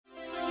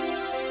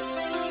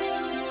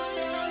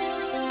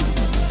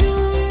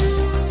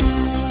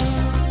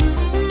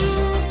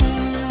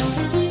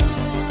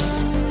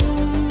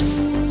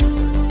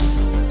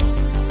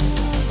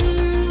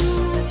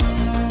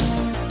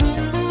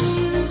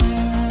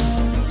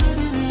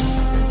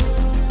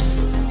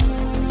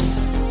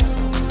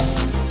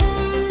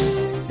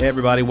Hey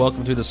everybody,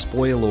 welcome to the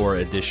spoiler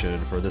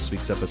edition for this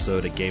week's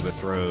episode of Game of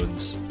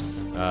Thrones.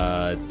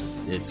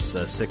 It's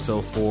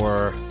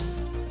 604,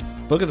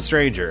 Book of the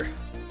Stranger.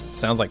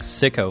 Sounds like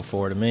Sicko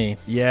 4 to me.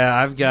 Yeah,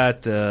 I've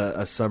got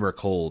a summer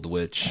cold,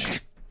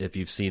 which, if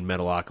you've seen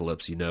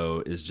Metalocalypse, you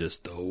know is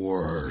just the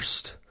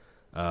worst.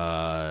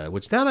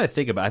 Which, now that I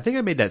think about it, I think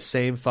I made that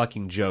same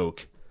fucking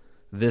joke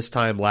this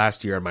time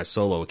last year on my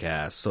solo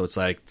cast. So it's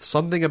like,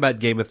 something about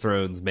Game of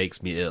Thrones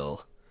makes me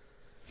ill.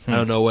 I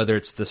don't know whether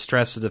it's the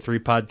stress of the 3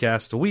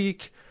 podcasts a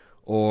week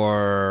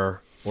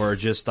or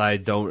just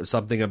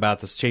something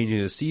about this changing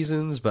of the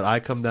seasons, but I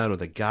come down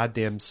with a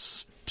goddamn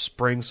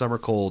spring summer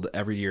cold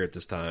every year at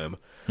this time.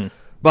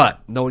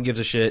 But no one gives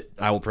a shit.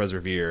 I will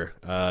persevere.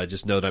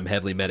 Just know that I'm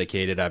heavily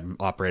medicated. I'm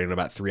operating on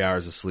about 3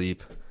 hours of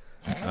sleep.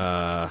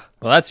 Well,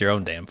 that's your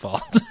own damn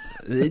fault.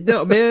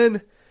 No,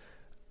 man.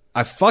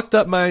 I fucked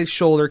up my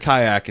shoulder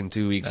kayaking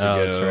 2 weeks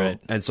ago. That's right.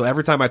 And so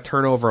every time I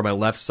turn over on my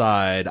left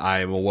side, I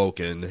am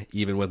awoken,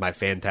 even with my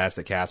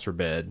fantastic Casper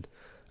bed.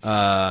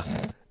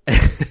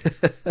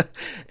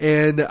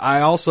 And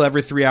I also,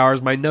 every 3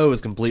 hours, my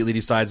nose completely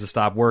decides to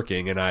stop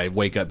working, and I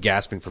wake up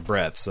gasping for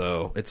breath.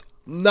 So it's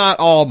not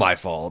all my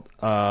fault.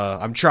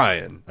 I'm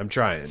trying.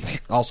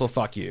 Also,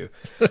 fuck you.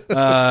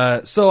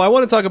 So I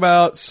want to talk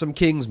about some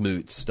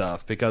Kingsmoot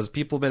stuff, because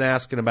people have been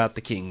asking about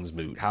the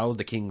Kingsmoot. How's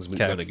the Kingsmoot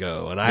going to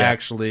go? And I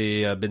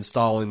actually been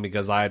stalling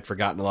because I had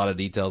forgotten a lot of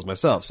details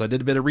myself. So I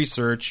did a bit of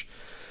research.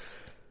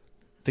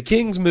 The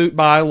Kingsmoot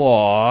by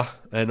law,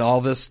 and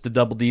all this, the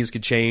double Ds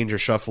could change or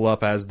shuffle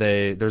up as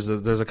they... There's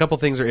a couple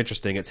things that are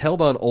interesting. It's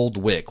held on Old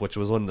Wick, which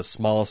was one of the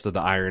smallest of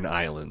the Iron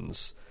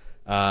Islands,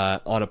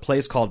 on a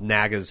place called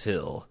Naga's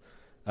Hill.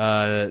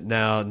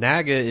 Now,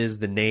 Naga is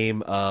the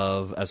name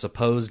of a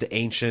supposed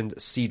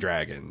ancient sea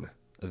dragon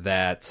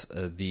that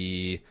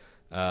the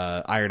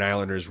Iron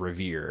Islanders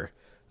revere.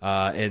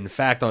 In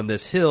fact, on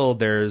this hill,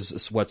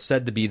 there's what's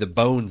said to be the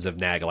bones of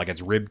Naga, like its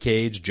rib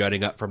cage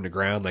jutting up from the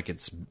ground, like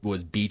it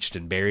was beached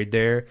and buried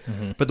there.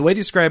 Mm-hmm. But the way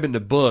they describe it in the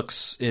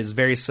books is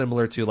very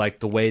similar to like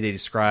the way they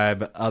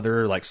describe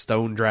other like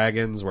stone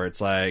dragons, where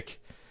it's like,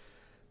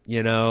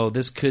 you know,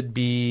 this could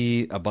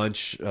be a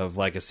bunch of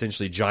like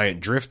essentially giant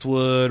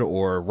driftwood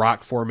or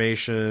rock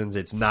formations.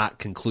 It's not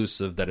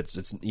conclusive that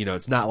it's you know,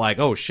 it's not like,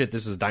 oh shit,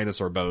 this is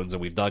dinosaur bones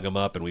and we've dug them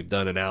up and we've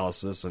done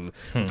analysis and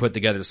put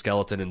together a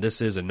skeleton and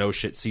this is a no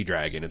shit sea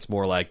dragon. It's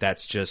more like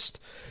that's just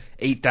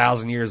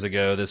 8,000 years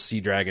ago this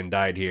sea dragon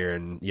died here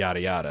and yada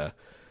yada.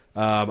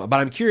 But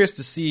I'm curious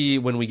to see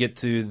when we get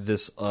to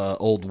this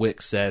Old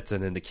Wick set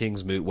and in the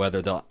Kingsmoot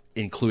whether they'll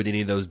include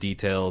any of those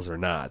details or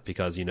not,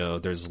 because, you know,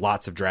 there's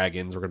lots of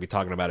dragons. We're going to be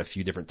talking about a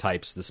few different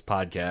types this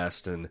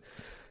podcast, and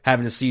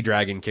having a sea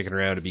dragon kicking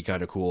around would be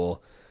kind of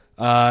cool.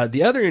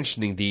 The other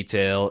interesting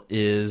detail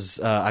is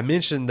I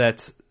mentioned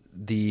that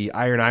the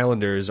Iron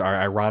Islanders are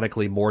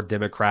ironically more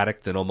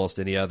democratic than almost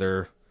any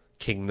other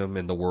kingdom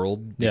in the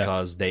world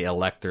because they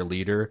elect their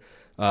leader.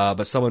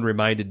 But someone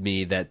reminded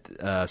me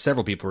that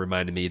several people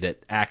reminded me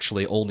that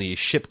actually only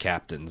ship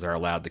captains are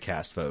allowed to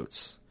cast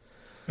votes.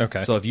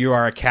 Okay. So if you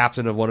are a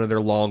captain of one of their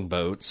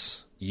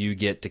longboats, you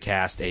get to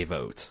cast a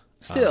vote.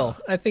 Still,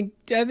 I think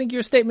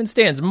your statement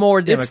stands.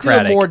 More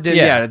democratic. It's still more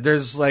yeah,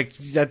 there's like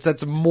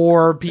that's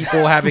more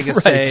people having a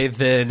say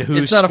than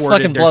who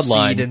squirted their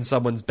seed in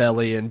someone's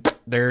belly and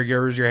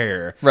there's your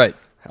hair. Right.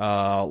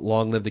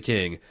 Long live the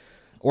king.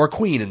 Or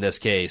queen in this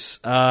case.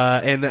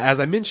 And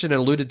as I mentioned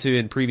and alluded to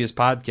in previous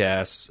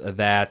podcasts,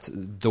 that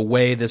the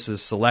way this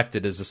is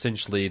selected is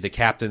essentially the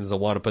captains that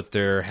want to put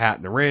their hat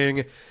in the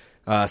ring,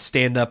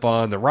 stand up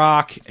on the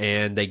rock,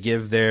 and they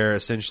give their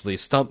essentially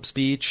stump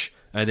speech,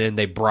 and then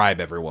they bribe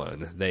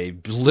everyone. They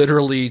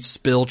literally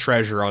spill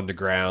treasure on the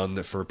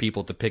ground for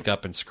people to pick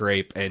up and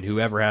scrape, and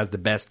whoever has the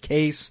best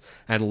case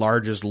and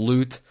largest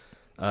loot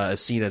is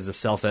seen as the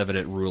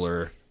self-evident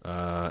ruler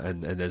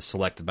and is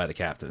selected by the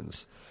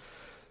captains.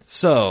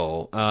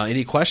 So,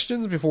 any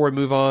questions before we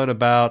move on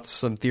about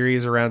some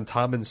theories around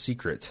Tommen's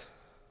secret?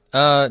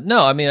 No,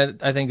 I mean,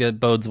 I think it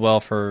bodes well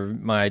for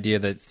my idea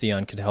that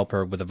Theon could help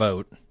her with a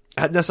vote.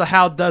 So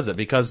how does it?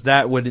 Because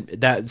Theon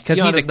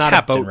he's not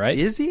captain, a boat, right?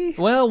 Is he?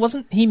 Well,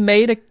 wasn't he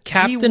made a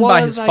captain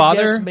by his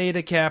father? I guess, made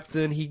a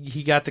captain.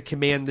 He got to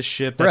command the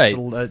ship. Right.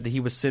 He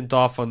was sent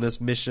off on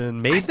this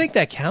mission. Maybe. I think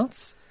that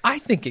counts. I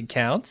think it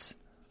counts.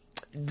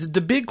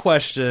 The big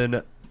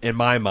question in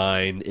my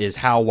mind is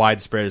how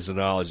widespread is the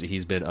knowledge that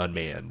he's been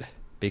unmanned?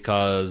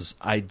 Because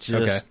I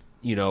just,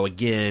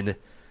 again,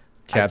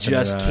 Captain I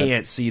just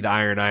can't see the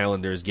Iron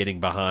Islanders getting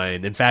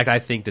behind. In fact, I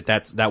think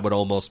that would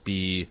almost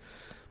be,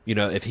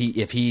 if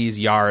he's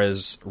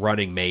Yara's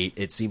running mate,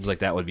 it seems like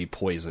that would be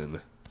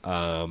poison.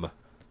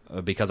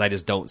 Because I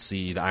just don't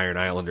see the Iron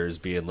Islanders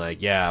being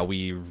like, yeah,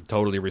 we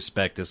totally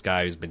respect this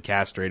guy who's been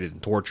castrated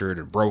and tortured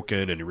and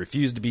broken and he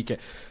refused to be,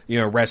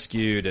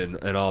 rescued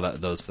and all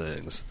those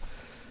things.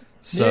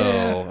 So,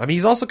 yeah. I mean,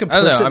 he's also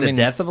complicit in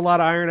the death of a lot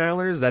of Iron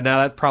Islanders.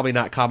 That's probably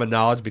not common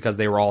knowledge because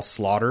they were all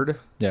slaughtered.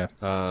 Yeah.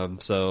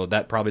 So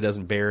that probably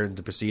doesn't bear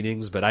into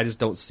proceedings, but I just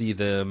don't see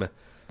them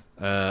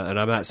And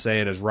I'm not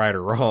saying it's right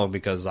or wrong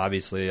because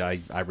obviously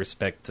I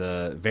respect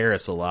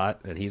Varys a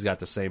lot, and he's got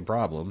the same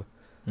problem.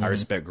 I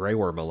respect Grey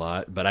Worm a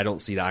lot, but I don't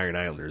see the Iron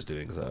Islanders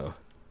doing so.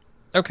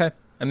 Okay.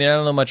 I mean, I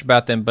don't know much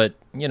about them, but,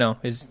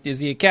 is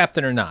he a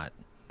captain or not?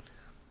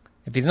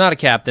 If he's not a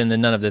captain, then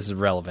none of this is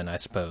relevant, I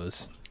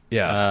suppose.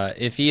 Yeah.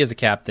 If he is a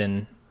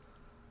captain,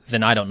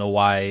 then I don't know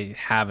why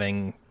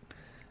having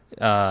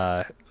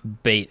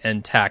bait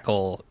and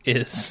tackle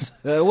is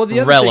well,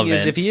 the other relevant. thing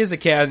is, if he is a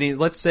captain,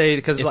 let's say,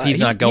 because he's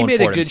not going he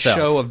made for a it good himself.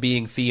 show of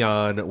being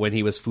Theon when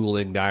he was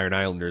fooling the Iron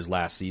Islanders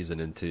last season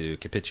into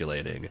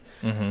capitulating.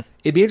 Mm-hmm.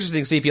 It'd be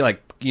interesting to see if he,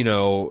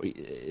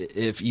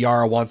 if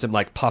Yara wants him,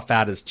 puff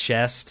out his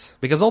chest.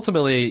 Because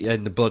ultimately,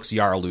 in the books,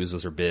 Yara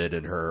loses her bid,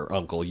 and her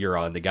uncle,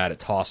 Euron, the guy that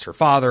tossed her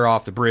father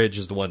off the bridge,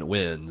 is the one that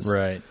wins.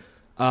 Right.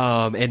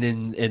 And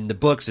in the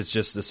books, it's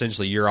just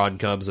essentially Euron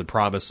comes and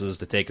promises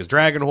to take his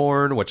dragon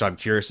horn, which I'm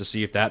curious to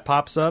see if that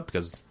pops up,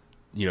 because,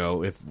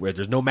 if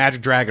there's no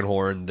magic dragon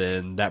horn,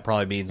 then that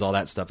probably means all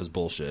that stuff is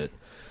bullshit.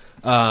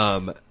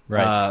 Right.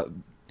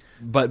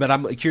 But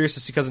I'm curious to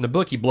see, because in the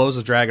book, he blows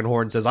his dragon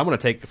horn and says, I'm going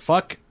to take,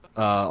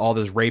 all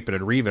this raping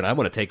and reaving, I'm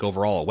going to take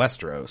over all of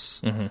Westeros.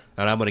 Mm-hmm.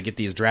 And I'm going to get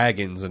these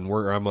dragons, and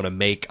I'm going to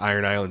make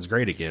Iron Islands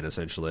great again,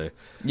 essentially.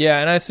 Yeah,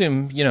 and I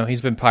assume, he's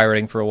been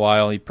pirating for a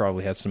while. He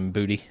probably has some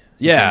booty.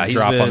 Yeah, he's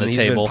been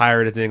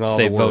pirating all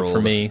say the world. Vote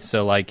for me.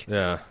 So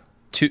yeah.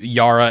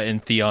 Yara and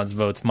Theon's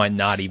votes might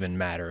not even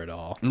matter at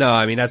all. No,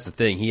 I mean, that's the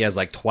thing. He has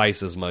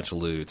twice as much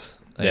loot.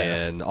 Yeah.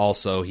 And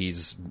also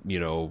he's,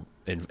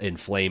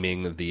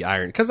 inflaming the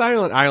iron. Because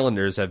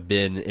Islanders have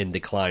been in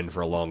decline for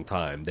a long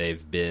time.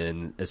 They've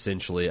been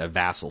essentially a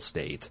vassal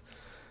state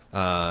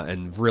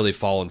and really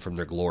fallen from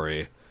their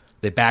glory.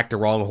 They backed the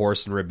wrong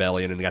horse in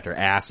rebellion and got their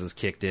asses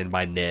kicked in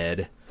by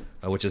Ned.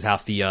 Which is how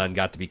Theon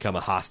got to become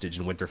a hostage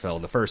in Winterfell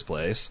in the first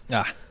place.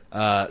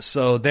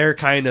 So they're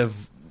kind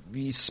of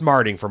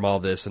smarting from all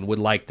this and would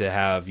like to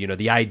have,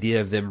 the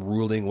idea of them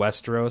ruling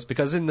Westeros.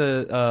 Because in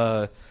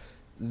the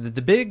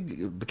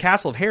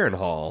Castle of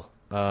Harrenhal,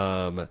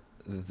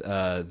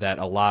 that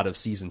a lot of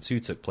Season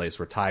 2 took place,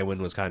 where Tywin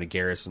was kind of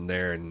garrisoned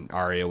there and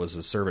Arya was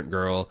a servant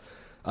girl,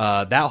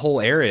 that whole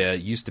area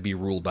used to be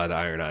ruled by the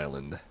Iron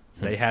Island.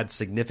 They had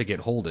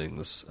significant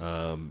holdings,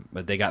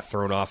 but they got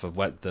thrown off of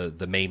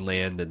the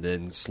mainland, and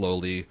then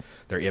slowly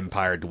their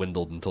empire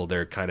dwindled until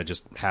they're kind of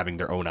just having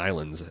their own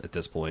islands at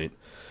this point.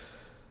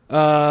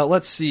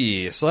 Let's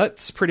see. So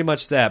that's pretty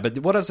much that. But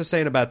what was I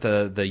saying about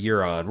the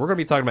Euron? We're going to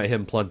be talking about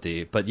him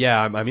plenty. But yeah,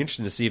 I'm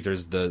interested to see if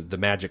there's the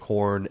magic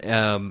horn.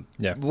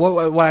 Yeah.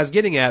 What I was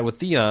getting at with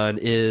Theon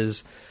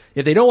is,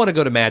 if they don't want to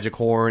go to magic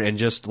horn and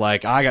just I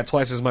got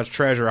twice as much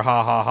treasure,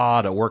 ha ha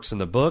ha, that works in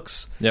the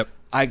books. Yep.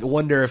 I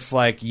wonder if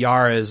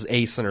Yara's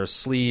ace in her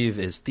sleeve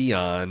is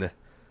Theon,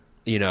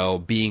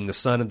 being the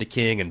son of the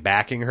king and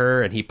backing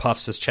her, and he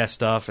puffs his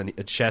chest off and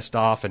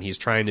he's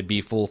trying to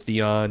be full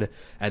Theon,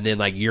 and then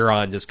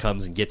Euron just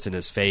comes and gets in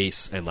his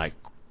face and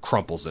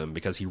crumples him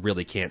because he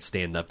really can't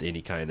stand up to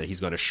any kind of, he's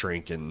going to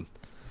shrink and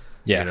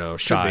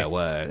shy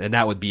away, and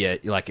that would be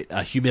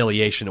a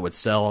humiliation that would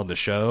sell on the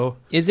show.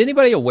 Is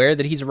anybody aware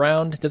that he's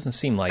around? It doesn't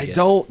seem like it.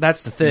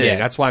 That's the thing. Yeah.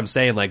 That's why I'm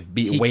saying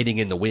waiting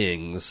in the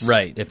wings,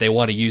 right? If they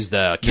want to use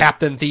the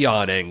Captain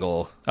Theon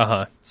angle,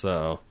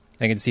 So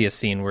I can see a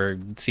scene where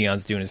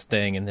Theon's doing his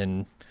thing, and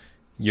then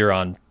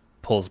Euron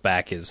pulls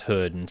back his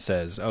hood and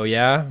says, "Oh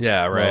yeah,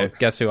 yeah, right. Well,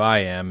 guess who I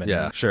am?" And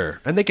yeah, sure.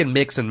 And they can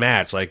mix and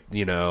match,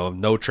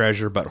 no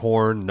treasure but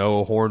horn,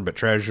 no horn but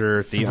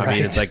treasure. Right. I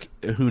mean, it's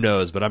who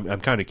knows? But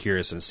I'm kind of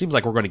curious, and it seems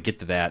like we're going to get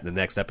to that in the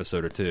next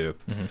episode or two.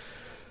 Mm-hmm.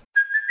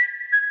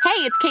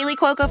 Hey, it's Kaylee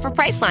Cuoco for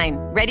Priceline.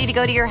 Ready to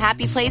go to your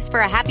happy place for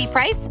a happy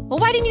price? Well,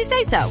 why didn't you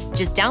say so?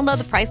 Just download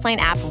the Priceline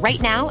app right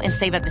now and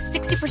save up to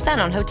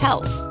 60% on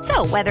hotels.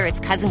 So whether it's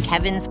Cousin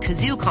Kevin's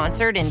Kazoo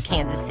Concert in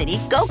Kansas City,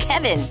 go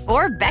Kevin,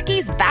 or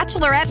Becky's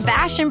Bachelorette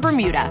Bash in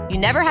Bermuda, you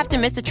never have to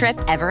miss a trip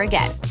ever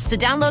again. So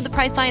download the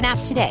Priceline app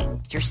today.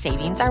 Your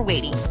savings are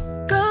waiting.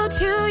 Go to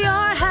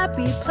your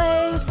happy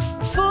place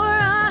for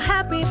a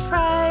happy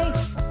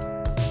price.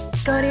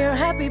 Go to your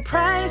happy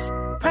price,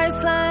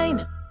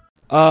 Priceline.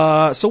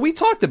 So we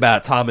talked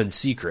about Tommen's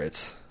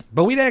secret,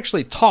 but we didn't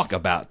actually talk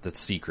about the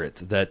secret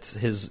that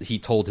he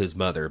told his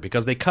mother,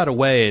 because they cut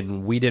away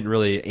and we didn't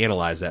really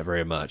analyze that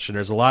very much. And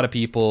there's a lot of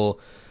people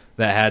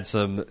that had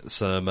some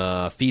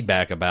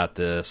feedback about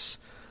this.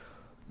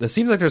 It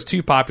seems like there's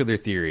two popular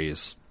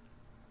theories.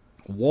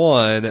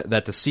 One,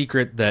 that the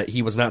secret that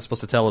he was not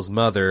supposed to tell his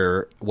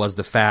mother was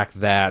the fact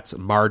that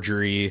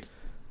Margaery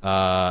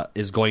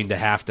is going to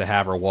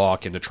have her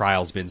walk, and the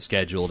trial's been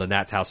scheduled, and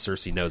that's how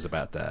Cersei knows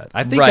about that.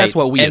 I think that's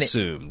what we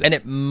assumed. And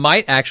it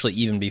might actually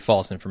even be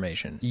false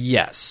information.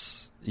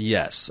 Yes.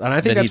 And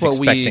I think that that's what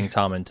expecting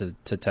Tommen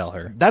to tell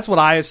her. That's what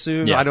I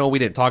assumed. Yeah. I know we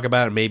didn't talk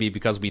about it, maybe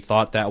because we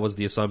thought that was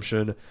the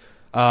assumption.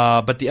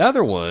 But the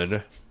other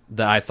one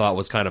that I thought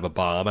was kind of a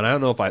bomb, and I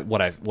don't know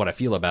what I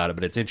feel about it,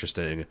 but it's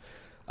interesting,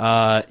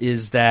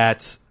 is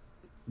that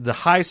the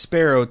High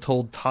Sparrow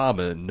told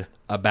Tommen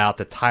about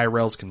the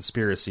Tyrell's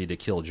conspiracy to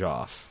kill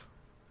Joff.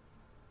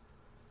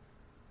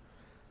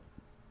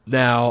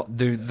 Now,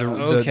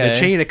 the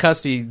chain of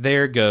custody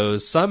there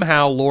goes,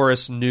 somehow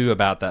Loras knew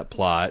about that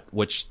plot,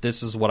 which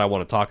this is what I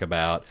want to talk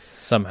about.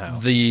 Somehow.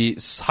 The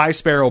High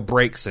Sparrow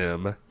breaks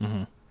him.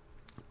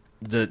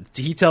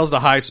 He tells the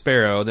High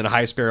Sparrow, then the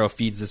High Sparrow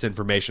feeds this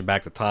information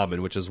back to Tommen,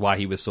 which is why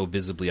he was so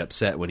visibly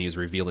upset when he was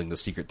revealing the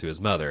secret to his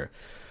mother.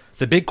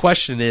 The big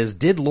question is,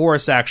 did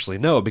Loras actually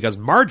know? Because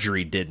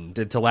Marjorie didn't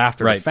until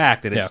after the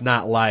fact, and it's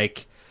not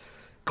like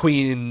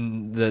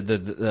Queen,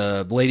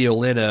 the Lady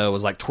Olenna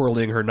was like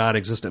twirling her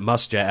non-existent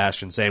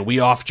mustache and saying, "We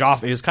off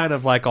Joff." It was kind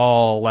of like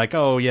all like,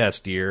 "Oh yes,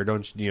 dear,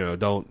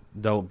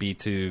 don't be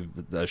too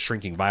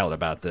shrinking violet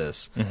about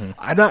this."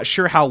 I'm not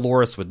sure how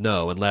Loras would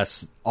know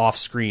unless off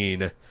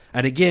screen.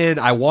 And again,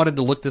 I wanted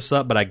to look this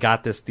up, but I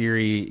got this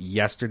theory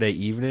yesterday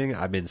evening.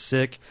 I've been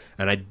sick,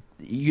 and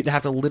you'd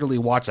have to literally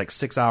watch like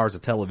 6 hours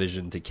of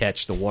television to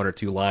catch the one or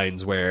two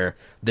lines where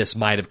this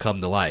might have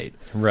come to light.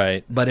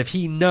 Right. But if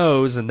he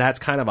knows, and that's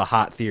kind of a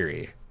hot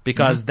theory,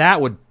 because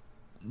that would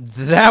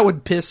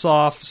piss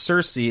off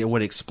Cersei and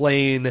would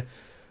explain,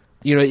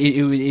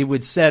 it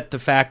would set the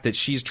fact that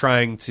she's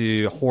trying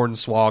to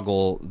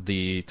hornswoggle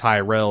the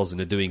Tyrells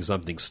into doing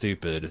something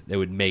stupid. It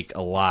would make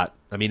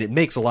it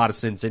makes a lot of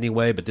sense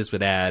anyway, but this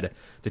would add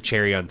the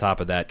cherry on top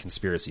of that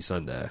conspiracy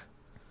Sunday.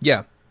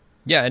 Yeah.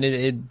 Yeah, and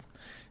it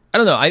I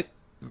don't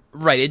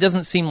know. It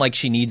doesn't seem like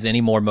she needs any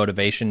more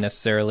motivation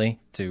necessarily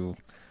to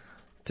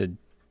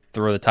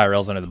throw the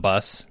Tyrells under the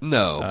bus.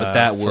 No, but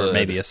that would for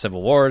maybe a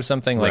civil war or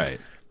something. Right.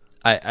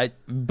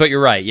 But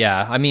you're right.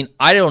 Yeah, I mean,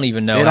 I don't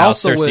even know how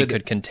Cersei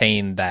could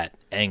contain that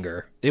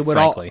anger.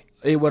 Frankly,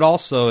 it would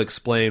also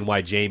explain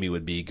why Jaime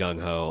would be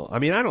gung ho. I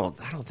mean, I don't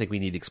think we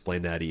need to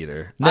explain that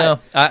either. No,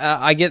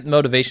 I get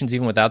motivations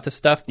even without this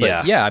stuff.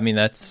 But yeah, I mean,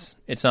 it's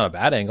not a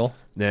bad angle.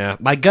 Yeah,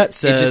 my gut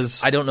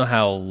says I don't know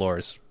how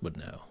Loras would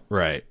know.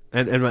 Right,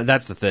 and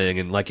that's the thing.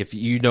 And like, if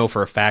you know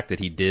for a fact that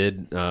he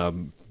did,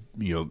 Game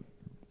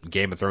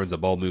of Thrones at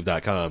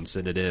baldmove.com,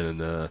 send it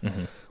in,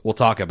 and we'll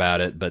talk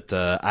about it. But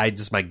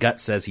my gut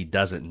says he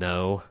doesn't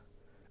know,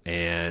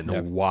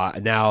 and why.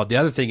 Now the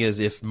other thing is,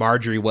 if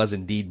Marjorie was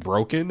indeed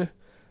broken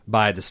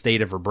by the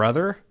state of her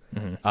brother,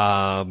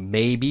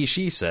 maybe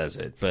she says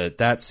it. But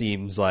that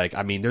seems like,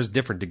 I mean, there's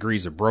different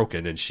degrees of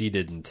broken, and she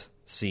didn't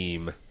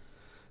seem.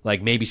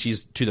 Like, maybe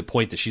she's to the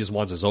point that she just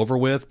wants this over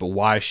with, but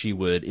why she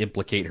would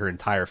implicate her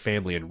entire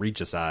family in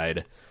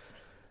regicide,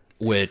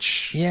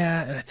 which...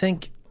 Yeah, and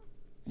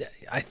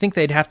I think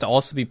they'd have to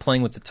also be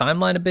playing with the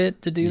timeline a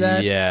bit to do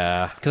that.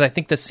 Yeah. Because I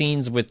think the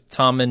scenes with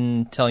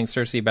Tommen telling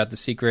Cersei about the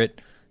secret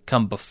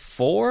come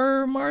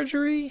before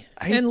Marjorie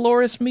and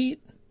Loras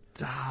meet.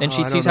 And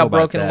she sees how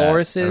broken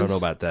Loras is. I don't know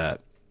about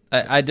that.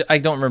 I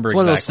don't remember exactly. It's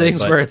one of those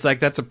things where it's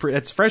like,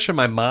 it's fresh in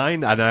my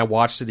mind, and I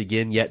watched it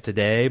again yet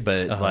today,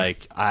 but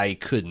like, I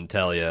couldn't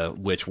tell you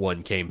which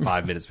one came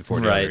 5 minutes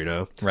before the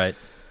other, Right.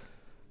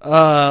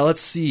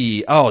 Let's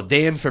see. Oh,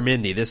 Dan from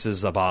Indy. This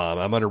is a bomb.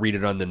 I'm going to read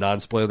it on the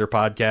non-spoiler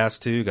podcast,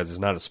 too, because it's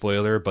not a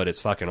spoiler, but it's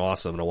fucking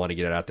awesome, and I want to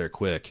get it out there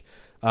quick.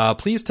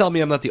 Please tell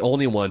me I'm not the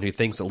only one who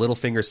thinks that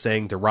Littlefinger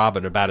saying to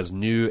Robin about his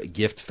new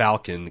gift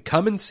falcon,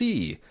 "Come and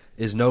see,"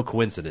 is no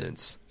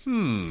coincidence.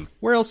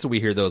 Where else do we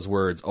hear those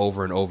words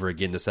over and over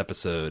again this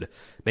episode?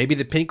 Maybe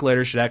the pink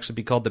letter should actually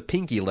be called the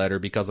Pinky letter,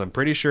 because I'm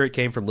pretty sure it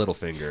came from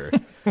Littlefinger.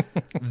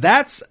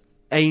 That's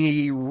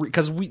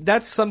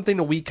something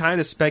that we kind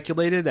of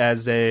speculated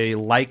as a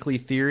likely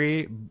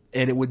theory,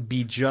 and it would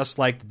be just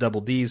like the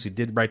Double D's who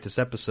did write this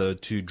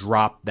episode to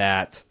drop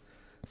that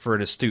for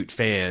an astute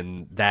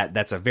fan.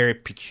 That's a very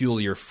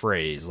peculiar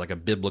phrase, like a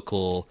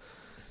biblical,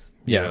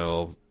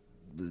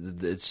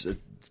 it's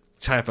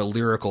kind of a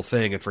lyrical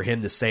thing, and for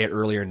him to say it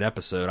earlier in the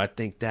episode, I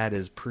think that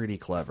is pretty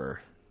clever.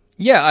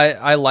 Yeah,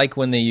 I like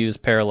when they use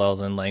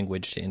parallels in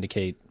language to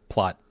indicate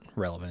plot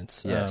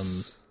relevance.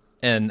 Yes.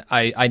 And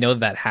I know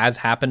that has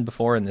happened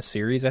before in the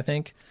series, I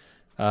think.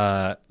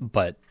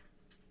 But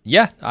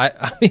yeah,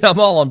 I mean, I'm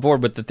all on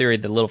board with the theory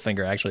that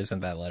Littlefinger actually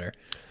sent that letter,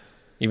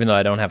 even though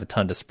I don't have a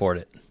ton to support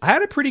it. I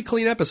had a pretty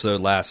clean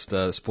episode last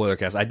spoiler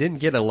cast. I didn't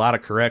get a lot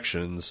of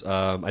corrections.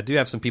 I do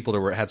have some people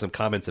that had some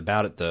comments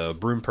about it, though.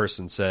 Broom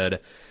person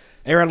said,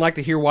 "Aaron, I'd like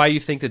to hear why you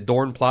think the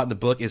Dorne plot in the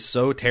book is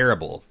so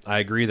terrible. I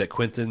agree that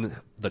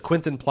the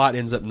Quentin plot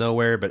ends up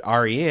nowhere, but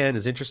Arianne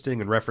is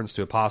interesting in reference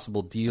to a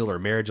possible deal or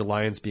marriage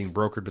alliance being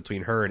brokered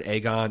between her and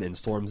Aegon in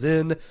Storm's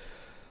End.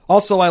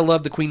 Also, I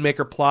love the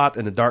Queenmaker plot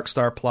and the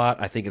Darkstar plot.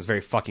 I think it's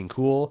very fucking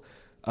cool.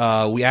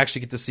 We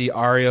actually get to see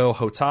Areo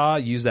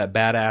Hotah use that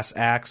badass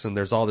axe, and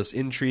there's all this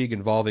intrigue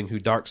involving who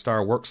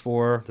Darkstar works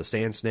for, the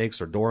Sand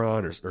Snakes or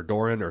Doran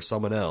or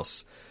someone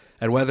else.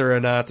 And whether or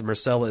not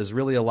Myrcella is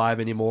really alive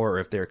anymore, or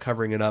if they're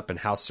covering it up, and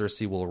how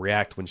Cersei will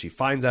react when she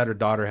finds out her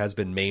daughter has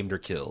been maimed or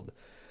killed."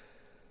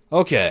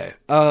 Okay.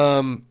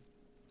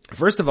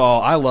 First of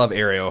all, I love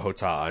Areo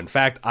Hotah. In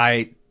fact,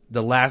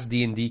 the last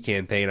D&D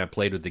campaign I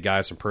played with the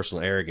guys from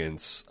Personal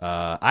Arrogance,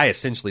 I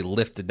essentially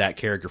lifted that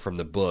character from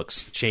the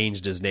books,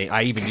 changed his name.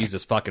 I even used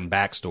his fucking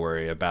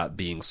backstory about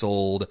being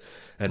sold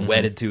and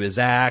wedded to his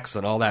axe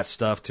and all that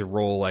stuff to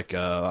roll like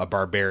a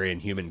barbarian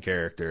human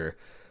character.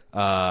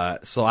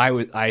 So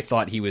I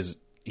thought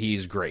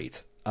he's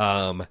great.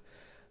 The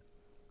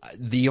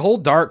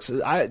whole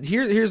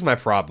here's my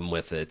problem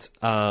with it.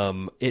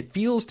 It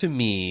feels to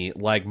me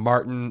like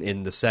Martin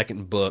in the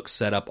second book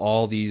set up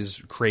all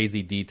these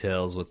crazy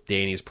details with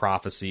Dany's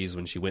prophecies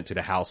when she went to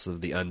the House of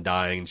the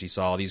Undying and she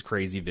saw all these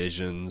crazy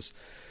visions.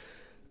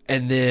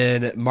 And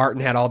then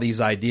Martin had all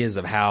these ideas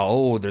of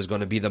how, there's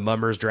going to be the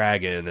Mummer's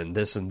Dragon and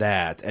this and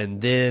that.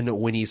 And then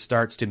when he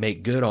starts to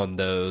make good on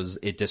those,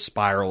 it just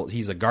spirals.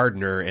 He's a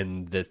gardener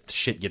and the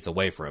shit gets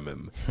away from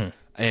him.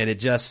 And it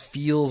just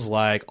feels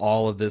like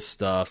all of this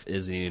stuff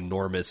is an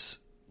enormous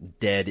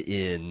dead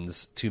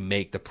ends to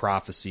make the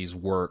prophecies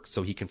work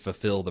so he can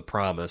fulfill the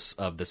promise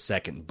of the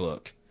second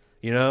book,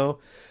 you know?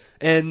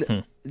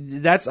 And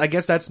I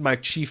guess that's my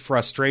chief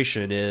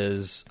frustration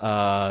is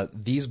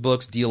these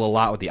books deal a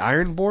lot with the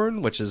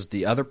Ironborn, which is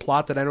the other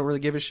plot that I don't really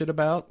give a shit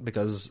about,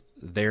 because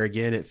there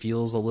again it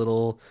feels a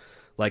little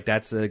like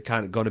that's a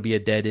kind of going to be a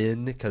dead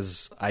end,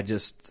 because I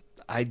just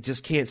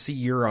can't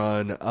see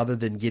Euron, other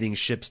than getting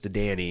ships to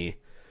Dany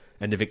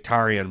and the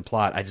Victarion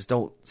plot, I just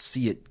don't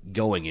see it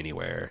going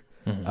anywhere.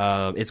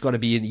 It's going to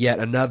be yet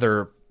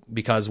another,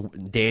 because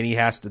Dany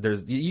has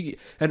to.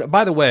 And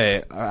by the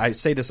way, I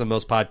say this on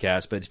most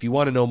podcasts, but if you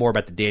want to know more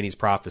about the Dany's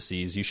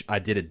prophecies, I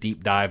did a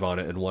deep dive on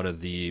it in one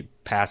of the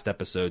past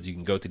episodes. You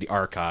can go to the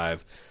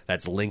archive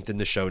that's linked in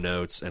the show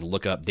notes and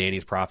look up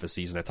Dany's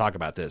prophecies, and I talk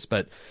about this.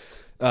 But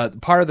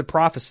part of the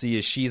prophecy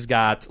is she's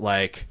got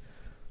like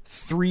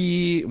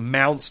 3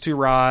 mounts to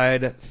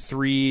ride,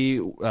 3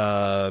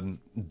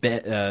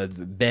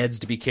 beds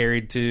to be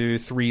carried to,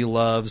 3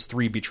 loves,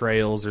 3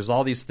 betrayals. There's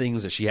all these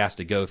things that she has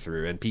to go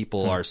through, and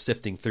people are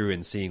sifting through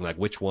and seeing like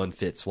which one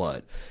fits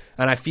what.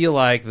 And I feel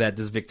like that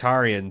this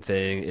Victarion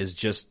thing is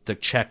just to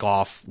check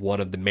off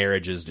one of the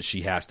marriages that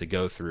she has to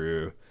go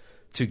through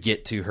to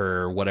get to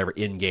her whatever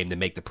end game to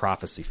make the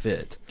prophecy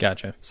fit.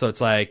 Gotcha. So it's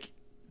like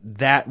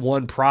that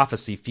one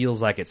prophecy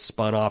feels like it's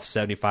spun off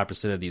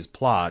 75% of these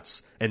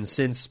plots. And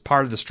since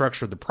part of the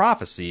structure of the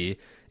prophecy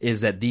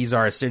is that these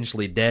are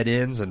essentially dead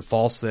ends and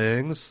false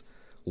things,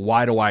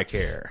 why do I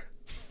care?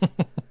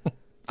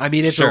 I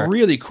mean, it's a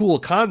really cool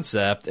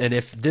concept, and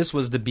if this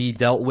was to be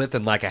dealt with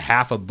in like a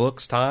half a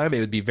book's time, it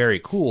would be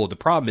very cool. The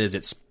problem is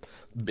it's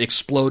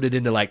exploded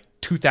into like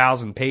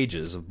 2,000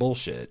 pages of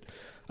bullshit.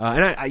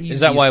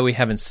 Is that why we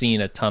haven't seen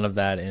a ton of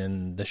that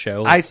in the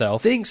show itself?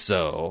 I think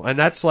so, and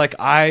that's like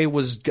I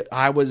was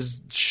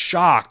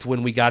shocked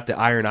when we got the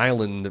Iron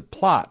Island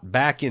plot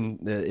back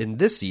in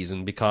this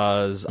season,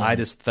 because I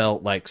just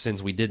felt like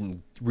since we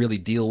didn't really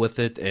deal with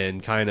it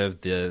and kind of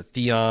the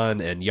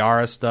Theon and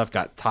Yara stuff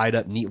got tied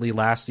up neatly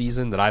last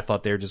season, that I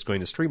thought they were just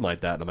going to streamline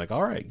that, and I'm like,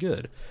 all right,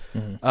 good.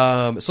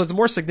 So it's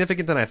more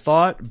significant than I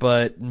thought,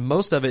 but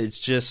most of it, it's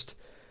just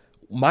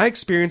my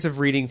experience of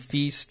reading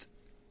Feast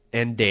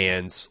and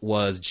Dance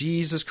was,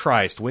 Jesus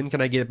Christ, when can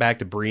I get back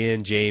to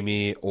Brienne,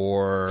 Jaime,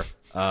 or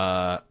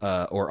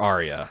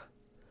Arya?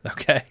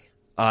 Okay.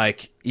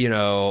 Like, you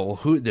know,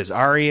 who this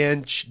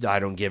Arianne? I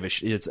don't give a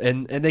shit.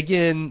 And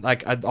again,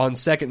 like on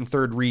second and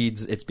third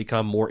reads, it's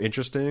become more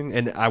interesting,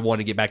 and I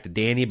want to get back to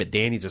Dany, but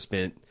Dany just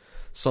spent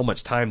so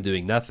much time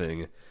doing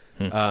nothing.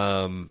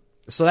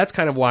 So that's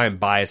kind of why I'm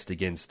biased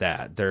against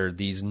that. There are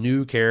these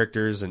new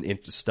characters and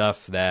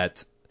stuff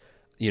that,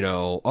 you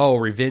know,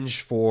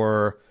 revenge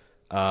for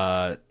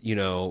Prince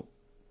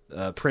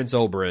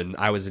Oberyn.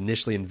 I was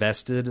initially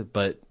invested,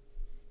 but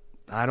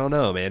I don't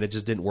know, man. It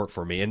just didn't work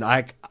for me. And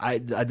I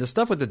the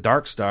stuff with the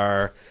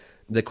Darkstar,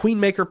 the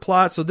Queenmaker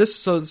plot. So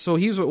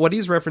what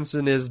he's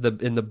referencing is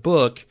in the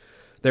book,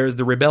 there's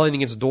the rebellion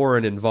against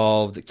Doran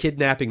involved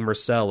kidnapping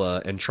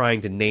Myrcella and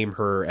trying to name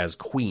her as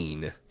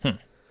queen.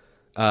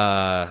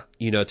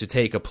 To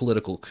take a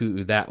political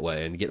coup that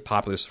way and get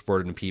popular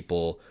support in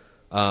people.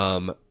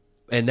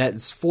 And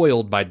that's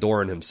foiled by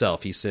Doran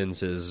himself. He sends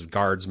his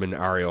guardsman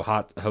Areo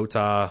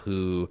Hota,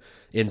 who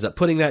ends up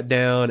putting that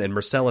down, and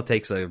Myrcella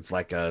takes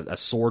a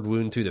sword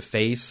wound to the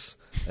face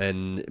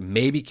and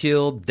maybe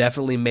killed,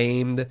 definitely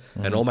maimed.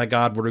 And oh my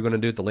God, what are we going to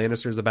do with the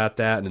Lannisters about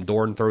that? And then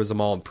Doran throws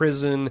them all in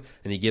prison,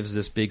 and he gives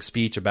this big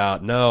speech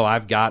about, no,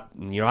 I've got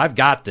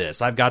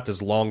this. I've got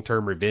this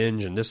long-term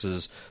revenge, and this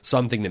is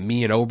something that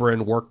me and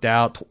Oberyn worked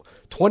out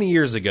 20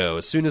 years ago,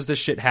 as soon as this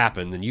shit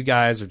happened, and you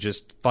guys are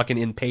just fucking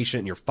impatient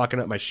and you're fucking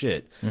up my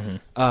shit.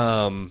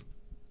 But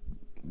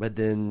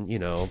then,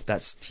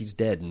 he's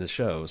dead in the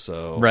show,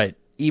 so right.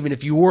 Even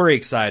if you were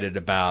excited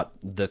about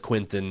the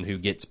Quentyn who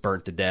gets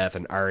burnt to death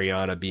and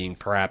Arianna being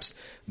perhaps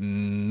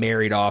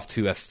married off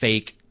to a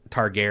fake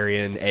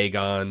Targaryen,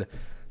 Aegon,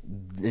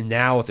 and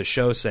now with the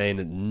show saying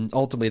that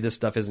ultimately this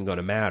stuff isn't going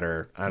to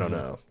matter, I don't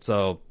know.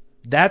 So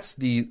that's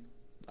the,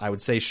 I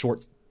would say,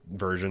 short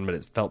version, but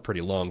it felt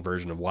pretty long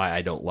version of why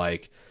I don't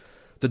like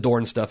the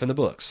Dorne stuff in the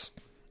books.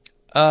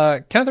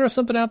 Can I throw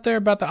something out there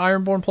about the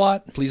Ironborn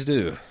plot? Please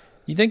do.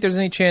 You think there's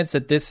any chance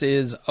that this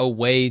is a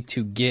way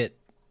to get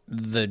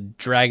the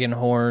dragon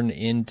horn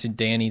into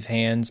Dany's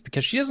hands?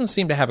 Because she doesn't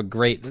seem to have a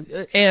great,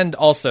 and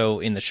also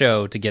in the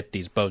show to get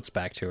these boats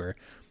back to her.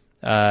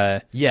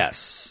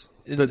 Yes.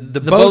 The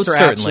boats are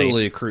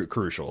certainly absolutely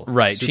crucial.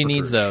 Right. Super she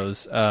needs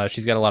crucial. those.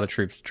 She's got a lot of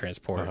troops to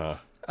transport.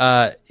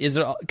 Is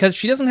it because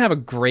she doesn't have a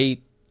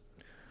great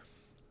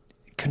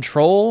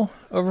control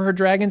over her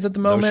dragons at the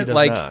moment? does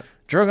like not.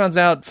 Drogon's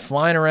out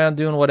flying around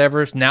doing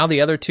whatever. Now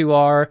the other two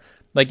are.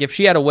 Like if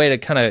she had a way to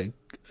kind of,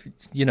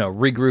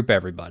 regroup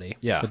everybody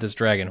with this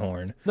dragon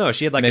horn. No,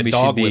 she had like Maybe a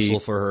dog she'd be- whistle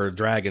for her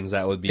dragons.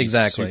 That would be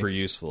Exactly. super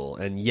useful.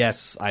 And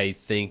yes, I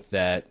think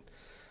that.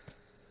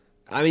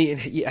 I mean,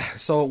 yeah.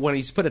 So when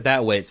you put it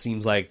that way, it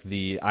seems like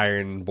the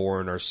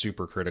Ironborn are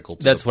super critical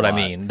to That's the what I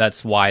plot. mean.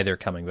 That's why they're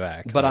coming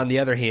back. But on the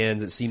other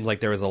hand, it seems like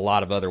there was a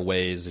lot of other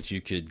ways that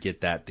you could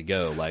get that to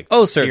go. Like,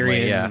 Oh,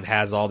 certainly, Tyrion yeah.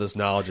 has all this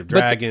knowledge of But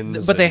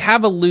dragons. but they and-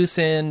 have a loose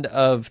end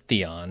of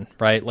Theon,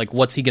 right? Like,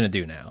 what's he going to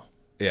do now?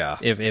 yeah.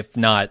 If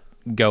not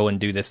go and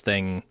do this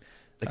thing.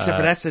 Except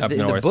for that's up in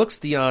the north. books.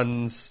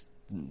 Theon's,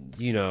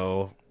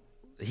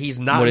 he's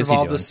not What is he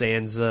involved with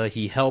doing? Sansa.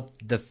 He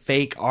helped the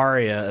fake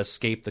Arya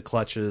escape the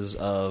clutches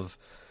of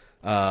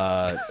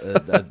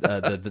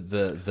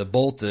the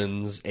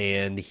Boltons,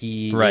 and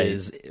he Right.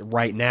 is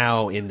right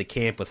now in the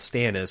camp with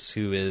Stannis,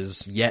 who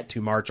is yet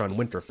to march on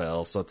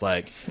Winterfell. So it's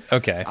like,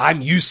 Okay.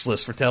 I'm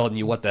useless for telling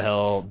you what the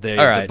hell the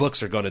right.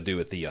 books are going to do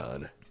with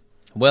Theon.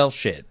 Well,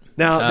 shit.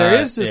 Now there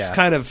is this yeah.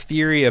 kind of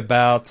theory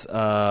about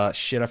I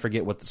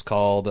forget what it's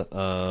called.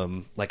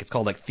 Like it's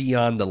called like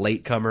Theon the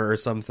Latecomer or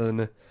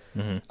something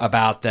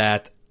about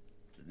that.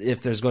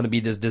 If there's going to be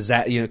this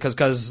disaster, because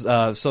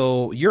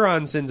so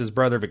Euron sends his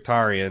brother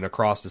Victarion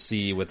across the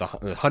sea with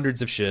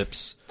hundreds of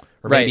ships,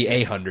 or Right. maybe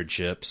 800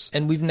 ships.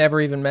 And we've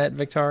never even met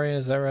Victarion,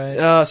 is that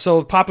right?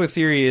 So popular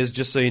theory is,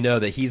 just so you know,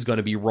 that he's going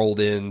to be rolled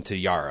into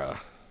Yara.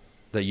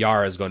 That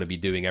Yara is going to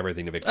Well,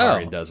 everything that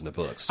Victarion does in the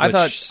books. I which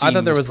thought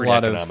there seems was a pretty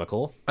lot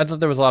economical. I thought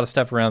there was a lot of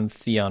stuff around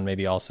Theon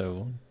maybe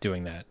also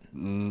doing that.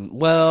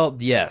 Well,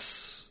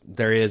 yes,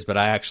 there is, but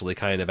I actually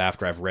kind of,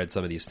 after I've read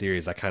some of these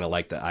theories, I kind of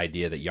like the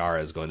idea that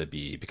Yara is going to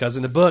be, because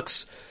in the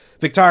books,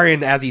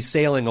 Victarion, as he's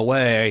sailing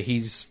away,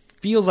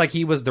 feels like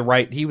he was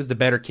the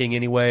better king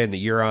anyway, and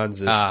the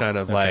Eurons is kind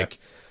of okay. like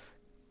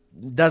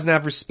doesn't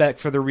have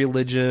respect for their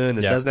religion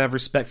and Yeah. doesn't have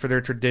respect for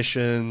their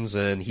traditions,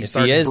 and he If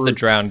starts he is the brood-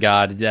 drowned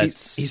god,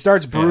 that's he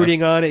starts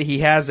brooding on it. He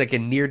has like a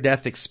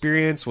near-death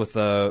experience with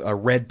a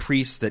red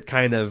priest that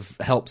kind of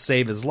helps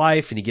save his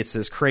life, and he gets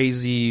this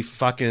crazy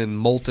fucking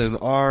molten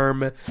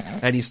arm,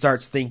 and he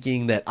starts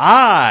thinking that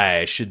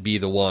I should be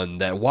the one.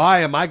 That why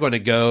am I going to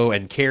go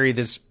and carry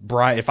this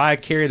bride? If I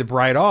carry the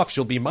bride off,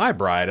 she'll be my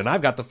bride, and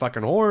I've got the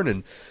fucking horn.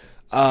 And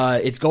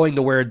it's going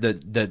to where the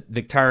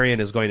Victarion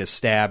is going to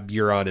stab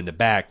Euron in the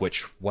back.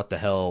 Which, what the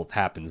hell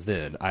happens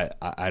then?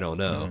 I don't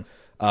know.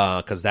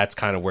 Because that's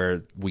kind of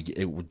where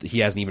he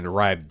hasn't even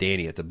arrived,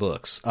 Dany, at the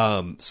books.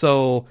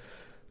 So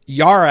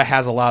Yara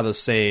has a lot of the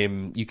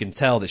same. You can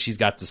tell that she's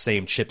got the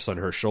same chips on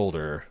her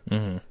shoulder,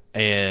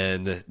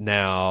 and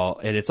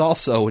it's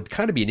also, it'd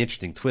kind of be an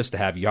interesting twist to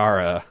have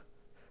Yara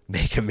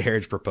make a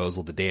marriage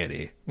proposal to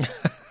Dany.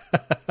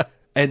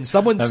 And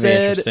someone That'd be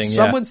interesting,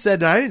 yeah.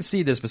 said, and I didn't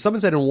see this, but someone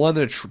said in one of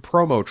the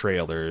promo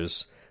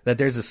trailers that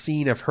there's a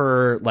scene of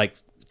her like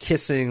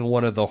kissing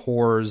one of the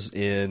whores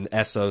in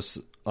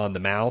Essos on the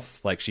mouth,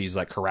 like she's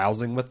like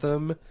carousing with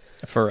them.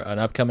 for an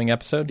upcoming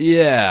episode.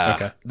 Yeah.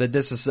 Okay. That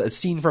this is a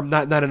scene from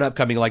not an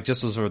upcoming, like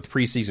just was for the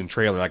preseason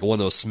trailer, like one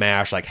of those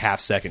smash like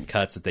half-second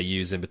cuts that they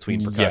use in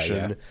between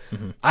percussion. Yeah.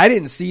 Mm-hmm. I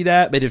didn't see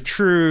that, but if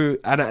true,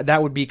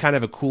 that would be kind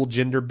of a cool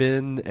gender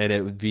bend, and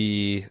it would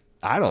be,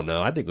 I don't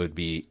know, I think it would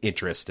be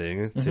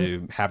interesting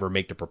to have her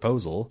make the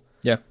proposal.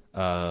 Yeah.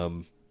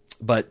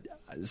 But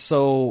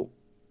so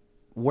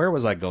where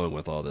was I going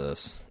with all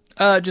this?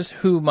 Just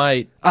who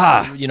might,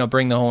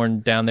 bring the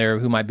horn down there?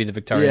 Who might be the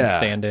Victorian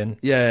stand-in?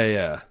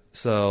 Yeah.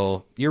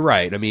 So you're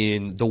right. I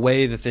mean, the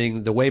way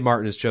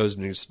Martin has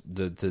chosen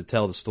to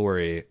tell the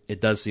story,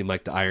 it does seem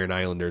like the Iron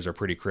Islanders are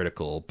pretty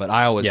critical. But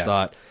I always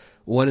thought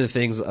one of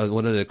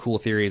the cool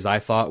theories I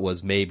thought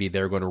was maybe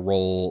they're going to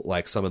roll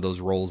like some of those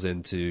roles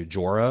into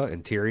Jorah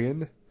and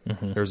Tyrion.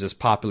 Mm-hmm. There's this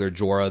popular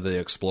Jorah the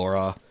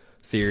Explorer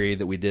theory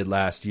that we did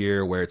last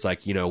year where it's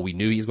like, we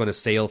knew he's going to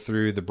sail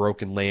through the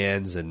broken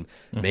lands, and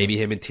maybe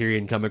him and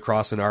Tyrion come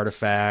across an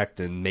artifact,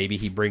 and maybe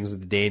he brings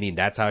it to Dany, and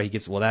that's how he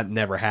gets. Well, that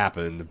never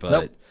happened,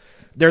 but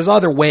there's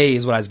other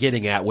ways. What I was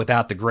getting at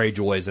without the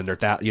Greyjoys and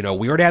their,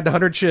 we already had the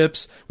 100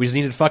 ships. We just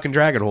needed fucking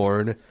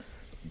Dragonhorn.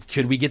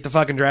 Could we get the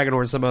fucking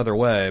Dragonhorn some other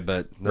way?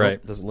 But no,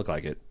 it doesn't look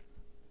like it.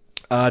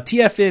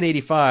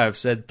 TFN85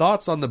 said,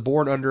 thoughts on the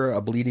Born Under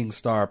a Bleeding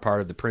Star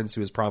part of the Prince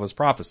Who Has Promised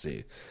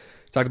Prophecy.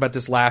 Talked about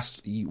this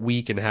last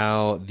week and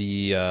how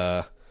the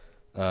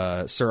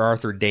Sir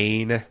Arthur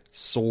Dayne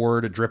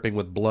sword dripping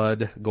with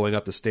blood going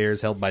up the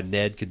stairs held by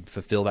Ned could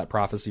fulfill that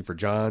prophecy for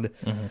Jon.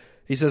 Mm-hmm.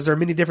 He says there are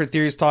many different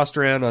theories tossed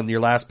around on your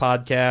last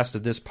podcast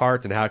of this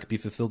part and how it could be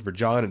fulfilled for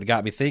Jon, and it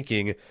got me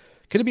thinking,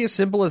 could it be as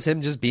simple as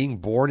him just being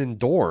born in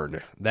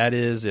Dorne? That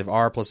is, if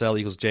R plus L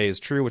equals J is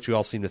true, which we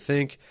all seem to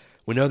think.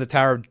 We know the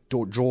Tower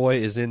of Joy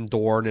is in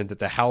Dorne and that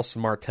the House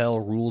Martell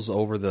rules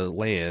over the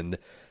land.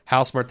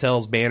 House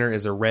Martell's banner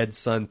is a red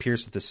sun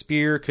pierced with a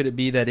spear. Could it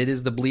be that it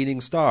is the bleeding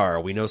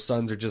star? We know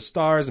suns are just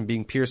stars, and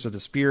being pierced with a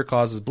spear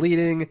causes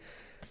bleeding.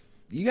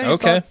 You guys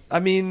okay. I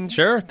mean,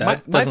 sure, that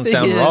my doesn't thing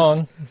sound is,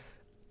 wrong.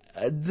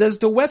 Does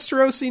the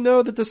Westerosi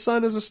know that the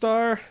sun is a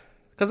star?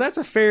 Because that's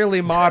a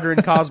fairly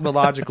modern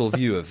cosmological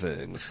view of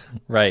things.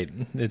 Right.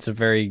 It's a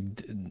very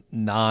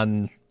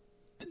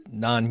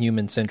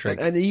non-human centric.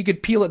 And you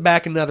could peel it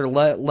back another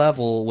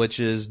level, which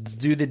is,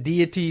 do the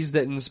deities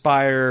that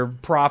inspire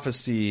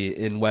prophecy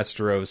in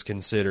Westeros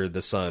consider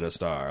the sun a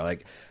star?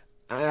 Like,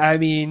 I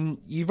mean,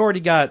 you've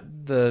already got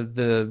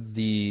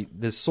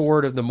the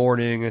sword of the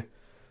morning,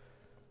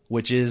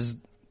 which is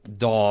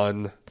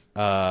dawn,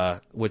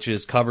 which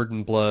is covered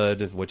in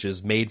blood, which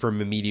is made from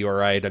a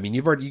meteorite. I mean,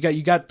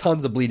 you got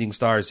tons of bleeding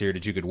stars here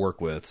that you could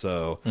work with.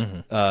 So,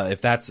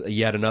 if that's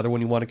yet another one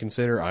you want to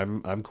consider,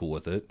 I'm cool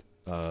with it.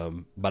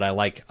 But I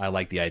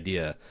like the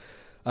idea.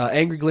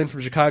 Angry Glenn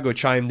from Chicago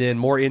chimed in,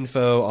 more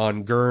info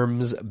on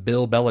Gurm's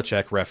Bill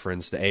Belichick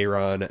reference to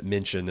Aaron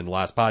mentioned in the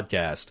last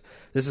podcast.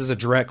 This is a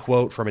direct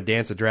quote from A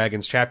Dance of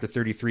Dragons, chapter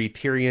 33,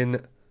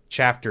 Tyrion,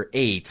 chapter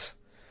 8.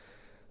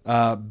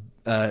 So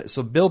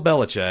Bill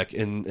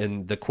Belichick,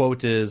 and the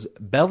quote is,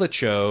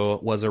 Belicho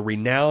was a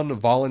renowned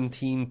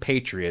Volantine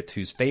patriot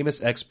whose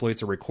famous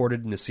exploits are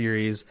recorded in the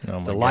series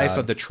The Life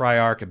of the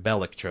Triarch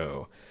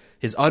Belicho.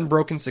 His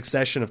unbroken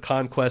succession of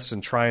conquests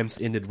and triumphs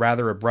ended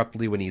rather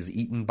abruptly when he's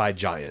eaten by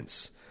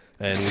giants.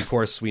 And of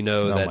course, we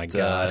know that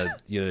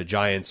the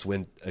Giants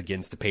went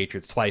against the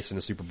Patriots twice in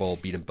the Super Bowl,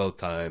 beat them both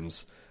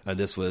times. And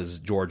this was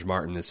George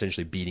Martin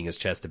essentially beating his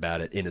chest about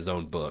it in his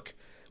own book,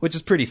 which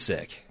is pretty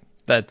sick.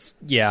 That's,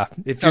 yeah.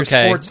 If you're a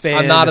sports fan,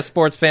 I'm not a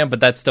sports fan, but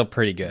that's still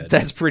pretty good.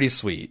 That's pretty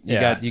sweet.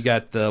 You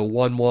got the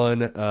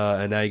 1-1,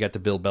 and now you got the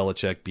Bill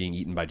Belichick being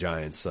eaten by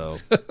giants. So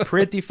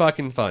pretty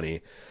fucking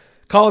funny.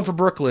 Colin from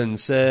Brooklyn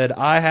said,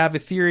 I have a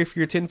theory for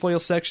your tinfoil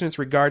section. It's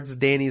regards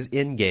Dany's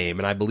endgame,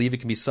 and I believe it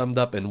can be summed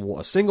up in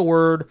a single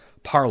word,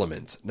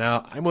 Parliament.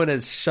 Now, I'm going to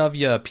shove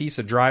you a piece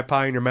of dry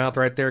pie in your mouth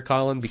right there,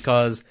 Colin,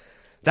 because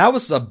that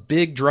was a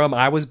big drum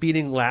I was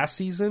beating last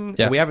season.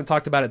 Yeah. And we haven't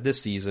talked about it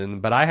this season,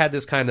 but I had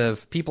this kind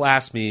of, people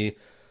ask me,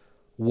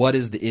 what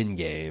is the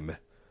endgame?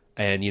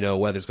 And,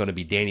 whether it's going to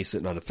be Dany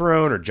sitting on the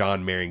throne or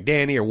Jon marrying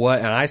Dany or what.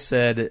 And I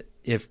said,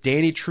 if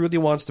Dany truly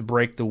wants to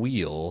break the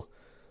wheel,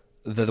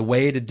 the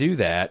way to do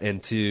that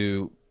and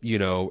to,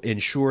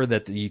 ensure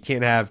that you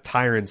can't have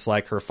tyrants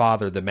like her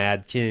father, the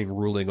Mad King,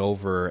 ruling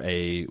over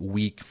a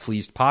weak,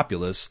 fleeced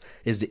populace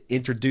is to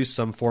introduce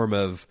some form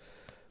of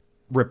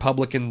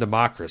Republican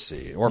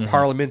democracy or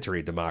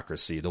parliamentary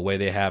democracy, the way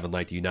they have in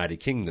like the United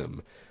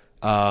Kingdom.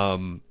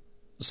 So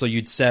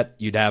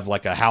you'd have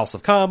like a House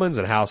of Commons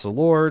and House of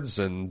Lords,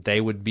 and they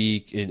would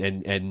be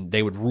and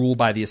they would rule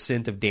by the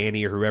assent of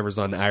Dany or whoever's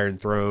on the Iron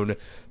Throne,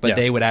 but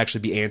they would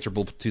actually be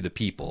answerable to the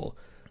people.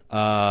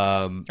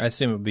 I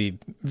assume it would be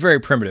very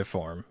primitive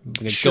form.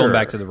 Going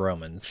back to the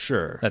Romans.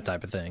 Sure. That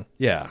type of thing.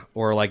 Yeah.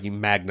 Or like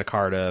Magna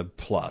Carta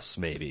plus,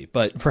 maybe.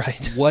 But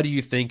right. What do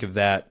you think of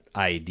that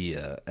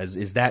idea?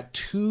 Is that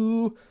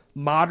too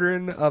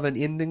modern of an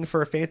ending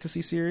for a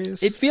fantasy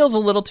series? It feels a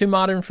little too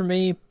modern for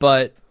me,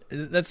 but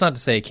that's not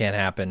to say it can't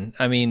happen.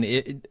 I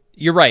mean,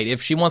 you're right.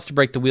 If she wants to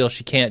break the wheel,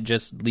 she can't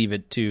just leave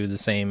it to the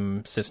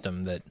same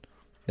system that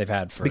they've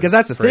had for because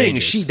that's the thing.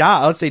 Ages. She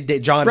died. Let's say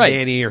Jon,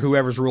 Dany, or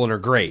whoever's ruling her,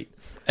 great.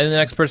 And the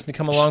next person to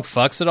come along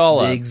fucks it all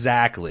up.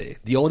 Exactly.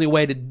 The only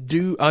way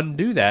to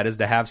undo that is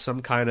to have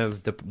some kind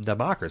of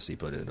democracy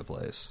put into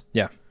place.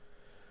 Yeah.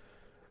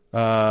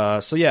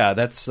 So yeah,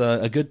 that's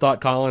a good thought,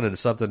 Colin, and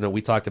it's something that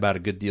we talked about a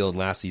good deal in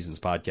last season's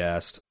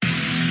podcast.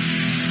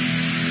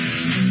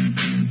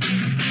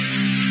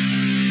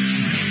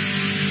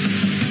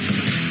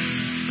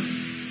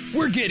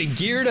 We're getting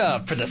geared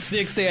up for the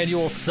 6th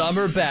annual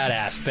Summer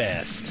Badass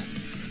Fest.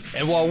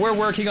 And while we're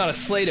working on a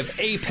slate of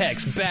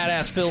apex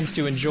badass films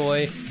to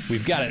enjoy,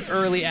 we've got an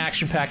early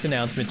action-packed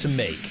announcement to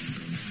make.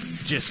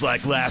 Just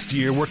like last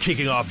year, we're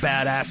kicking off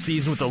Badass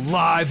Season with a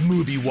live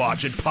movie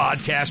watch and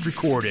podcast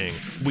recording.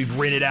 We've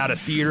rented out a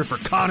theater for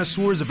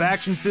connoisseurs of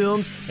action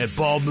films and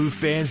Bald Move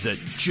fans that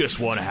just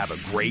want to have a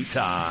great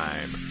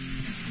time.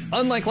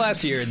 Unlike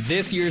last year,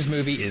 this year's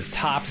movie is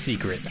top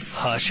secret.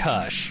 Hush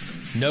hush.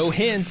 No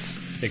hints,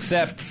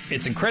 except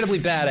it's incredibly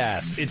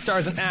badass. It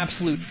stars an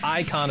absolute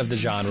icon of the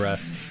genre.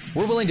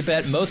 We're willing to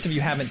bet most of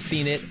you haven't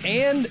seen it,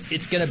 and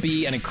it's going to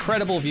be an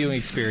incredible viewing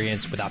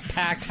experience with a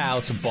packed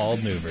house of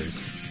bald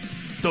movers.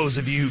 Those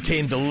of you who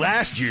came to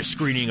last year's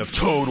screening of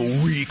Total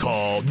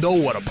Recall know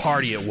what a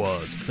party it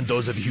was. And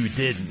those of you who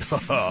didn't,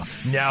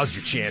 now's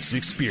your chance to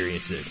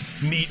experience it.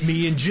 Meet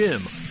me and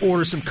Jim,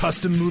 order some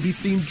custom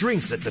movie-themed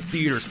drinks at the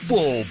theater's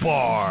full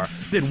bar,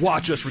 then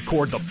watch us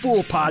record the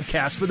full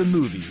podcast for the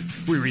movie.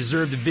 We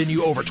reserved the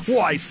venue over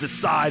twice the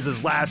size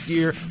as last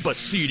year, but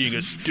seating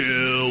is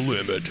still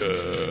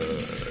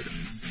limited.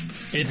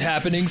 It's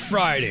happening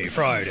Friday,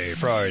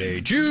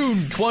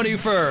 June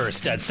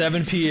 21st at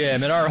 7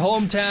 p.m. in our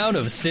hometown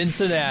of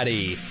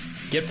Cincinnati.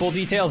 Get full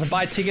details and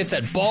buy tickets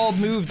at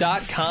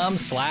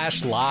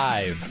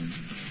baldmove.com/live.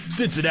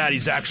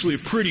 Cincinnati's actually a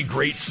pretty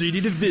great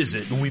city to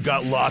visit, and we've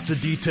got lots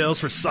of details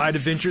for side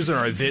adventures on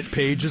our event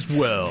page as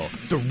well.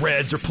 The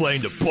Reds are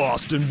playing the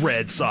Boston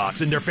Red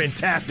Sox in their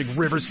fantastic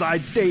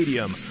Riverside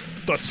Stadium.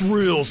 The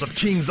thrills of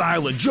Kings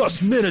Island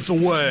just minutes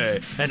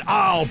away, and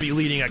I'll be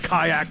leading a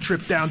kayak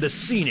trip down to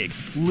scenic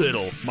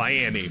Little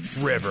Miami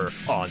River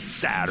on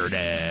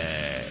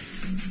Saturday.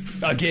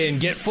 Again,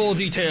 get full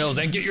details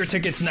and get your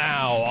tickets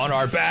now on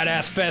our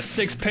Badass Fest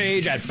 6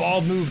 page at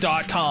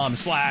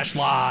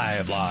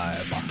baldmove.com/live.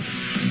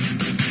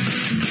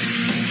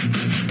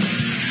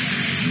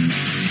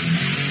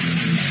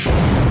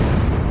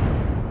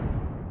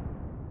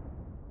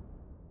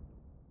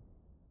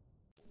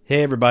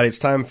 Hey everybody, it's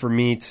time for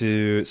me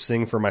to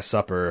sing for my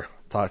supper,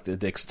 talk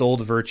the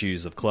extolled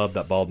virtues of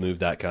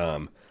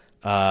club.baldmove.com.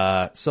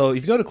 So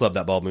if you go to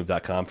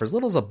club.baldmove.com, for as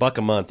little as $1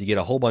 a month, you get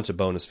a whole bunch of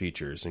bonus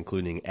features,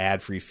 including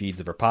ad-free feeds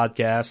of our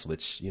podcasts,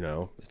 which, you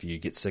know, if you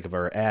get sick of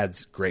our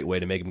ads, great way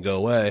to make them go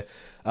away.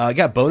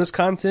 Got bonus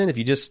content if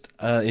you just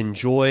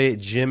enjoy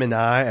Jim and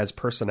I as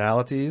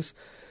personalities.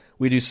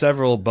 We do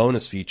several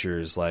bonus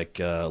features like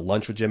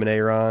Lunch with Jim and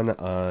Aaron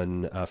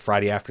on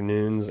Friday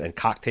afternoons and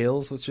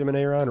Cocktails with Jim and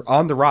Aaron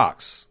on the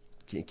rocks.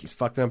 Keeps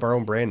fucking up our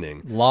own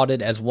branding.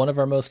 Lauded as one of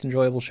our most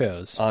enjoyable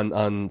shows.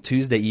 On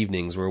Tuesday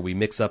evenings where we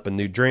mix up a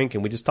new drink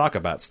and we just talk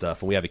about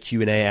stuff. And we have a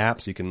Q&A app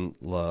so you can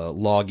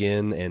log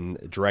in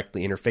and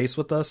directly interface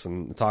with us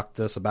and talk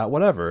to us about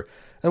whatever.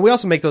 And we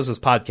also make those as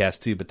podcasts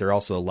too, but they're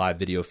also a live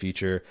video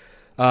feature.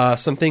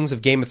 Some things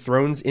of Game of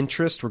Thrones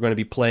interest. We're going to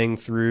be playing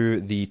through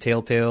the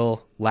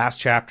Telltale last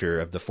chapter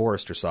of the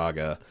Forrester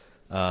saga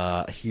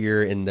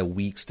here in the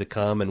weeks to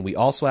come. And we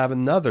also have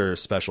another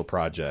special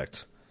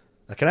project.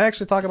 Can I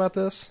actually talk about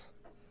this?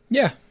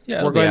 Yeah,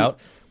 it'll be out.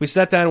 We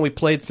sat down and we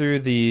played through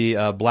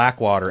the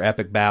Blackwater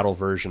Epic Battle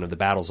version of the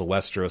Battles of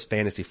Westeros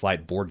Fantasy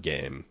Flight board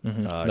game.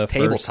 The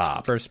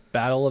tabletop. First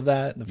battle of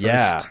that?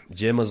 Yeah,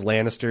 Jim was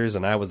Lannisters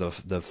and I was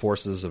the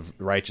forces of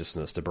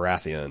righteousness, the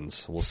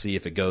Baratheons. We'll see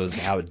if it goes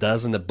how it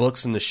does in the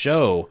books and the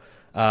show.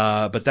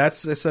 But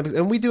that's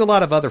and we do a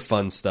lot of other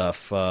fun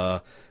stuff.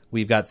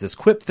 We've got this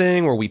Quip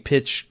thing where we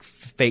pitch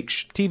fake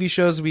TV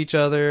shows of each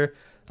other.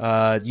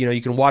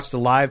 You can watch the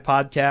live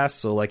podcast.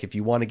 So, like, if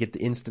you want to get the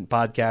instant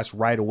podcast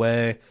right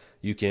away,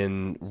 you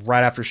can,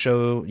 right after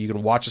show, you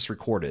can watch us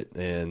record it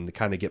and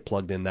kind of get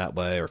plugged in that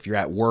way. Or if you're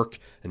at work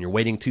and you're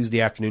waiting Tuesday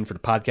afternoon for the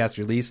podcast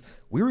release,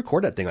 we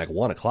record that thing like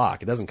 1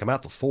 o'clock. It doesn't come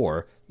out till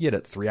 4. You get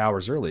it 3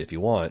 hours early if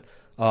you want.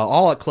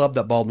 All at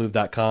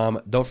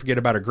club.baldmove.com. Don't forget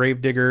about our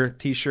Gravedigger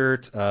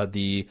t-shirt.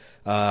 The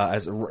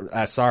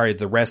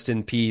Rest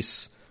in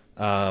Peace,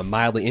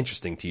 Mildly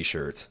Interesting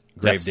t-shirt.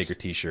 Gravedigger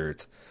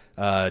t-shirt.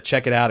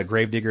 Check it out at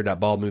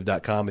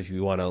gravedigger.baldmove.com if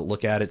you want to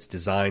look at it. It's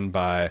designed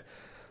by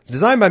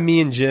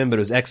me and Jim, but it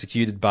was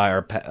executed by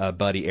our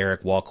buddy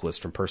Eric Walquist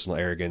from Personal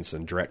Arrogance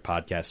and Direct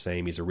Podcast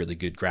fame. He's a really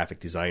good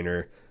graphic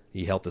designer.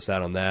 He helped us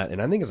out on that,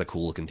 and I think it's a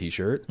cool looking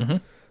t-shirt. Mm-hmm.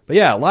 But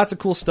yeah, lots of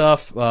cool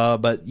stuff.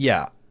 But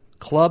yeah,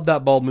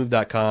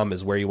 club.baldmove.com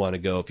is where you want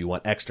to go if you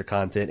want extra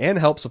content and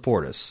help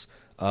support us.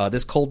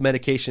 This cold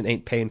medication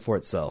ain't paying for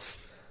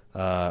itself.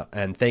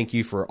 And thank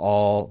you for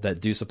all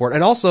that do support.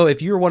 And also,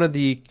 if you're one of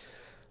the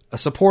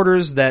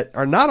supporters that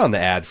are not on the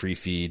ad-free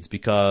feeds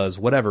because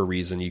whatever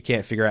reason you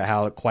can't figure out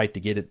how quite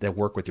to get it to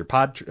work with your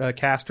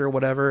podcast or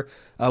whatever,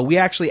 we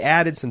actually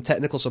added some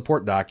technical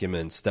support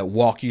documents that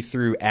walk you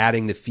through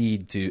adding the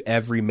feed to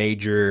every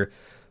major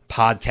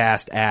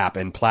podcast app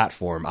and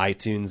platform,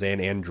 iTunes and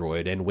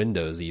Android and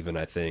Windows even,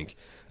 I think.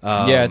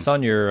 Yeah, it's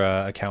on your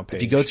account page.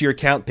 If you go to your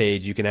account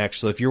page, you can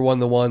actually, if you're one of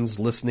the ones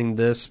listening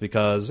to this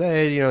because,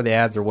 hey, the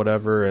ads or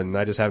whatever, and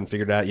I just haven't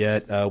figured it out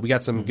yet, we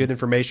got some good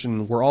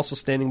information. We're also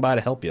standing by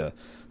to help you.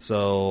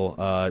 So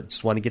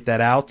just want to get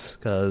that out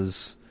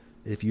because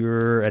if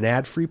you're an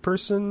ad-free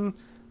person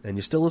and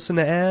you still listen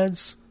to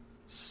ads,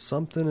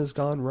 something has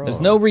gone wrong. There's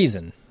no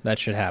reason that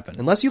should happen.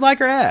 Unless you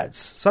like our ads.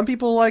 Some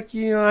people like,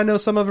 I know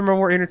some of them are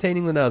more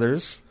entertaining than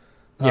others.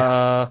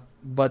 Yeah.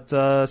 But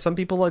some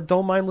people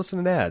don't mind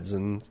listening to ads,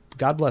 and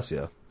God bless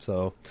you.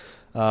 So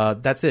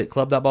that's it.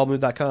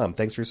 Club.baldmove.com.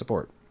 Thanks for your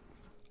support.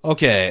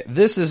 Okay,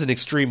 this is an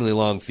extremely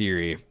long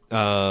theory,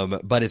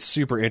 but it's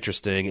super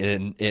interesting,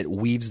 and it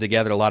weaves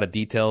together a lot of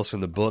details from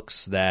the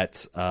books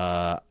that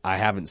I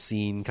haven't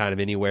seen kind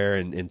of anywhere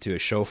into a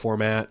show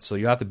format. So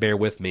you have to bear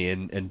with me,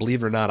 and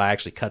believe it or not, I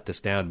actually cut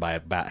this down by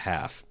about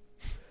half.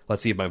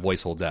 Let's see if my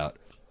voice holds out.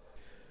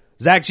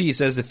 Zach G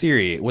says the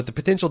theory, with the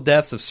potential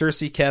deaths of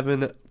Cersei,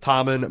 Kevin,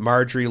 Tommen,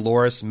 Marjorie,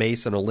 Loras,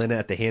 Mace, and Olenna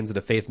at the hands of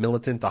the Faith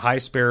Militant, the High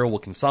Sparrow will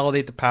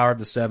consolidate the power of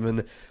the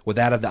Seven with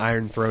that of the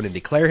Iron Throne and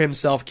declare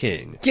himself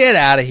king. Get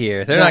out of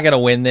here. They're not going to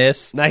win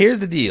this. Now, here's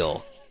the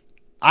deal.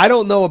 I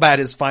don't know about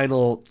his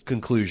final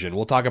conclusion.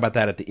 We'll talk about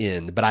that at the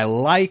end. But I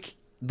like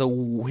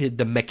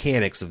the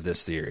mechanics of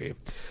this theory.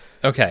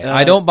 Okay.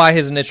 I don't buy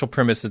his initial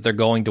premise that they're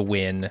going to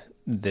win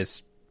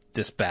this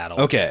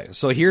battle. Okay,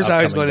 so here's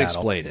how he's going to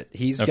explain it.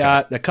 He's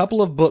got a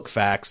couple of book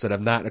facts that have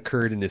not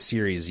occurred in the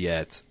series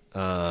yet,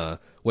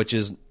 which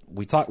is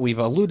we've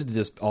alluded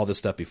to all this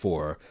stuff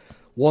before.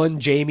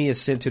 One, Jaime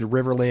is sent to the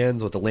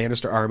Riverlands with the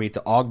Lannister army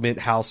to augment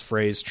House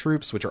Frey's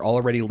troops, which are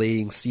already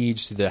laying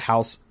siege to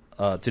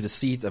the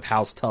seat of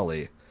House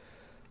Tully.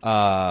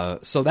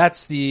 So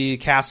that's the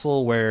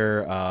castle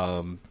where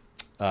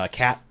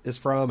Cat is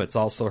from. It's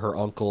also her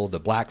uncle, the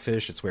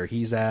Blackfish. It's where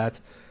he's at.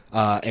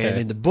 And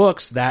in the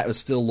books, that was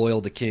still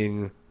loyal to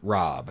King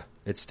Robb.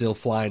 It's still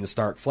flying the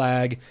Stark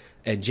flag,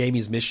 and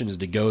Jaime's mission is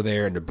to go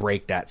there and to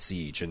break that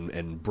siege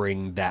and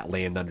bring that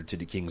land under to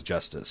the King's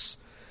justice.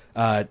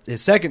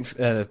 His second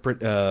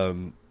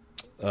leg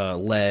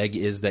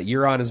is that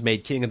Euron is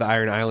made king of the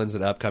Iron Islands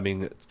in the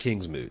upcoming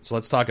Kingsmoot. So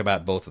let's talk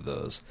about both of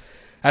those.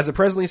 As it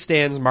presently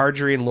stands,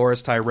 Margaery and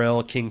Loras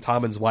Tyrell, King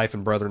Tommen's wife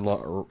and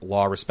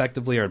brother-in-law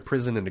respectively, are in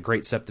prison in the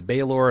Great Sept of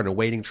Baelor and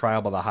awaiting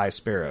trial by the High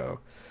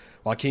Sparrow,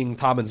 while King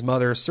Tommen's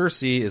mother,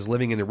 Cersei, is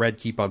living in the Red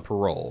Keep on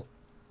parole.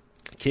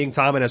 King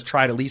Tommen has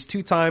tried at least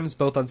 2 times,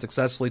 both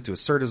unsuccessfully, to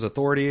assert his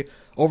authority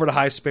over the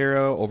High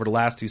Sparrow over the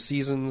last 2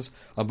 seasons.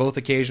 On both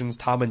occasions,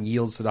 Tommen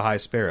yields to the High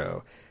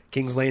Sparrow.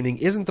 King's Landing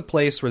isn't the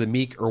place where the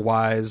meek or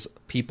wise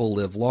people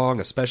live long,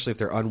 especially if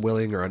they're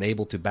unwilling or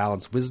unable to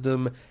balance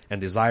wisdom and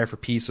desire for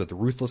peace with the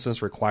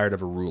ruthlessness required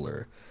of a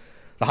ruler.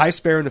 The High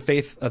Sparrow and the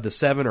Faith of the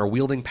Seven are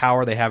wielding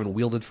power they haven't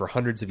wielded for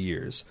hundreds of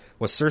years.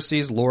 With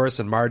Cersei's, Loras,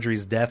 and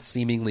Margaery's death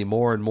seemingly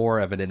more and more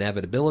of an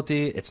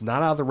inevitability, it's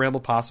not out of the realm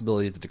of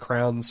possibility that the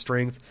Crown's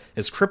strength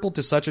is crippled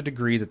to such a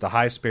degree that the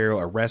High Sparrow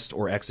arrests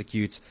or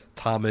executes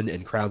Tommen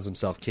and crowns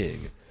himself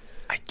king.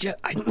 I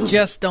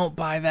just don't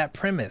buy that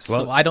premise.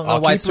 Well, so I don't know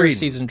I'll why keep reading.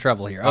 Cersei's in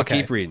trouble here. I'll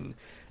Okay. keep reading.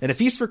 In A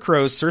Feast for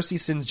Crows, Cersei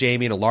sends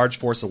Jaime and a large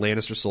force of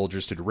Lannister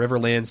soldiers to the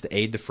Riverlands to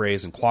aid the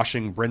Freys in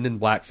quashing Brynden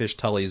Blackfish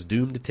Tully's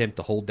doomed attempt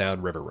to hold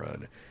down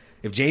Riverrun.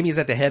 If Jaime is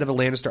at the head of a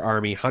Lannister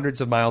army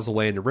hundreds of miles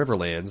away in the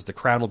Riverlands, the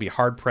Crown will be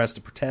hard-pressed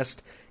to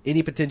protest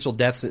any potential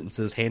death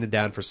sentences handed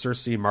down for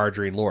Cersei,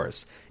 Margaery, and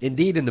Loras.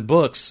 Indeed, in the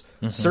books,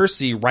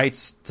 Cersei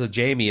writes to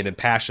Jaime an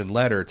impassioned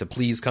letter to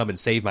please come and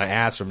save my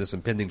ass from this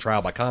impending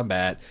trial by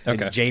combat,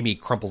 and Jaime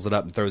crumples it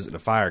up and throws it in the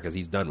fire because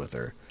he's done with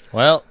her.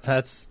 Well,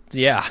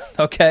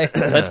 okay.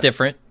 That's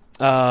different.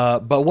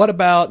 But what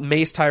about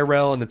Mace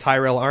Tyrell and the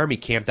Tyrell army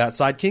camped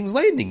outside King's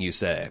Landing, you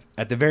say?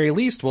 At the very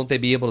least, won't they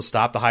be able to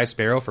stop the High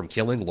Sparrow from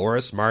killing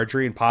Loras,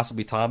 Margaery, and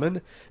possibly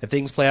Tommen? If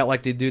things play out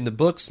like they do in the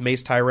books,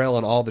 Mace Tyrell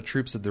and all the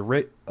troops of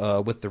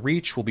with the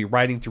Reach will be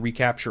riding to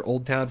recapture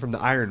Old Town from the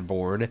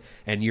Ironborn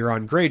and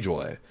Euron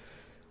Greyjoy.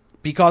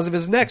 Because of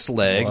his next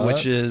leg,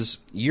 which is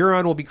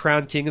Euron will be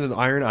crowned king of the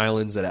Iron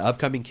Islands at an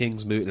upcoming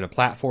Kingsmoot in a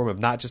platform of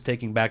not just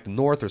taking back the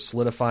North or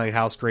solidifying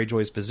House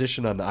Greyjoy's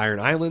position on the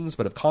Iron Islands,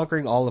 but of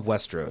conquering all of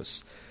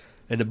Westeros.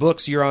 In the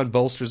books, Euron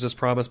bolsters this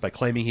promise by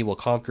claiming he will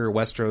conquer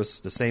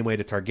Westeros the same way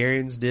the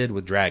Targaryens did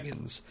with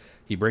dragons.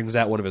 He brings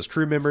out one of his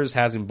crew members,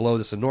 has him blow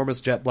this enormous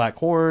jet black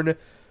horn,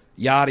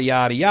 yada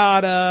yada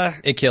yada.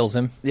 It kills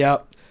him.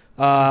 Yep.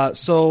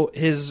 So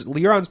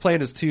Euron's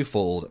plan is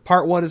twofold.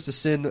 Part 1 is to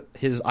send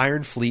his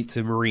Iron Fleet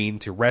to Meereen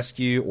to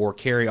rescue or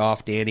carry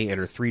off Dany and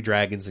her 3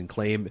 dragons and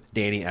claim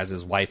Dany as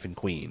his wife and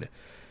queen.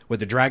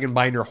 With the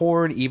Dragonbinder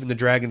horn, even the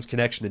dragon's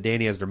connection to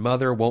Dany as their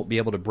mother won't be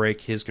able to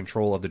break his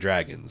control of the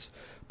dragons.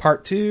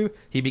 Part 2,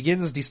 he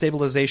begins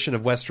destabilization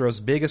of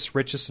Westeros' biggest,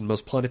 richest, and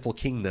most plentiful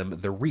kingdom,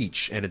 the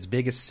Reach, and its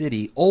biggest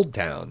city, Old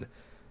Town,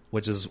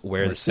 which is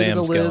where the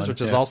Citadel Sam's is, going,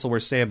 which is yeah. also where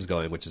Sam's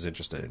going, which is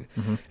interesting.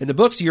 In the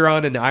books,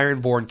 Euron and the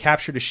Ironborn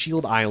capture the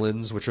Shield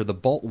Islands, which are the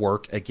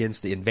bulwark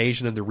against the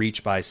invasion of the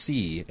Reach by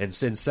sea, and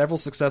send several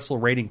successful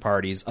raiding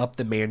parties up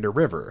the Mander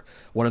River,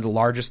 one of the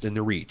largest in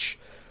the Reach.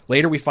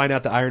 Later, we find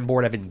out the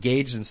Ironborn have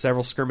engaged in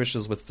several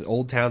skirmishes with the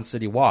Old Town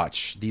City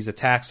Watch. These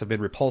attacks have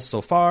been repulsed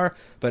so far,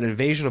 but an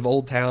invasion of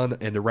Old Town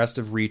and the rest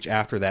of Reach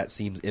after that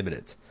seems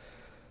imminent.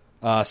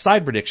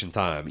 Side prediction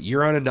time.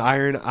 Euron and the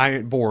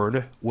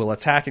Ironborn will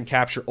attack and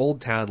capture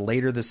Old Town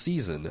later this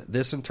season.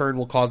 This, in turn,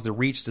 will cause the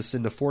Reach to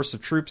send a force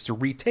of troops to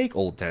retake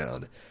Old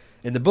Town.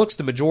 In the books,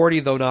 the majority,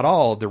 though not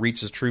all, of the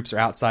Reach's troops are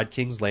outside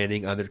King's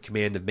Landing under the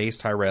command of Mace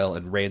Tyrell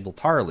and Randall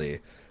Tarley,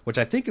 which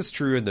I think is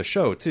true in the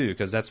show, too,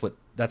 because that's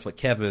what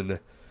Kevin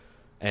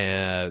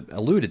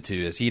alluded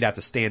to, is he'd have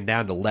to stand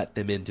down to let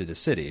them into the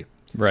city.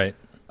 Right.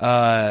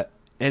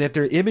 And if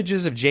their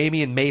images of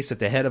Jaime and Mace at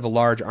the head of a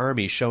large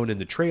army shown in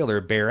the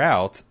trailer bear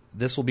out,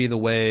 this will be the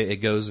way it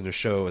goes in the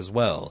show as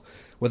well.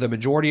 With a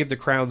majority of the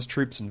Crown's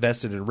troops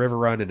invested in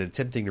Riverrun and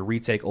attempting to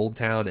retake Old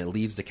Town, it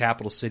leaves the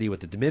capital city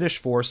with a diminished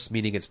force,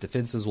 meaning its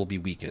defenses will be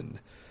weakened.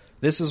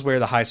 This is where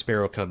the High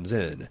Sparrow comes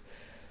in.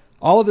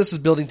 All of this is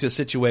building to a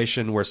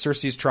situation where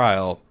Cersei's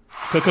trial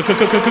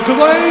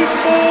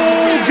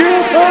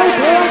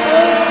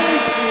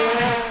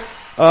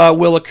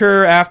will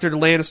occur after the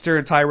Lannister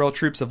and Tyrell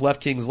troops have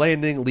left King's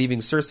Landing, leaving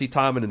Cersei,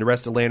 Tommen, and the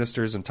rest of the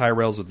Lannisters and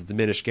Tyrells with a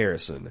diminished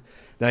garrison.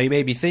 Now, you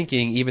may be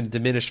thinking even the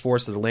diminished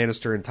force of the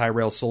Lannister and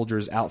Tyrell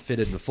soldiers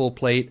outfitted in full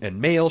plate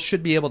and mail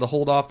should be able to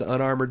hold off the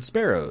unarmored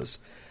Sparrows.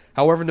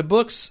 However, in the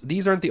books,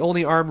 these aren't the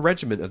only armed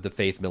regiment of the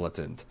Faith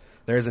Militant.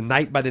 There is a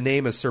knight by the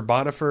name of Sir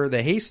Bonifer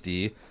the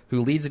Hasty,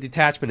 who leads a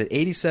detachment of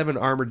 87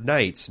 armored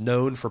knights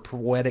known for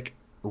poetic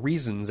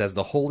reasons as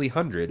the Holy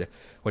Hundred,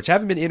 which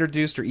haven't been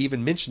introduced or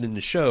even mentioned in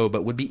the show,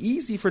 but would be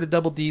easy for the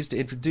Double Ds to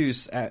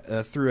introduce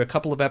through a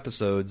couple of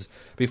episodes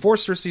before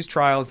Cersei's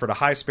trial and for the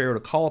High Sparrow to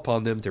call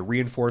upon them to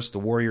reinforce the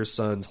warrior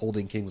sons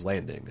holding King's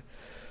Landing.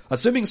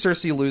 Assuming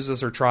Cersei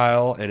loses her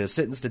trial and is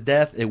sentenced to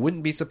death, it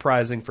wouldn't be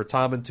surprising for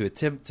Tommen to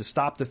attempt to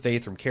stop the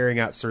Faith from carrying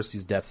out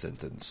Cersei's death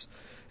sentence.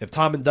 If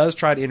Tommen does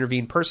try to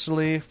intervene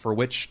personally, for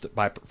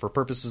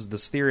purposes of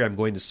this theory I'm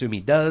going to assume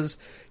he does,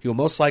 he will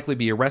most likely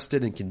be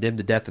arrested and condemned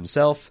to death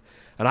himself.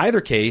 In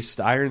either case,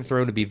 the Iron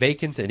Throne would be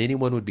vacant, and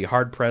anyone would be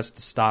hard-pressed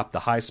to stop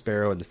the High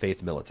Sparrow and the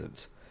Faith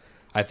militant.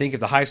 I think if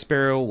the High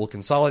Sparrow will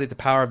consolidate the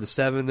power of the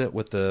Seven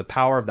with the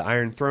power of the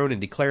Iron Throne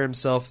and declare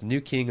himself the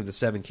new king of the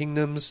Seven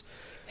Kingdoms.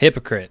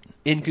 Hypocrite.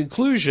 In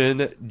conclusion,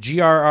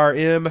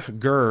 GRRM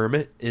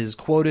Gurm is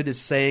quoted as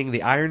saying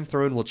the Iron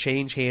Throne will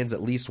change hands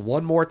at least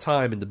one more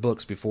time in the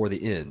books before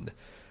the end,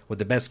 with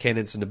the best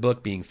candidates in the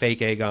book being fake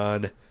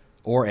Aegon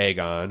or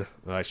Aegon.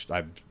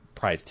 I'm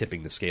probably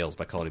tipping the scales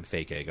by calling him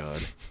fake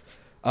Aegon.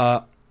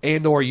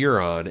 And or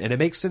Euron, and it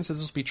makes sense that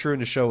this will be true in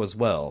the show as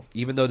well.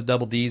 Even though the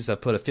Double Ds have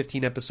put a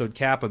 15-episode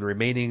cap on the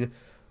remaining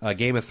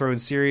Game of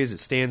Thrones series, it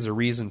stands to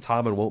reason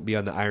Tommen won't be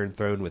on the Iron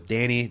Throne with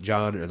Dany,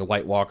 Jon, or the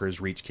White Walkers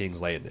reach King's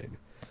Landing.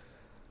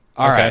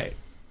 All right.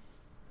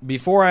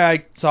 Before I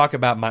talk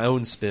about my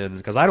own spin,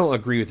 because I don't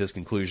agree with this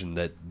conclusion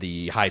that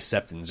the High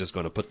Septon is just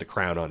going to put the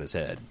crown on his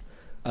head.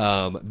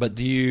 But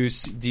do you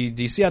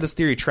see how this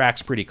theory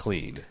tracks pretty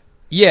clean?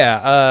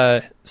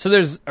 Yeah. So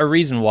there's a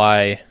reason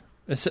why.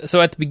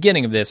 So at the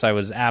beginning of this, I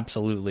was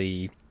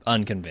absolutely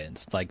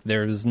unconvinced. Like,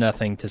 there was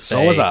nothing to say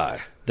So was I.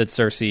 that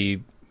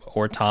Cersei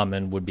or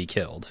Tommen would be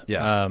killed.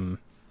 Yeah.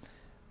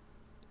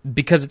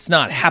 Because it's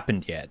not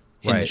happened yet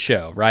in the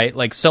show, right?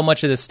 Like, so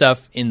much of this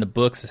stuff in the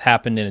books has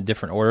happened in a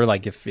different order.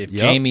 Like, if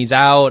Jaime's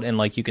out and,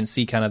 like, you can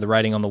see kind of the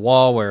writing on the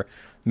wall where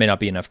may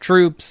not be enough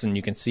troops and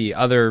you can see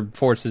other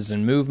forces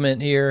in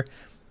movement here.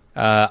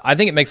 I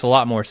think it makes a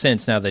lot more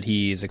sense now that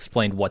he's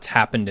explained what's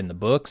happened in the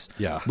books.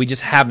 Yeah. We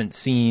just haven't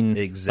seen...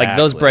 Like,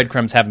 those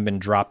breadcrumbs haven't been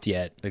dropped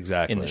yet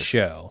in the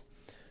show.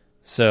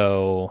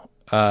 So,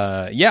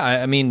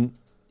 I mean,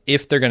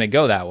 if they're going to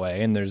go that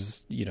way, and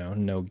there's,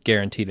 no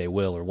guarantee they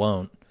will or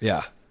won't,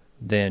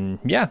 then,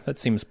 that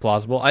seems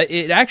plausible.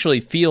 It actually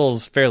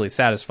feels fairly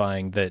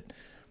satisfying that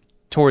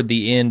toward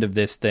the end of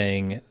this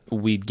thing,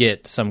 we'd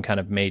get some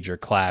kind of major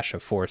clash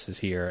of forces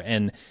here,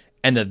 and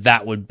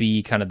that would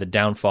be kind of the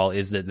downfall,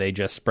 is that they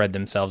just spread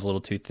themselves a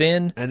little too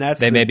thin. And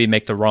maybe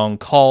make the wrong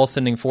call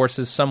sending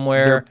forces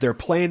somewhere. They're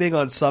planning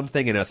on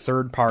something, and a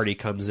third party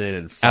comes in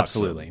and fucks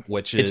them,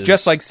 which is... It's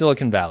just like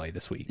Silicon Valley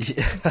this week.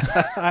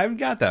 I haven't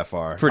got that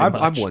far. Pretty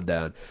much. I'm one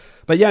down.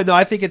 But yeah, no,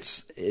 I think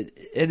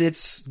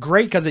it's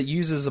great because it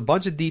uses a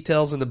bunch of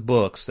details in the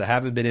books that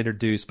haven't been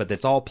introduced, but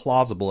it's all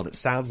plausible, and it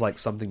sounds like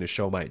something the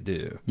show might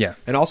do. Yeah.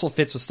 And also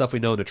fits with stuff we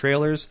know in the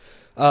trailers.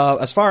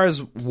 As far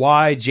as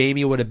why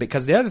Jaime would have been...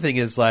 Because the other thing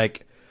is,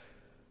 like,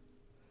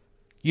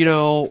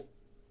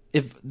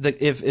 if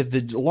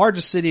the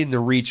largest city in the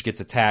Reach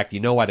gets attacked, you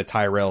know why the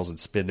Tyrells would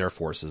spin their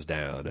forces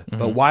down. Mm-hmm.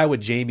 But why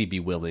would Jaime be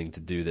willing to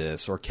do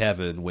this, or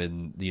Kevin,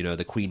 when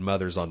the Queen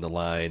Mother's on the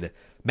line?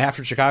 Matt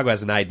from Chicago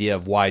has an idea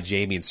of why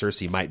Jaime and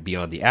Cersei might be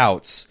on the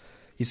outs.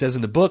 He says,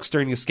 in the books,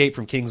 during the escape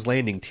from King's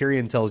Landing,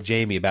 Tyrion tells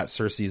Jaime about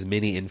Cersei's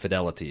many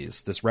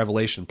infidelities. This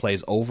revelation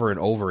plays over and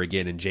over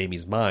again in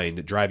Jaime's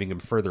mind, driving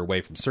him further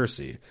away from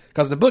Cersei.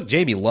 Because in the book,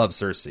 Jaime loves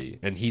Cersei,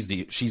 and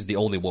she's the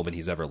only woman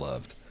he's ever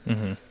loved.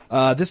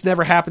 Mm-hmm. This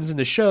never happens in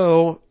the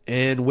show,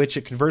 in which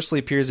it conversely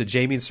appears that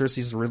Jaime and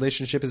Cersei's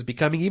relationship is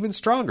becoming even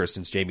stronger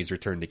since Jaime's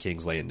return to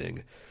King's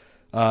Landing.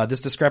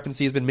 This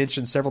discrepancy has been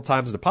mentioned several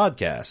times in the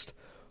podcast.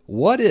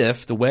 What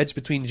if the wedge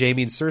between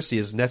Jaime and Cersei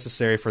is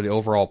necessary for the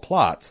overall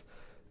plot?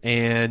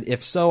 And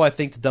if so, I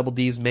think the Double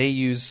Ds may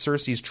use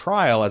Cersei's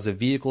trial as a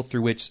vehicle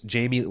through which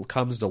Jaime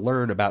comes to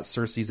learn about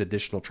Cersei's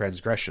additional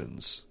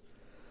transgressions.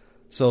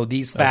 So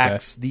these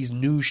facts, this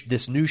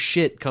new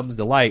shit comes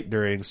to light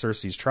during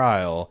Cersei's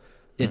trial.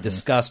 It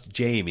discussed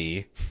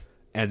Jaime,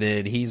 and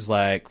then he's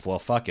like, well,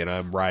 fuck it,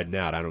 I'm riding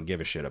out. I don't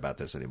give a shit about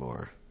this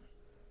anymore.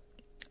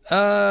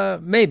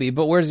 Maybe,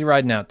 but where's he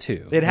riding out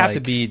to? It'd have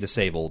to be to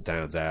save Old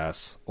Town's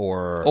ass,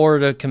 or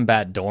to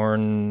combat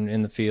Dorne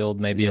in the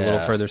field, maybe a little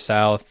further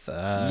south.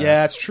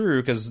 Yeah, it's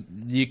true, because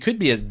it could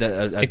be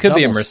it could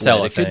be a Myrcella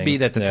thing. It could be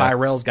that the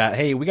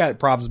Tyrells we got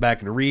problems back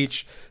in the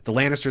Reach. The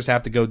Lannisters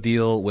have to go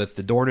deal with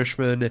the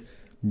Dornishmen,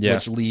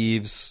 which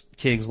leaves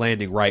King's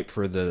Landing ripe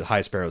for the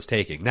High Sparrow's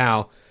taking.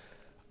 Now,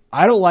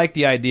 I don't like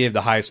the idea of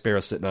the High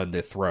Sparrow sitting on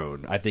the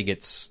throne. I think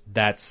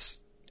that's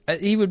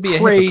he would be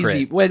crazy. A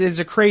hypocrite. Well, it's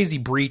a crazy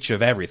breach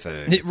of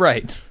everything.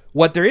 Right.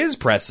 What there is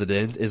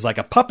precedent is like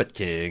a puppet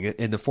king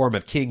in the form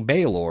of King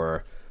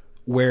Baelor,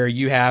 where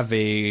you have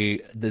the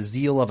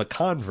zeal of a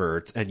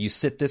convert, and you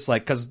sit this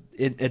because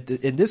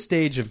in this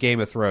stage of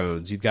Game of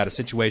Thrones, you've got a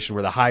situation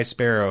where the High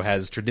Sparrow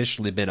has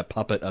traditionally been a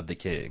puppet of the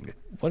king.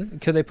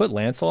 What could they put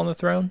Lancel on the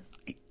throne?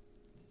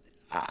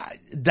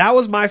 That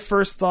was my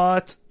first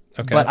thought,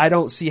 but I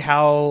don't see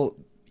how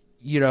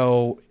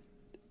the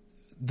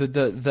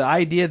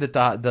idea that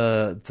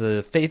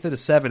the faith of the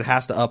Seven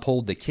has to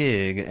uphold the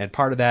king, and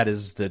part of that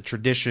is the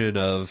tradition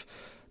of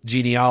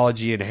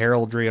genealogy and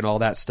heraldry and all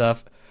that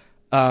stuff.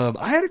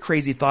 I had a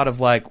crazy thought of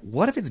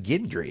what if it's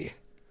Gendry?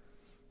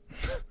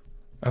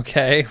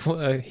 Okay,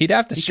 he'd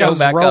have to show comes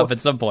back ro- up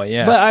at some point.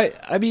 Yeah, But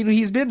I mean,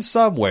 he's been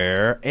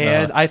somewhere,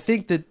 and I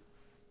think that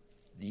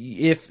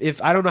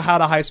if I don't know how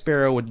the High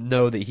Sparrow would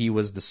know that he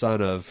was the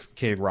son of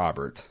King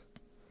Robert,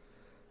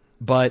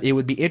 but it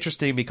would be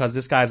interesting because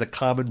this guy's a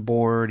common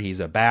born. He's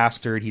a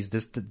bastard. He's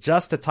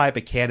just the type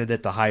of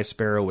candidate the High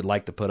Sparrow would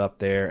like to put up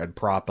there and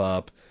prop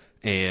up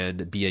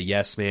and be a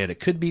yes man. It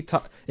could be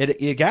it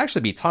could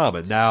actually be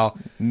Tommen. Now,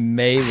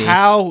 maybe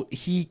how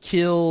he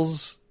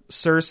kills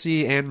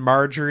Cersei and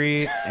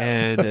Marjorie,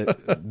 and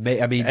I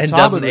mean, and Tom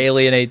doesn't would,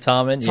 alienate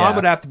Tommen. Tom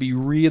would have to be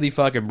really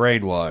fucking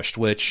brainwashed,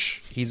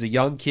 which he's a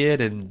young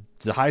kid, and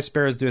the High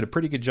Sparrow's doing a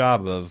pretty good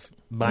job of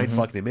mind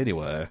fucking him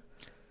anyway.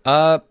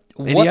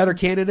 Any other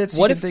candidates?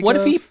 What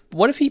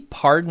if he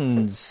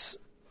pardons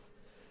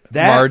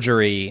that,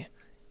 Marjorie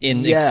in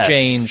Yes.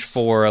 exchange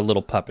for a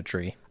little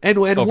puppetry and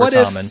over what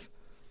Tommen? if?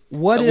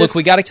 What Look, if,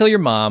 we got to kill your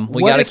mom.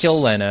 We what got to if-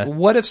 kill Lena.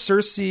 What if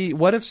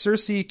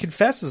Cersei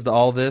confesses to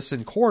all this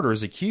in court or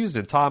is accused,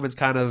 and Tommen's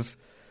kind of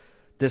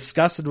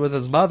disgusted with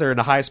his mother, and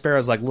the High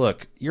Sparrow's like,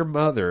 "Look, your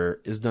mother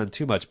has done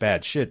too much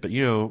bad shit, but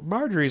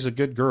Marjorie's a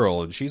good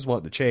girl and she's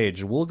wanting to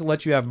change, and we'll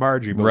let you have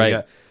Marjorie." But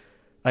Right.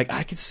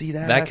 I could see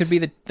that.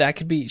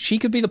 She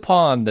could be the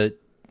pawn that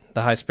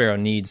the High Sparrow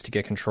needs to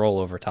get control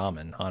over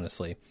Tommen,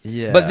 honestly.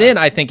 Yeah. But then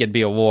I think it'd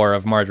be a war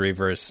of Marjorie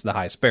versus the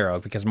High Sparrow,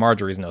 because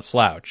Marjorie's no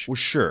slouch Well,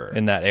 sure.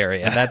 in that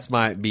area. And that's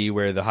might be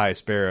where the High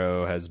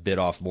Sparrow has bit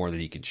off more than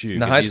he can chew.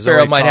 The 'cause High he's Sparrow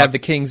already might have talked- the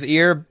king's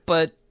ear,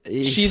 but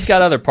she's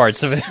got other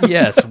parts of it.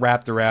 yes,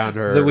 wrapped around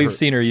her that we've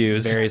seen her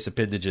use. various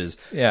appendages.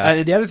 Yeah.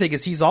 And the other thing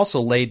is he's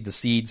also laid the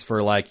seeds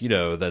for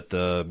that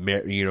the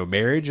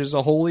marriage is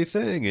a holy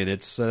thing and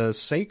it's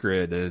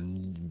sacred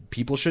and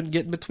people shouldn't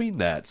get in between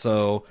that.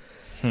 So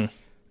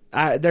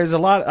there's a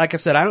lot. Like I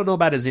said, I don't know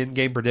about his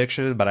in-game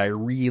prediction, but I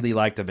really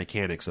like the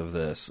mechanics of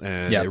this,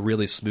 and Yep. it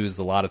really smooths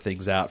a lot of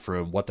things out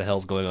from what the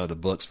hell's going on in the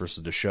books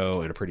versus the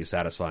show in a pretty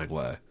satisfying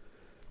way.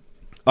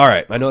 All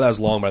right, I know that was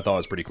long, but I thought it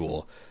was pretty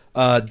cool.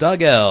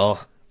 Doug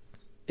L.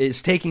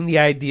 is taking the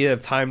idea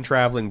of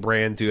time-traveling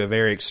Bran to a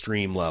very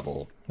extreme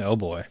level. Oh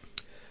boy.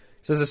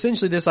 Says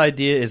essentially this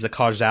idea is a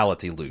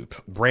causality loop.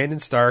 Brandon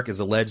Stark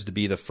is alleged to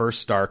be the first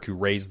Stark who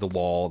raised the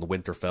wall in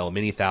Winterfell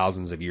many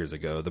thousands of years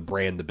ago, the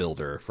Bran the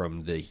Builder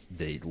from the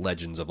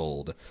legends of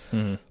old.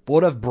 But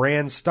what if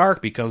Bran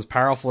Stark becomes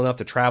powerful enough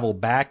to travel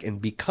back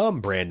and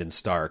become Brandon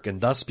Stark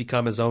and thus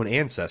become his own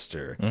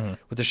ancestor?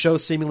 With the show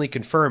seemingly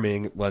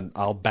confirming, well,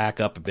 I'll back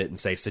up a bit and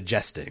say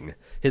suggesting,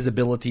 his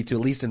ability to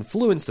at least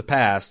influence the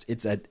past.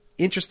 It's an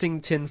interesting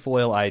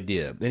tinfoil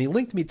idea. And he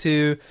linked me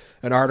to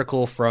an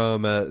article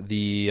from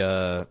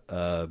A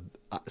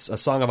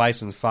Song of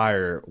Ice and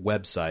Fire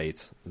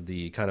website,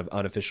 the kind of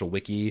unofficial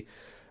wiki.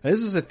 And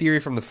this is a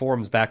theory from the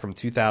forums back from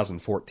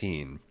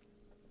 2014.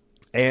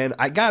 And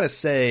I gotta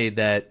say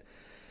that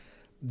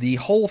the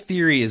whole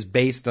theory is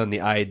based on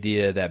the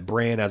idea that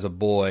Bran as a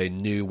boy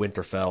knew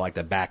Winterfell like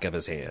the back of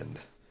his hand.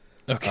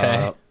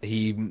 Okay.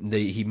 He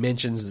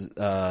mentions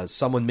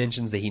someone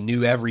mentions that he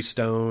knew every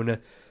stone.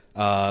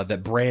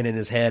 That Bran in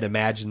his head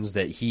imagines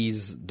that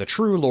he's the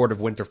true Lord of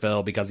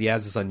Winterfell because he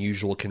has this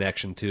unusual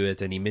connection to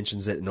it, and he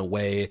mentions it in a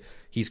way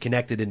he's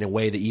connected in a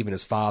way that even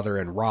his father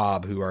and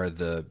Robb, who are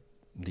the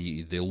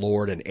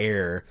Lord and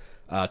heir,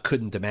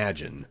 couldn't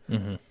imagine.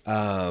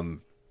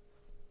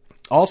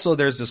 Also,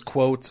 there's this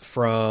quote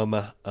from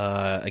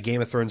a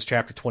Game of Thrones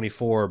chapter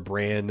 24,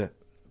 Bran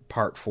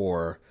Part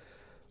 4.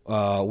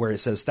 Where it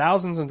says,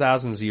 thousands and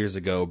thousands of years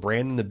ago,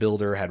 Brandon the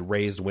Builder had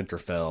raised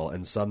Winterfell,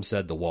 and some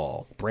said the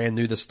wall. Bran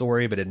knew the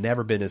story, but had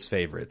never been his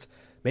favorite.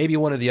 Maybe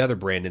one of the other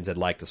Brandons had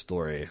liked the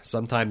story.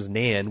 Sometimes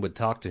Nan would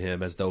talk to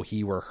him as though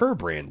he were her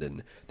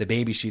Brandon, the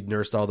baby she'd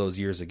nursed all those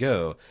years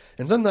ago.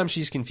 And sometimes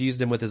she's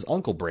confused him with his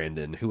uncle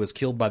Brandon, who was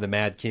killed by the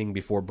Mad King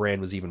before Bran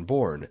was even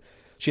born.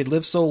 She had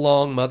lived so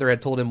long, Mother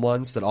had told him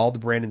once that all the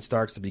Brandon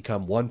Starks had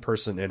become one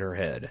person in her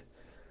head.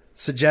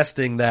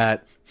 Suggesting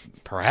that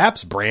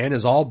perhaps Bran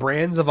is all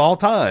Brans of all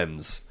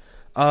times.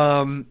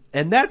 And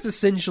that's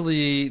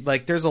essentially,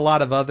 like, there's a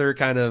lot of other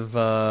kind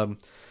of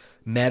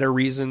meta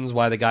reasons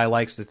why the guy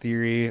likes the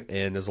theory,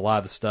 and there's a lot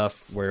of the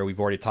stuff where we've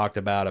already talked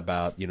about,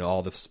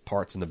 all the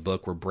parts in the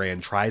book where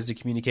Bran tries to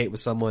communicate with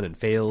someone and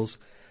fails.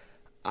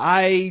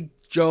 I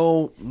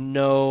don't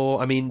know.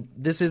 I mean,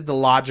 this is the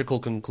logical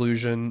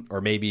conclusion, or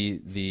maybe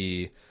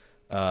the...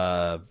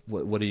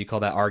 what do you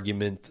call that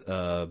argument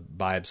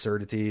by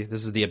absurdity?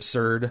 This is the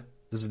absurd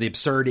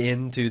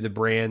end to the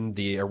Bran,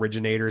 the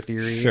originator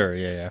theory. Sure,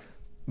 yeah.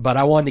 But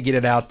I wanted to get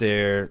it out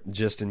there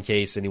just in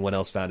case anyone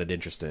else found it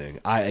interesting.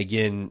 I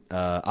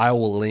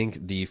will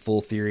link the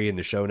full theory in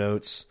the show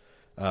notes,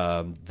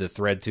 the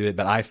thread to it,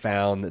 but I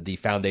found the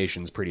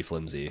foundation's pretty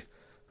flimsy.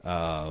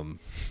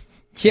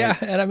 Yeah,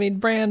 and I mean,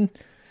 Bran,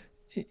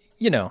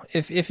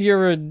 if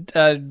you're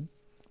a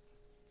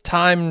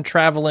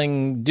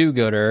time-traveling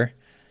do-gooder,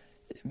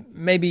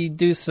 maybe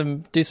do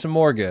some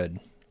more good.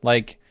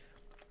 Like,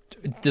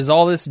 does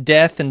all this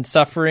death and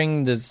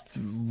suffering, this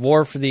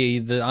war for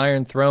the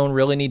Iron Throne,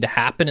 really need to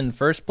happen in the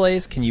first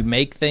place? Can you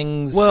make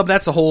things? Well,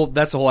 that's the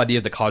whole idea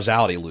of the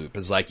causality loop.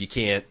 Is like you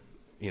can't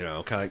You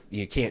know, kind of,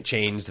 you can't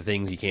change the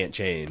things you can't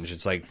change.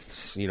 It's like,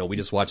 you know, we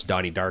just watched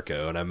Donnie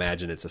Darko, and I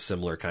imagine it's a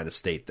similar kind of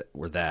state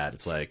with that.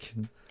 It's like,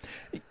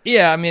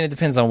 Yeah, I mean, it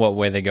depends on what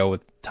way they go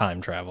with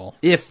time travel.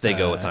 if they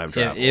go with time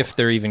travel. If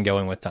they're even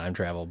going with time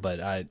travel,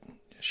 but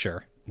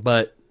sure.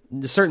 But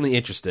certainly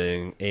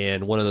interesting,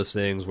 and one of those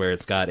things where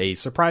it's got a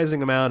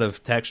surprising amount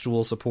of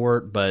textual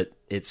support, but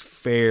it's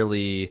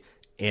fairly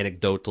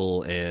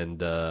anecdotal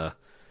and,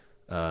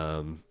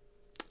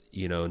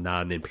 you know,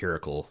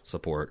 non-empirical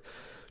support.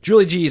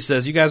 Julie G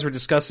says, you guys were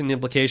discussing the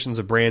implications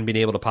of Bran being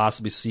able to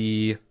possibly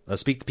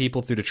speak to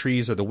people through the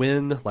trees or the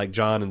wind, like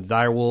Jon and the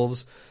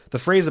direwolves. The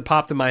phrase that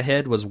popped in my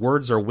head was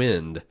words are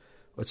wind.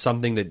 It's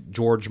something that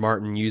George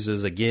Martin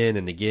uses again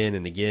and again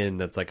and again.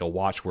 That's like a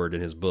watchword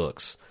in his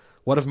books.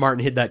 What if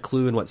Martin hid that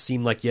clue in what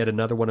seemed like yet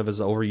another one of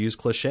his overused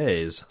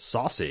cliches?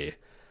 Saucy.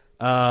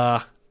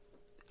 I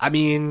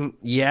mean,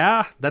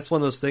 yeah, that's one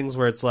of those things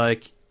where it's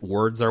like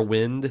words are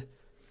wind.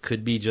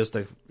 Could be just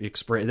a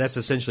expression. That's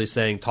essentially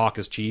saying talk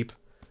is cheap.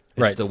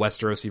 It's Right. the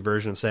Westerosi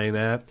version of saying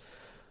that.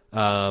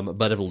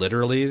 But if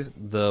literally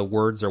the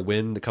words are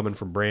wind coming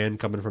from Bran,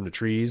 coming from the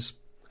trees,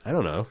 I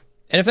don't know.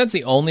 And if that's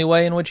the only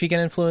way in which he can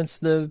influence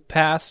the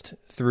past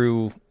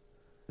through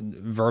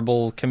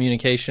verbal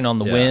communication on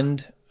the Yeah.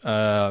 wind,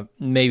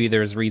 maybe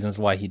there's reasons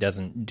why he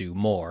doesn't do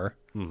more,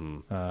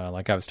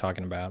 like I was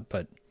talking about.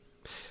 But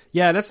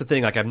Yeah, that's the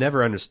thing. Like, I've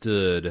never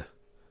understood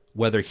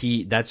whether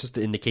that's just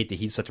to indicate that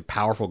he's such a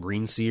powerful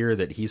green seer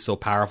that he's so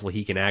powerful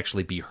he can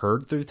actually be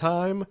heard through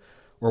time,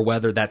 or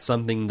whether that's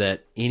something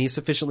that any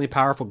sufficiently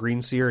powerful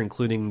green seer,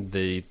 including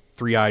the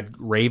three-eyed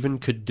raven,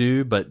 could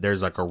do, but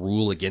there's like a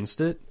rule against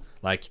it.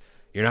 Like,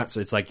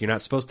 it's like you're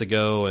not supposed to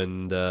go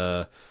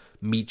and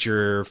meet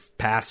your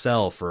past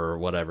self or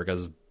whatever,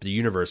 because the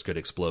universe could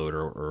explode,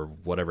 or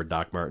whatever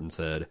Doc Martin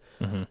said.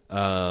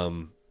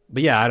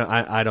 But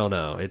yeah, I don't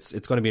know. It's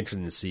going to be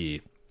interesting to see.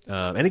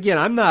 And again,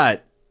 I'm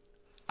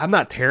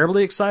not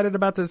terribly excited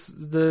about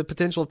the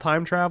potential of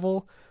time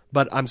travel,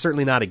 but I'm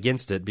certainly not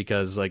against it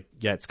because, like,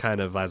 yeah, it's kind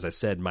of, as I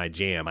said, my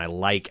jam. I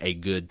like a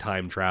good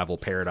time travel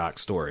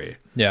paradox story.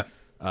 yeah,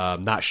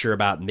 Not sure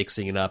about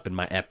mixing it up in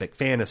my epic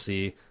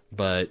fantasy,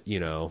 but,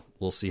 you know,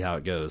 we'll see how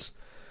it goes.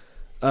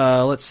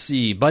 Let's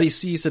see. Buddy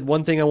C said,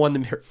 one thing I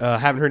wanted to,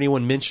 haven't heard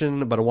anyone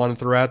mention, but I want to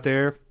throw out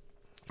there.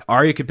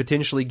 Arya could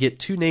potentially get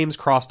 2 names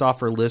crossed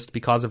off her list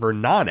because of her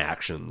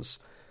non-actions.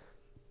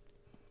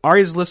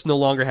 Arya's list no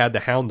longer had the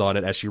Hound on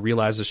it as she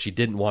realizes she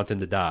didn't want him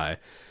to die.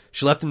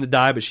 She left him to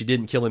die, but she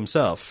didn't kill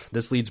himself.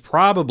 This leads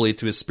probably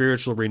to his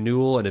spiritual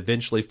renewal and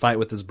eventually fight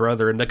with his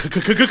brother in the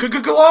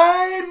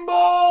Klein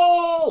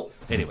Bowl!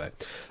 Anyway,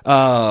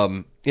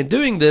 in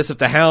doing this, if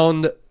the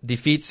Hound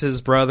defeats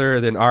his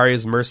brother, then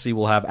Arya's mercy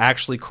will have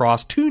actually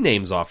crossed 2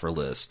 names off her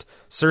list.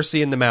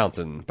 Cersei and the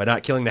Mountain. By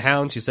not killing the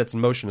Hound, she sets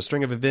in motion a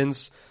string of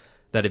events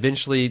that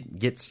eventually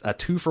gets a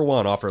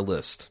 2-for-1 off her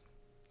list.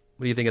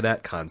 What do you think of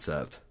that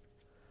concept?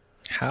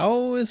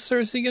 how is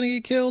Cersei going to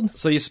get killed?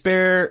 So you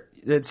spare...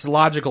 It's the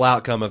logical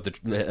outcome of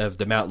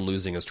the Mountain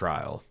losing his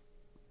trial.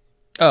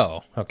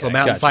 Oh, okay. So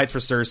Mountain gotcha. fights for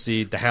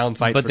Cersei, the Hound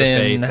fights But for the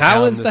Faith. then,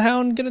 how is the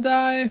Hound going to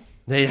die?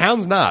 The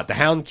Hound's not. The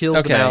Hound kills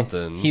Okay, the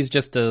Mountain. he's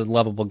just a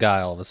lovable guy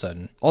all of a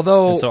sudden.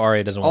 Although, And so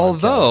Arya doesn't want to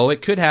kill although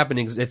it could happen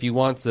if you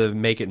want to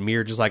make it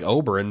mirror just like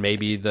Oberyn,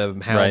 maybe the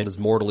Hound Right. is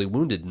mortally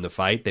wounded in the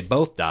fight. They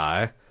both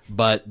die,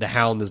 but the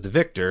Hound is the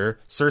victor.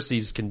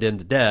 Cersei's condemned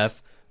to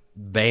death.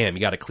 Bam,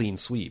 you got a clean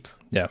sweep.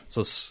 Yeah.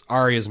 So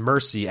Arya's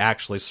mercy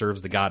actually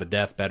serves the god of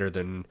death better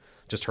than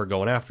just her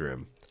going after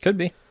him. Could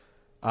be.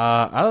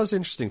 That was an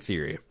interesting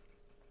theory.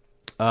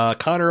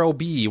 Connor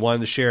O.B.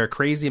 wanted to share a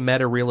crazy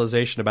meta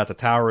realization about the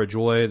Tower of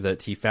Joy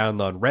that he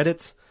found on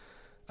Reddit,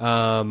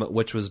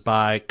 which was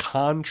by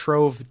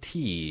Controve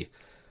T.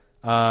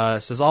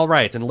 Says, all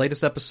right, in the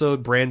latest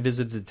episode, Bran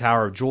visited the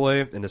Tower of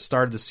Joy, and at the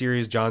start of the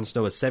series, Jon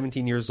Snow is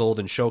 17 years old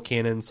in show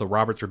canon, so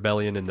Robert's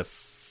rebellion and the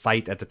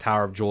fight at the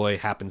Tower of Joy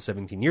happened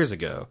 17 years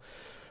ago.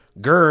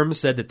 Gurm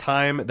said the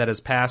time that has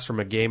passed from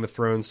a Game of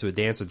Thrones to a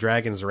Dance with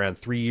Dragons is around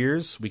 3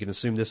 years. We can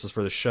assume this is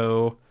for the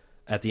show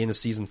at the end of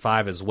Season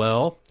 5 as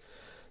well.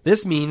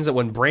 This means that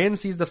when Bran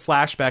sees the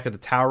flashback of the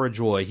Tower of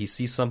Joy, he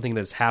sees something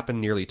that has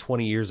happened nearly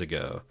 20 years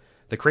ago.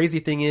 The crazy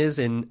thing is,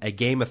 in A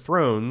Game of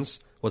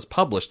Thrones was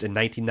published in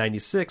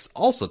 1996,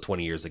 also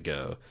 20 years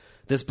ago.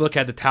 This book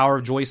had the Tower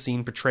of Joy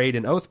scene portrayed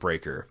in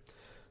Oathbreaker,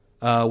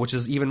 which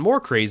is even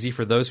more crazy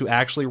for those who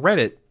actually read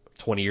it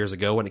 20 years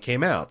ago when it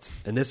came out.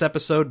 In this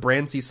episode,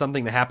 Bran sees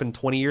something that happened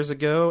 20 years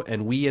ago,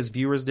 and we as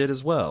viewers did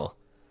as well.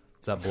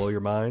 Does that blow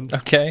your mind?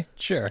 Okay,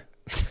 sure.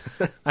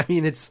 I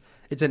mean, it's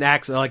an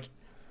accident. Like,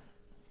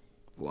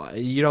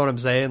 you know what I'm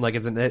saying? Like,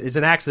 it's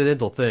an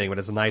accidental thing, but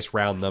it's a nice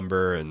round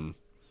number, and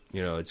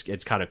you know,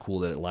 it's kind of cool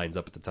that it lines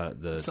up at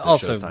the It's show's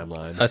also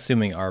timeline.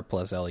 assuming R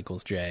plus L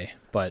equals J.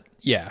 But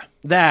yeah,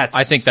 That's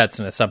I think that's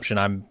an assumption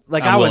I'm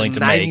I was willing to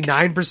make.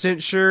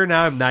 99% sure.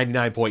 Now I'm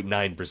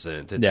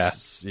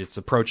 99.9%. It's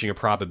approaching a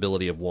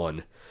probability of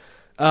 1.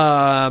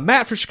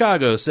 Matt for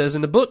Chicago says,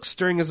 in the books,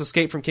 during his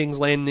escape from King's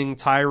Landing,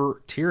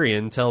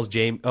 Tyrion tells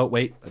Jaime... Oh,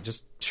 wait.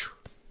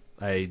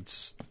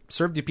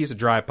 served you a piece of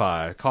dry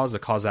pie. Caused a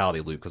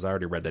causality loop because I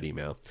already read that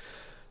email.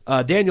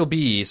 Daniel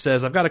B.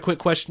 says, I've got a quick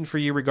question for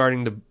you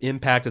regarding the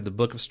impact of the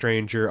Book of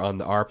Stranger on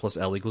the R plus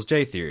L equals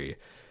J theory.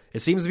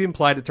 It seems to be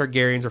implied that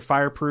Targaryens are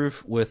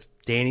fireproof, with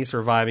Dany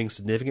surviving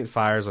significant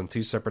fires on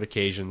 2 separate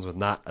occasions with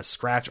not a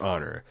scratch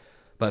on her.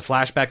 But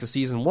flashback to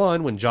Season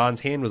 1, when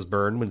Jon's hand was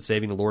burned when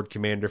saving the Lord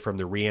Commander from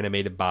the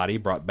reanimated body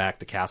brought back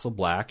to Castle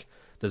Black.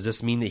 Does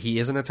this mean that he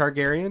isn't a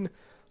Targaryen?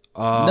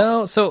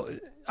 No, so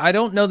I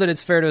don't know that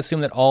it's fair to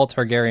assume that all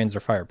Targaryens are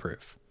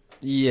fireproof.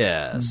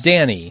 Yes.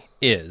 Dany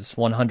is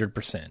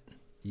 100%.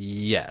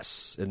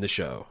 Yes, in the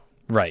show.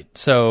 Right.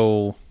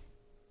 So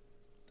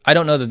I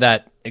don't know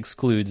that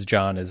excludes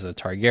Jon as a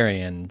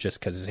Targaryen just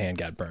because his hand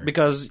got burned.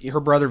 Because her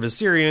brother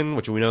Viserion,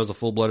 which we know is a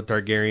full-blooded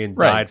Targaryen,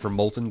 Right. died from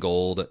molten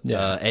gold.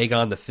 Yeah.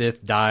 Aegon V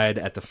died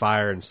at the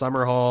fire in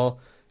Summerhall.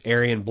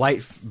 Aerion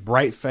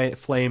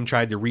Brightflame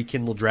tried to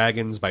rekindle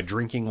dragons by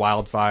drinking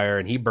wildfire,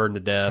 and he burned to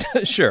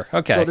death. Sure,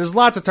 okay. So there's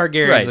lots of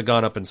Targaryens Right. that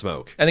gone up in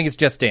smoke. I think it's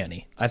just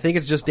Dany. I think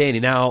it's just Dany.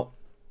 Now,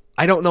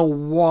 I don't know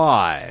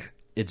why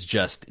it's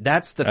just...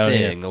 That's the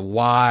thing. Yeah.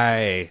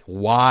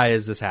 Why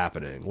is this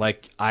happening?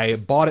 Like, I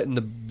bought it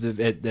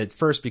in at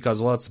first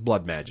because, well, it's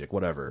blood magic,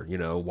 whatever. You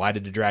know, why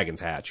did the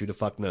dragons hatch? Who the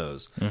fuck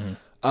knows?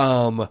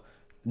 Mm-hmm.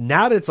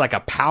 Now that it's like a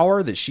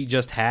power that she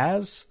just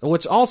has,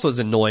 which also is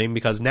annoying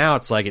because now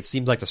it's like, it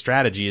seems like the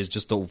strategy is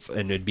just to,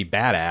 and it'd be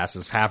badass,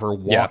 is have her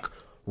walk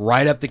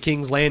right up to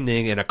King's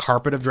Landing in a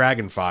carpet of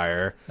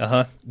dragonfire,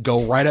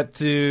 go right up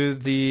to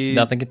the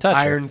Nothing can touch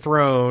Iron her.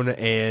 Throne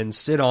and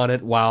sit on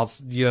it while,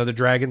 you know, the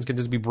dragons can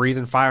just be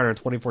breathing fire on her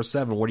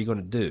 24/7. What are you going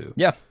to do?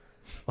 Yeah.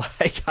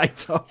 Like, I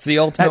don't. It's the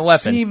ultimate that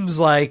weapon.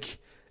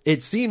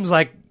 It seems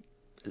like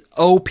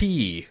OP.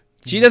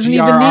 She doesn't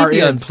even need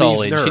the GRRN,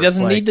 Unsullied. please She nerf.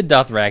 doesn't Like, need the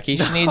Dothraki.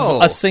 She needs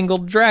No. a single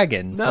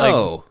dragon.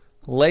 No. Like,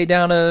 lay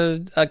down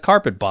a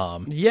carpet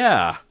bomb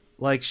Yeah.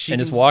 Like she and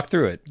just walk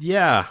through it.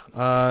 Yeah,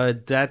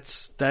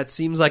 that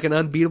seems like an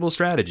unbeatable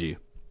strategy.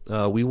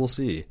 We will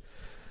see.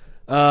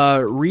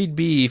 Reed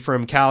B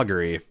from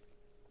Calgary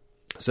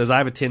says, I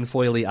have a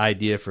tinfoily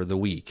idea for the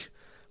week.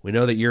 We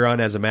know that Euron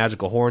has a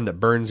magical horn that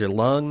burns your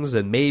lungs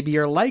and maybe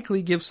or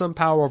likely gives some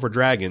power over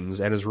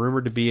dragons and is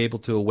rumored to be able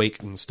to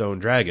awaken stone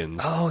dragons.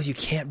 Oh, you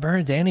can't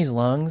burn Dany's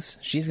lungs.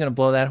 She's going to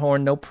blow that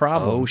horn no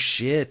problem. Oh,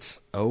 shit.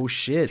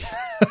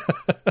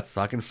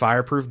 Fucking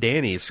fireproof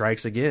Dany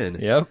strikes again.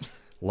 Yep.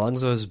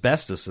 Lungs of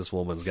asbestos this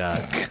woman's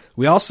got.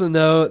 We also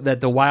know that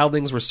the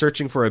wildlings were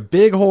searching for a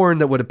big horn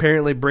that would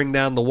apparently bring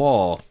down the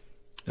wall.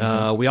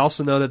 We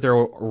also know that there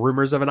were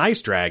rumors of an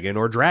ice dragon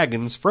or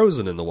dragons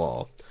frozen in the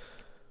wall.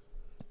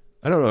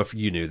 I don't know if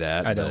you knew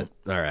that. I don't.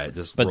 All right,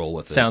 just But roll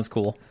with it. sounds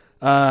cool.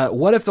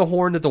 What if the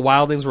horn that the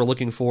wildlings were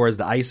looking for is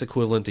the ice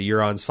equivalent to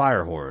Euron's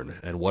fire horn?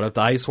 And what if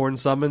the ice horn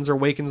summons or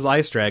awakens the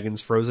ice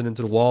dragons frozen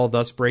into the wall,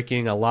 thus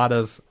breaking a lot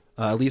of,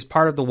 at least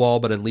part of the wall,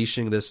 but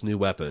unleashing this new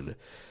weapon?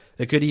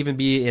 It could even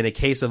be in a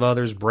case of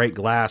others break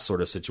glass sort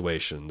of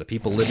situation. The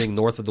people living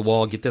north of the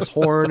wall get this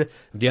horn. If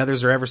the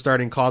others are ever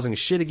starting causing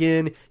shit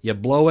again, you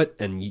blow it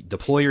and you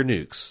deploy your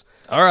nukes.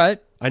 All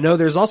right. I know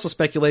there's also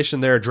speculation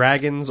there are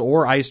dragons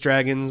or ice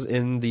dragons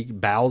in the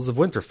bowels of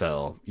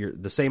Winterfell.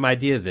 The same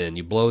idea then.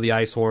 You blow the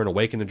ice horn,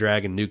 awaken the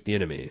dragon, nuke the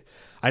enemy.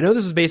 I know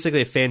this is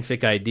basically a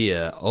fanfic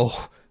idea.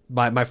 Oh,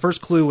 my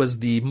first clue was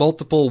the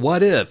multiple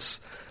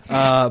what-ifs.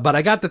 But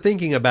I got to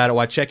thinking about it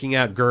while checking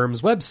out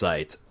Gurm's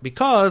website,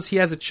 because he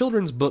has a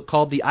children's book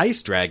called The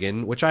Ice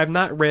Dragon, which I have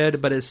not read,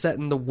 but is set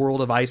in the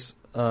world of ice,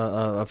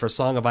 for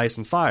Song of Ice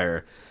and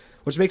Fire,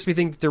 which makes me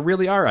think that there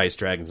really are ice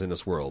dragons in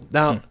this world.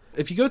 Now,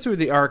 if you go through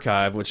the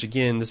archive, which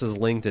again, this is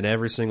linked in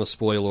every single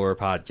Spoiler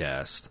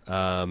podcast,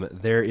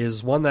 there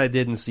is one that I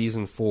did in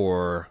season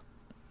 4,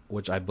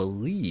 which I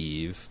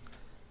believe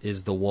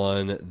is the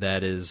one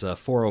that is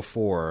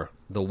 404,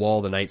 The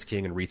Wall, the Night's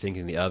King, and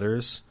Rethinking the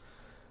Others.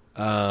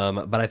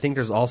 But I think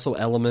there's also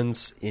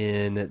elements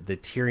in the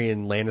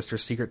Tyrion Lannister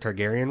Secret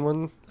Targaryen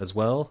one as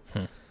well,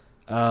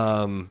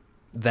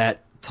 that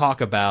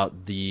talk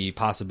about the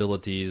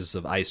possibilities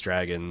of ice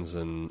dragons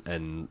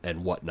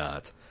and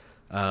whatnot.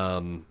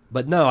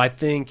 But no,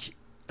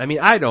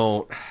 I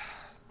don't.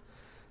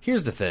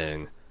 Here's the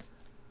thing.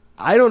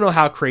 I don't know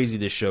how crazy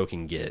this show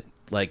can get.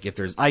 Like, if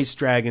there's ice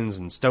dragons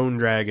and stone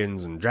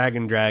dragons and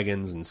dragon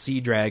dragons and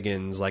sea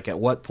dragons, like, at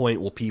what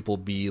point will people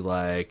be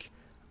like,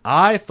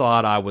 I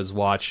thought I was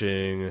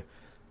watching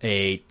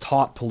a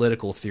taut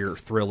political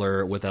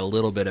thriller with a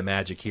little bit of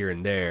magic here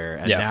and there,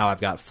 and now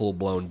I've got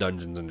full-blown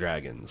Dungeons and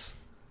Dragons.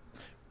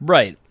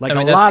 Right. Like, I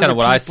mean, a lot that's kind of of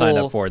what I signed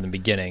people- up for in the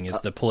beginning, is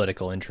the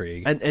political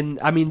intrigue. And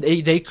I mean,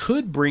 they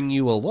could bring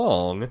you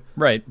along,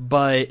 Right.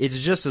 but it's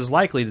just as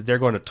likely that they're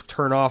going to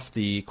turn off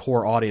the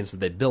core audience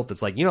that they built.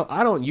 It's like,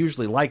 I don't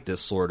usually like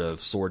this sort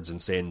of swords and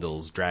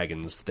sandals,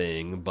 dragons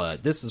thing,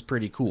 but this is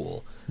pretty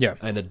cool. Yeah.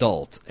 An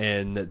adult.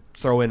 And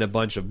throw in a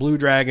bunch of blue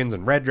dragons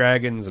and red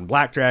dragons and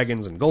black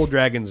dragons and gold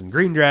dragons and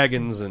green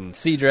dragons and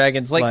Sea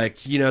dragons,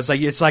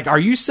 it's like, are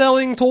you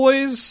selling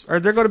toys? Are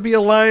there going to be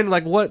a line?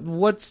 Like,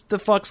 what's the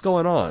fuck's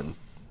going on?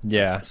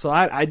 yeah. So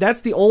I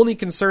that's the only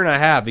concern I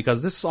have,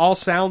 because this all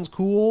sounds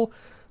cool,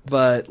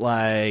 but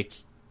like,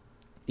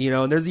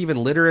 and there's even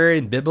literary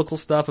and biblical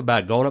stuff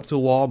about going up to a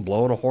wall and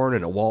blowing a horn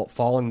and a wall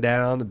falling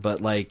down.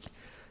 But like,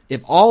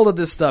 if all of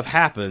this stuff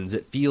happens,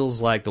 it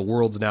feels like the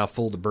world's now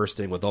full to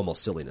bursting with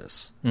almost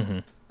silliness. Mm-hmm.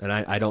 And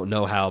I don't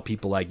know how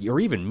people like, or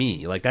even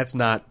me, like that's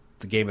not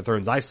the Game of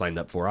Thrones I signed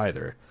up for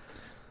either.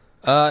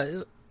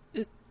 Are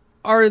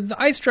the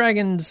ice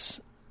dragons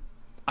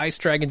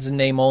in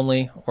name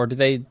only, or do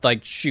they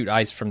like shoot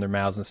ice from their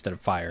mouths instead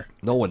of fire?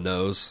 No one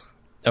knows.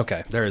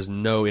 Okay. There is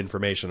no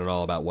information at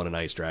all about what an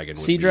ice dragon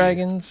would Sea be.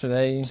 dragons, are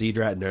they Sea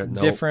dragon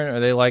no. different? Are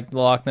they like the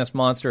Loch Ness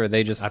Monster, or are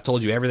they just... I've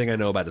told you everything I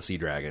know about the sea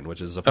dragon,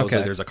 which is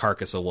supposedly there's a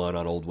carcass of one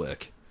on Old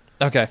Wick.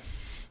 Okay.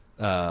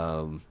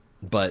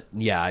 But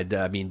yeah,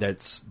 I mean,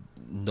 that's...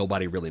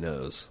 Nobody really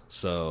knows.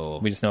 So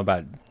We just know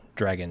about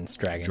dragons.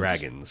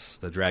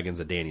 The dragons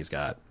that Danny's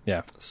got.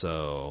 Yeah.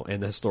 So,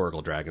 and the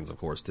historical dragons, of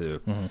course,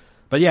 too. Mm-hmm.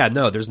 But yeah,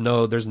 no, there's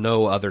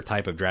no other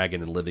type of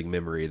dragon in living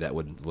memory that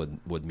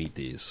would meet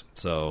these.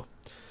 So,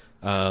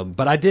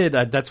 but I did.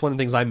 That's one of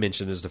the things I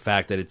mentioned is the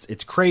fact that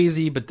it's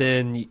crazy. But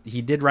then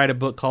he did write a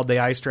book called The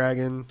Ice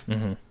Dragon,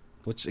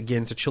 which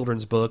again it's a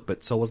children's book,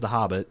 but so was The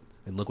Hobbit,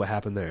 and look what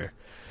happened there.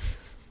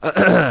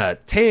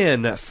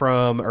 Tan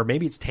from, or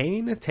maybe it's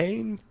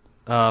Tane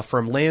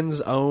from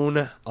Land's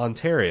Own,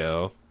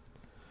 Ontario.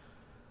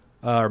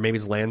 Or maybe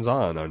it's Land's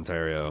On,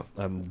 Ontario.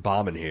 I'm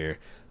bombing here.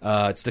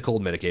 It's the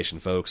cold medication,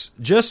 folks.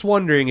 Just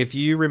wondering if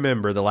you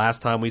remember the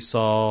last time we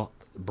saw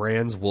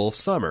Bran's Wolf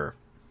Summer.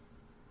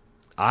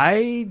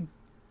 I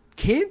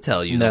can't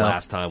tell you the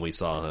last time we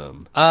saw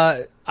him.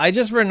 I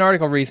just read an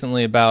article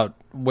recently about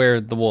where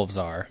the wolves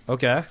are.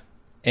 Okay.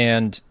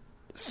 And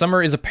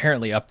Summer is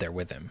apparently up there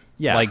with him.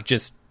 Yeah. Like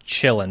just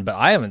chilling. But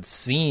I haven't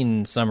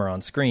seen Summer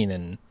on screen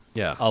in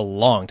a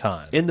long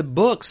time. In the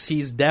books,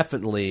 he's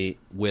definitely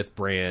with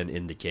Bran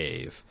in the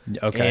cave.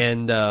 Okay.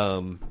 And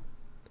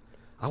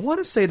I want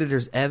to say that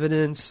there's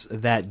evidence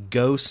that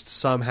Ghost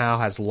somehow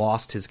has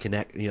lost his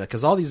connect.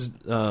 Because all these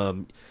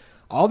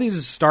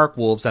Stark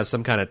wolves have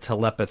some kind of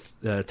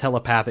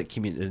telepathic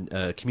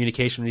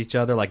communication with each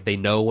other. Like they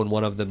know when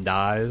one of them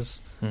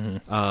dies.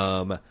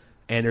 Mm-hmm.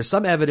 And there's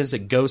some evidence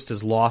that Ghost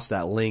has lost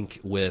that link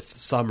with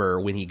Summer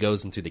when he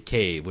goes into the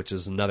cave, which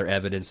is another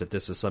evidence that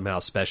this is somehow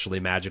specially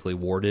magically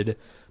warded.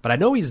 But I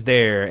know he's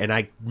there, and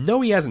I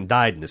know he hasn't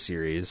died in the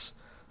series.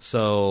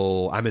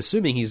 So I'm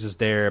assuming he's just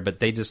there,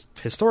 but they just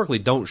historically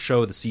don't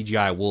show the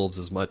CGI wolves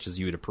as much as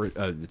you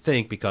would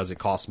think because it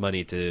costs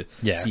money to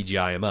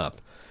CGI him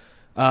up.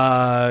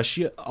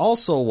 She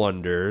also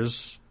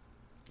wonders,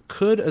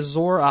 could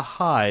Azor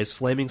Ahai's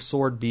flaming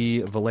sword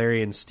be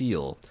Valyrian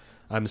steel?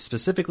 I'm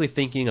specifically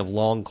thinking of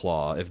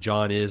Longclaw, if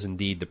Jon is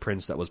indeed the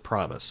prince that was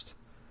promised.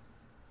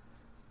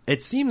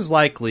 It seems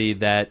likely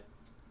that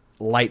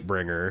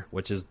Lightbringer,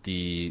 which is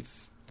the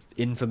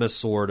infamous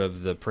sword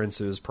of the prince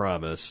who was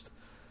promised,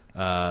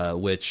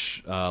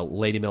 which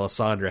Lady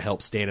Melisandre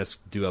helped Stannis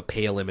do a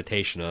pale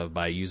imitation of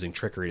by using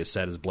trickery to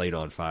set his blade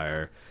on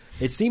fire.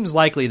 It seems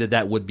likely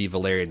that would be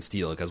Valyrian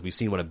steel, because we've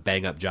seen what a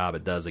bang-up job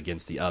it does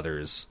against the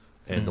others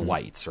and the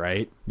whites,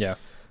 right? Yeah.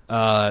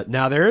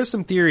 Now, there is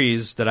some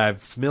theories that I'm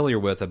familiar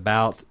with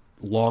about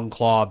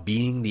Longclaw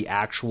being the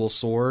actual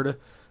sword,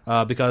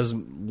 because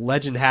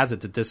legend has it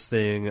that this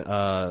thing...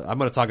 I'm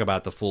going to talk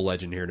about the full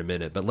legend here in a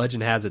minute, but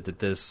legend has it that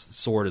this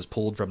sword is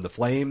pulled from the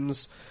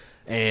flames,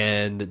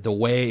 and the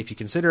way... If you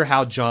consider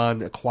how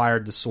Jon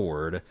acquired the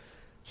sword,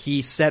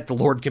 he set the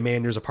Lord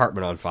Commander's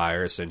apartment on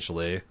fire,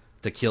 essentially,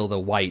 to kill the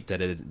white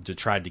that had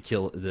tried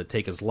to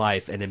take his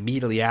life, and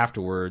immediately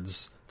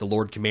afterwards, the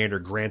Lord Commander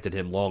granted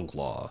him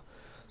Longclaw.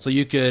 So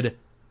you could,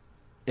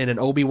 in an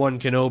Obi-Wan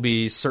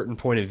Kenobi certain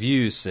point of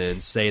view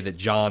sense, say that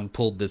Jon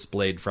pulled this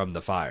blade from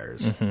the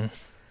fires. Mm-hmm.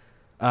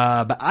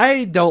 But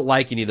I don't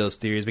like any of those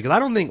theories because I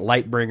don't think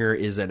Lightbringer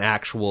is an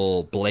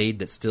actual blade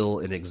that's still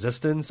in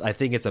existence. I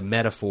think it's a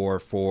metaphor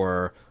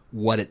for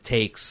what it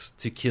takes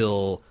to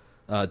kill,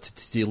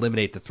 to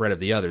eliminate the threat of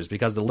the others.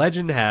 Because the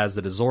legend has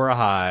that Azor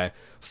Ahai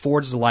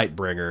forged the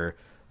Lightbringer.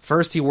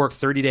 First, he worked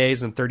 30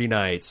 days and 30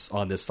 nights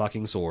on this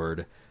fucking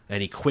sword,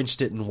 and he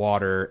quenched it in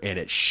water, and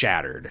it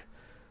shattered.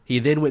 He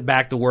then went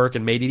back to work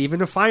and made it even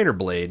a finer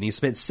blade, and he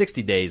spent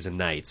 60 days and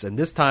nights. And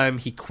this time,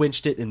 he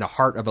quenched it in the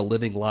heart of a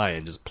living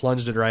lion, just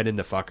plunged it right in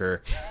the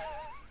fucker.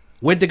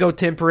 Went to go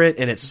temper it,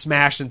 and it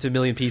smashed into a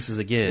million pieces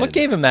again. What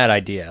gave him that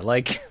idea?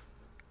 Like,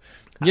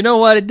 you know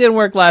what? It didn't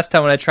work last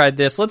time when I tried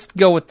this. Let's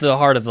go with the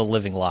heart of the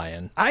living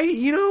lion.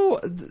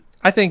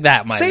 I think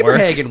that might work.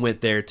 Saberhagen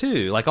went there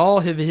too. Like all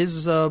of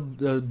his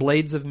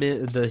blades of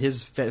men,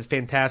 his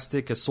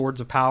fantastic swords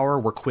of power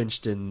were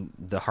quenched in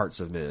the hearts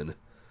of men.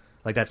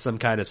 Like that's some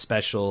kind of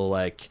special,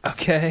 like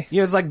okay,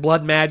 it's like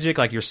blood magic.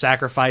 Like you're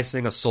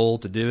sacrificing a soul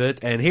to do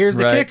it. And here's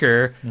the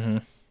kicker: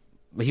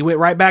 he went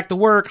right back to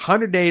work,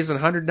 100 days and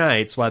 100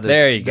 nights, while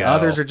the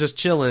others are just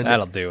chilling.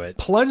 That'll do it.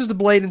 Plunged the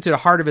blade into the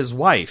heart of his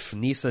wife,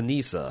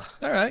 Nissa.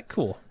 All right,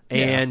 cool.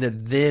 And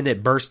then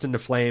it burst into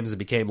flames and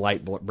became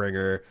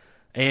Lightbringer.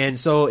 And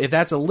so if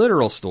that's a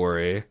literal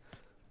story,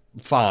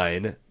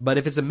 fine. But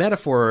if it's a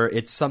metaphor,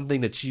 it's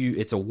something that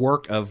it's a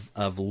work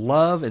of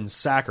love and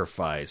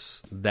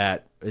sacrifice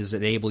that is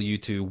enable you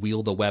to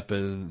wield a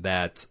weapon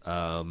that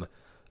can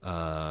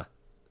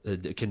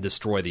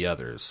destroy the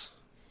others.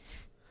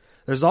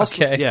 There's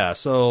also Okay.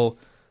 so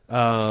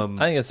I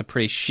think that's a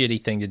pretty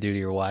shitty thing to do to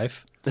your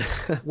wife.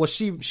 well,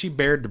 she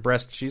bared the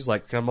breast. She's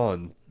like, "Come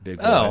on, big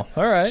boy." Oh,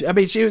 all right. I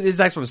mean,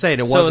 that's what I'm saying.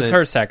 It So wasn't it's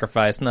her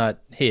sacrifice, not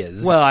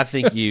his. Well, I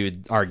think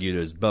you'd argue it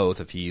was both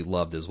if he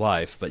loved his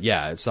wife. But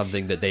yeah, it's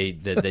something that they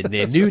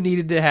knew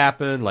needed to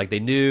happen. Like they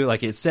knew,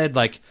 like it said,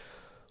 like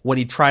when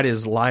he tried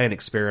his lion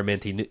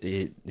experiment, he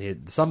knew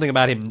something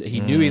about him. He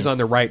knew he's on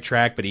the right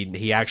track, but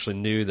he actually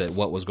knew that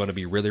what was going to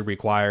be really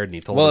required. And he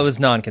told well, us, it was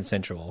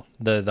non-consensual.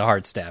 The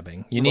heart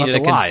stabbing. You Well, needed a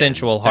the lion.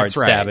 consensual heart That's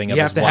right. stabbing. You of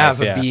have his to wife,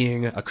 have yeah. a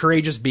being, a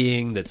courageous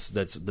being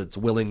that's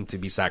willing to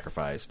be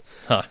sacrificed.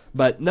 Huh.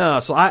 But no,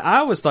 so I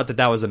always thought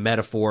that was a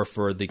metaphor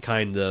for the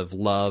kind of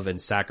love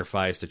and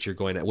sacrifice that you're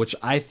going to, which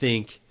I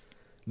think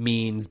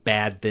means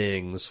bad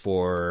things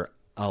for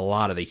a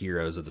lot of the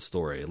heroes of the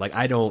story. Like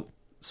I don't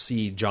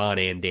see John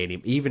and Danny,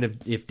 even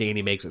if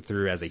Danny makes it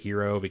through as a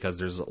hero, because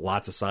there's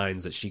lots of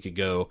signs that she could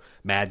go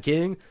Mad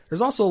King.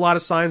 There's also a lot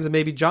of signs that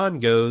maybe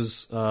John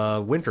goes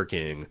Winter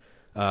King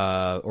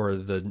or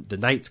the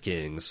Night's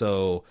King.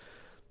 So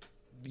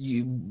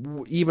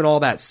even all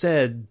that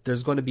said,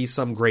 there's going to be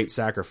some great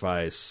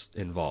sacrifice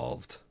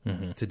involved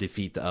to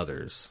defeat the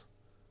others.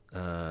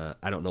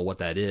 I don't know what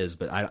that is,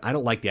 but I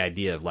don't like the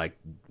idea of like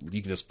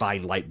you can just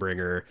find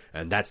Lightbringer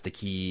and that's the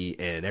key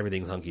and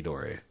everything's hunky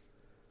dory.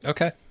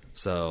 Okay.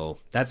 So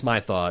that's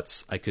my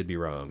thoughts. I could be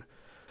wrong.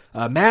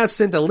 Maz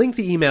sent a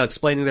lengthy email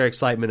explaining their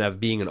excitement of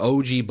being an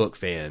OG book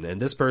fan,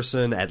 and this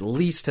person at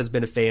least has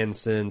been a fan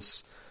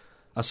since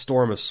A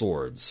Storm of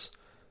Swords.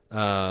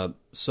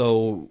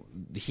 So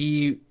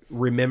he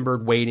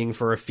remembered waiting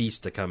for A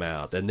Feast to come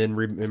out, and then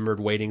remembered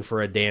waiting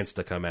for A Dance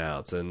to come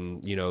out,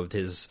 and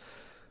his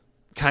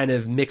kind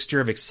of mixture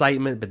of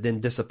excitement but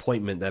then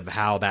disappointment of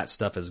how that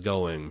stuff is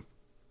going,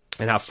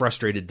 and how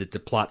frustrated that the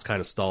plot's kind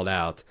of stalled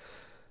out.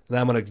 And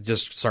I'm going to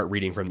just start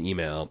reading from the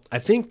email. I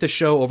think the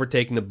show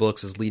overtaking the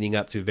books is leading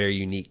up to a very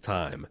unique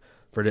time.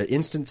 For the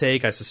instant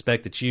take, I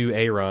suspect that you,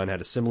 Aaron, had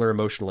a similar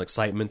emotional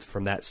excitement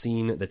from that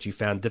scene that you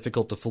found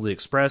difficult to fully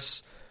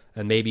express,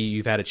 and maybe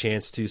you've had a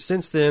chance to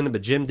since then,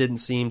 but Jim didn't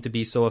seem to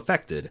be so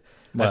affected.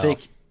 Well. I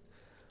think,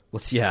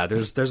 well, yeah,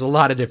 there's a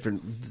lot of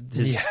different...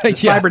 the Yeah.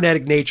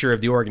 cybernetic nature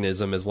of the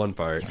organism is one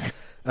part.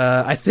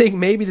 I think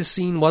maybe the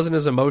scene wasn't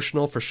as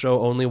emotional for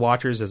show-only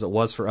watchers as it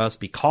was for us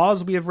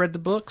because we have read the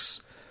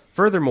books.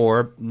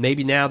 Furthermore,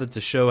 maybe now that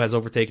the show has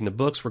overtaken the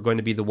books, we're going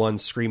to be the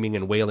ones screaming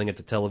and wailing at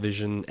the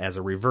television as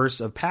a reverse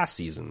of past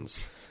seasons.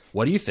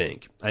 What do you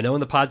think? I know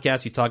in the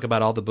podcast you talk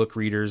about all the book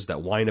readers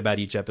that whine about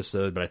each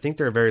episode, but I think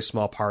they're a very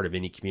small part of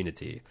any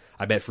community.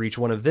 I bet for each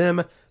one of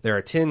them, there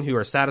are 10 who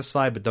are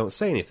satisfied but don't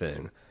say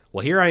anything.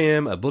 Well, here I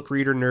am, a book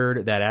reader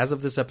nerd that, as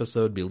of this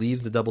episode,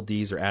 believes the Double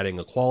Ds are adding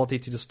a quality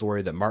to the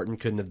story that Martin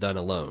couldn't have done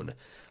alone.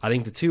 I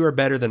think the two are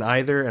better than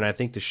either, and I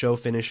think the show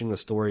finishing the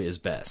story is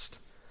best.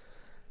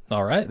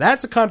 All right.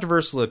 That's a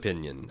controversial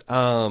opinion.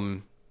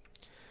 I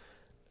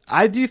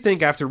do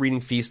think after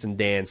reading Feast and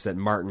Dance that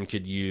Martin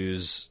could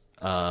use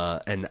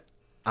an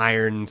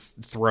Iron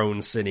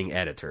Throne sitting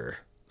editor.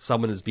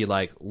 Someone is be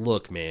like,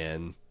 look,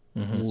 man,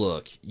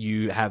 look,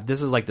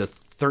 this is like the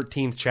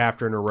 13th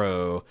chapter in a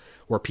row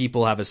where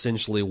people have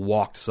essentially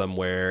walked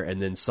somewhere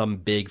and then some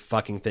big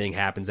fucking thing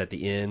happens at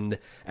the end.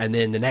 And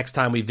then the next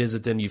time we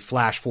visit them, you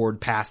flash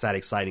forward past that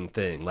exciting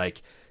thing.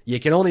 Like, you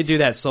can only do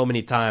that so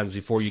many times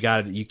before you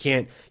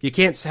can't have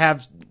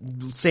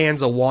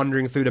Sansa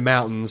wandering through the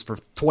mountains for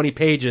 20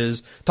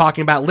 pages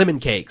talking about lemon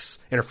cakes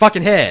in her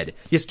fucking head.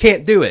 You just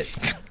can't do it.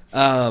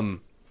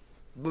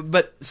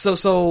 But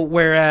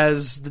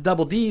whereas the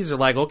Double Ds are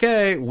like,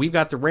 okay, we've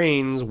got the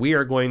reins, we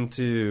are going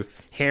to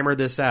hammer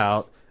this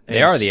out.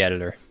 They are the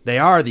editor. They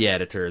are the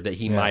editor that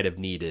he might have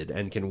needed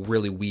and can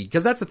really weed.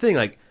 Because that's the thing,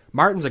 like,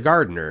 Martin's a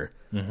gardener.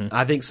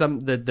 I think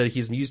that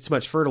he's used too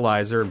much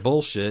fertilizer and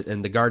bullshit,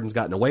 and the garden's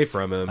gotten away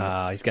from him.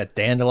 He's got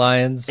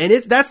dandelions. And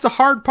that's the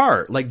hard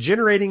part. Like,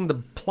 generating the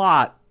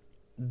plot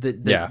and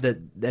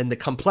the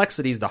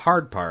complexity is the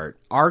hard part.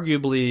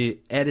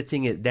 Arguably,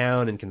 editing it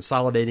down and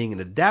consolidating and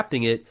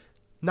adapting it,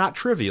 not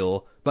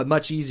trivial, but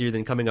much easier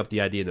than coming up with the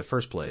idea in the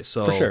first place.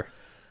 So, For sure.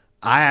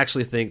 I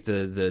actually think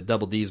the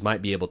Double Ds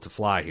might be able to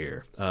fly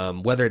here.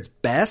 Whether it's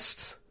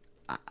best...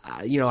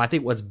 I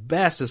think what's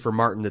best is for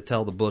Martin to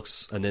tell the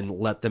books and then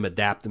let them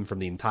adapt them from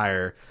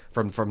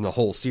the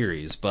whole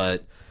series.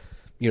 But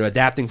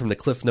adapting from the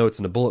cliff notes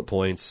and the bullet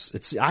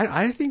points,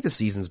 I think the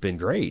season's been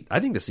great.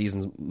 I think the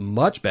season's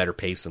much better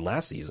paced than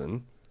last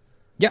season.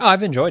 Yeah,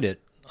 I've enjoyed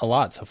it a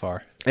lot so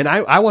far. And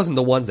I wasn't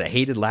the ones that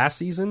hated last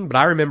season, but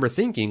I remember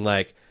thinking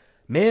like,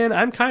 man,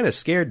 I'm kind of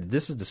scared that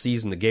this is the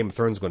season that Game of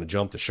Thrones is going to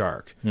jump the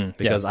shark.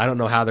 Because I don't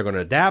know how they're going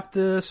to adapt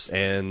this,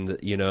 and,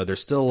 there's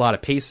still a lot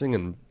of pacing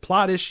and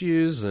plot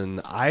issues,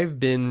 and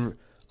I've been,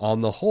 on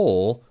the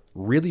whole,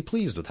 really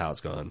pleased with how it's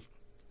gone.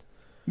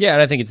 Yeah,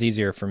 and I think it's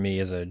easier for me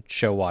as a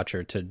show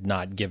watcher to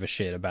not give a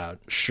shit about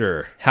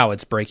Sure. how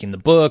it's breaking the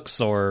books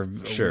or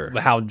Sure.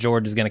 how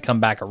George is going to come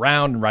back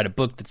around and write a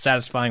book that's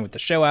satisfying with the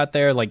show out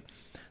there. Like,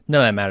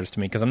 none of that matters to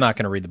me because I'm not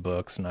going to read the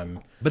books, and I'm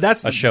But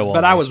that's a show. But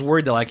only. I was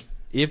worried that like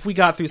if we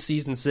got through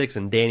season 6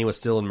 and Danny was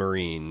still in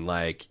Marine,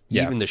 like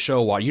Yeah. even the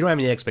show, you don't have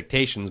any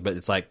expectations, but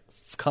it's like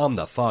come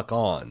the fuck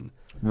on.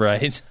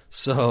 right.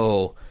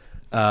 So,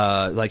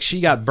 like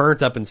she got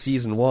burnt up in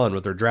season 1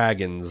 with her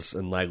dragons,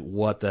 and like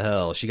what the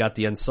hell? She got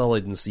the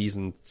Unsullied in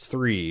season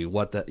 3.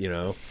 What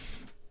the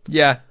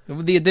Yeah,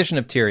 the addition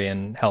of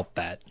Tyrion helped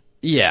that.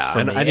 Yeah,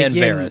 For me, and again,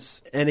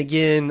 Varys. and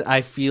again,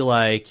 I feel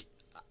like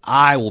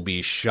I will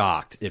be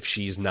shocked if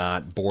she's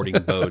not boarding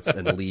boats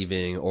and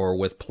leaving, or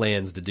with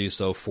plans to do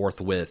so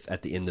forthwith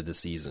at the end of the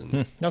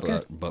season.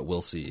 okay. but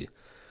we'll see.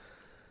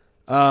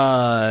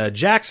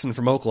 Jackson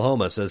from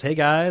Oklahoma says, "Hey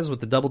guys, with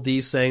the Double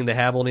D saying they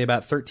have only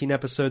about 13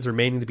 episodes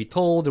remaining to be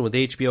told, and with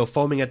HBO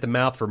foaming at the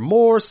mouth for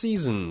more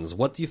seasons,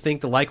 what do you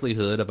think the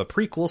likelihood of a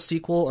prequel,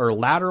 sequel, or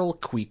lateral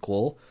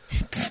quequel?"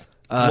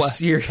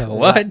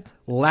 What?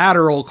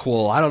 Lateral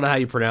quill. I don't know how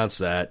you pronounce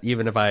that,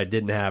 even if I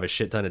didn't have a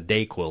shit ton of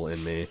Dayquil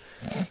in me.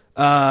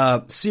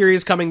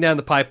 Series coming down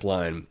the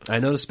pipeline. I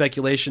know the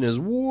speculation is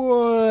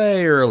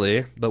way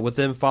early, but with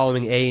them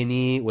following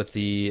A&E with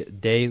the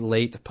day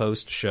late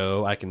post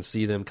show, I can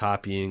see them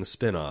copying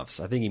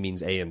spin-offs. I think he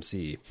means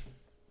AMC.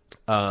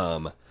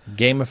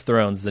 Game of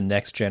Thrones: The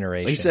Next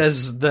Generation. He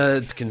says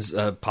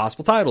the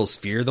possible titles: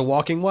 Fear the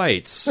Walking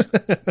Whites,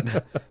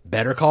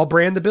 Better Call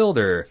Bran the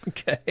Builder,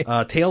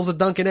 Tales of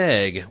Dunk and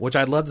Egg, which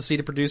I'd love to see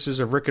the producers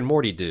of Rick and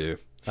Morty do.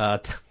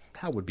 That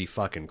would be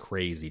fucking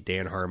crazy.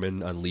 Dan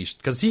Harmon unleashed,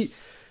 because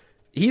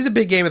he's a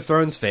big Game of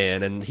Thrones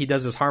fan, and he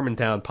does this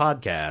Harmontown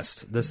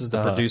podcast. This is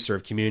the producer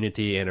of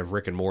Community and of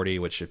Rick and Morty,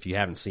 which if you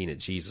haven't seen it,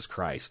 Jesus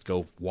Christ,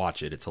 go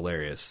watch it. It's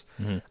hilarious.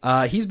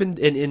 He's been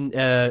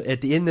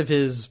at the end of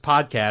his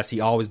podcast, he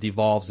always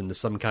devolves into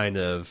some kind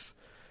of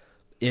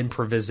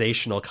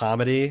improvisational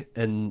comedy,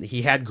 and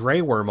he had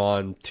Grey Worm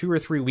on 2 or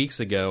 3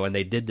 weeks ago, and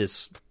they did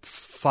this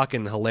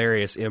fucking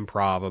hilarious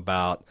improv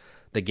about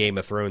the Game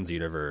of Thrones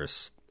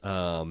universe.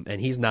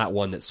 And he's not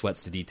one that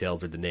sweats the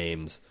details or the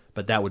names,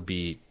 but that'd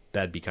be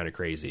kind of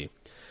crazy.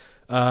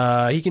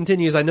 He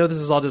continues, I know this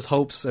is all just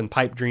hopes and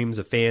pipe dreams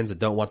of fans that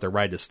don't want their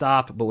ride to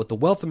stop, but with the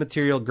wealth of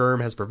material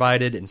Gurm has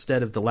provided,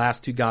 instead of the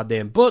last 2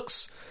 goddamn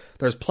books,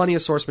 there's plenty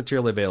of source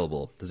material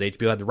available. Does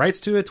HBO have the rights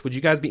to it? Would you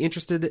guys be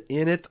interested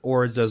in it,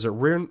 or does it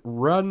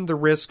run the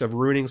risk of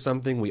ruining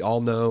something we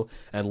all know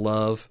and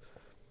love?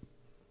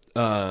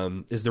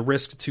 Is the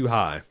risk too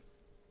high?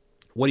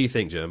 What do you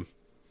think, Jim?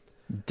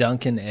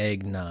 Dunk and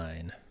Egg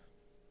 9.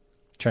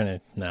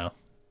 No.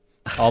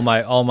 All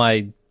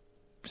my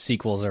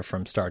sequels are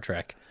from Star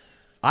Trek.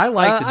 I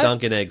like the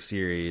Dunk and Egg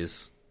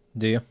series.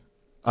 Do you?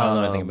 I don't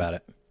know anything about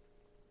it.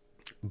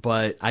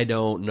 But I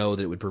don't know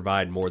that it would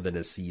provide more than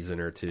a season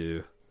or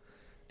 2.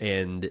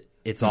 And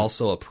it's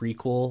also a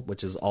prequel,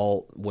 which is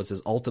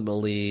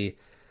ultimately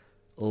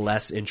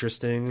less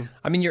interesting.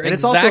 I mean, you're And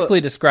it's exactly also-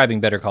 describing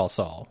Better Call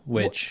Saul,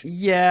 which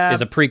Yeah,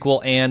 is a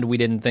prequel and we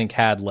didn't think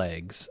had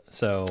legs.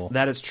 So,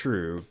 that is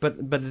true. But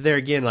there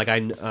again, like I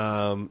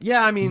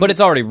mean, but it's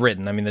already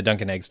written. I mean, the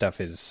Dunk and Egg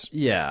stuff is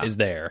Yeah. is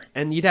there.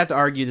 And you'd have to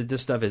argue that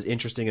this stuff is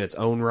interesting in its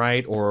own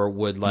right, or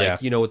would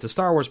with the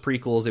Star Wars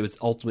prequels, it was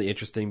ultimately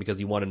interesting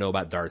because you want to know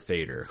about Darth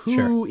Vader.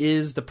 Who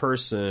is the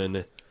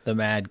person? The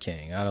Mad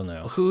King. I don't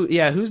know.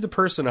 Who's the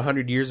person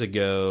 100 years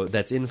ago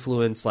that's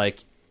influenced,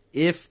 like,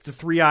 if the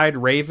Three-Eyed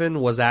Raven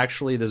was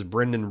actually this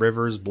Brendan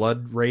Rivers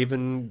Blood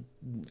Raven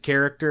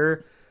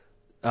character,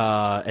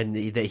 and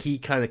that he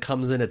kind of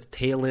comes in at the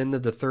tail end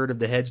of the third of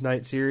the Hedge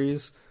Knight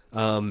series,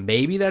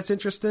 maybe that's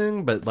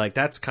interesting, but like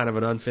that's kind of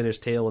an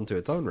unfinished tale into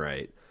its own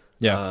right.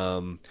 Yeah.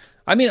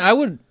 I mean,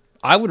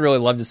 I would really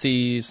love to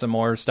see some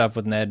more stuff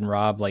with Ned and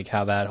Rob, like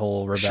how that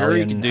whole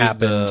rebellion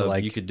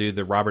happened. You could do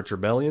the Robert's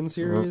Rebellion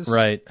series,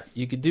 right?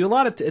 You could do a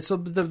lot of. So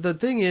the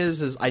thing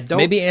is I don't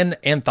maybe an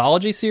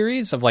anthology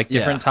series of like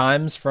different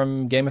times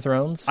from Game of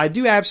Thrones. I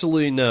do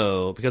absolutely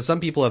know, because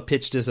some people have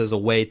pitched this as a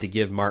way to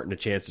give Martin a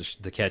chance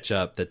to catch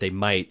up, that they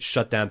might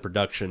shut down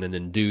production and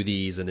then do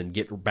these and then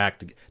get back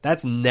to.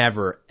 That's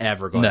never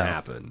ever going to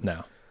happen.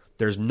 No.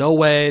 There's no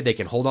way they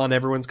can hold on to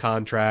everyone's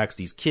contracts.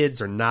 These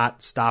kids are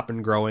not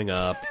stopping growing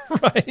up.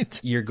 Right.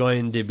 You're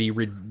going to be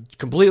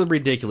completely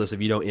ridiculous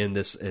if you don't end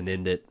this and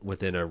end it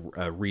within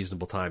a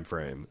reasonable time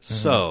frame. Mm-hmm.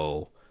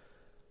 So,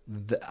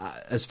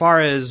 as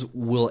far as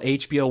will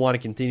HBO want to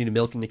continue to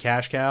milking the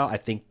cash cow, I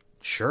think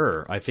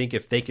sure. I think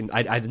if they can,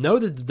 I know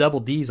that the Double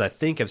Ds, I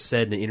think, have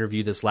said in an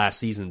interview this last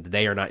season that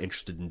they are not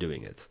interested in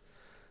doing it.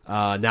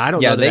 Now I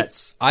don't know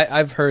that's.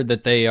 I've heard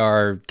that they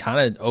are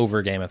kind of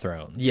over Game of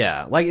Thrones.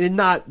 Yeah, like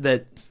not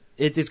that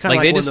it's kind of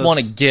like they just want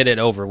to get it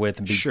over with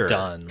and be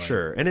done.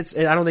 Sure, and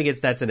I don't think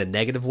that's in a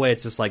negative way.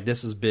 It's just like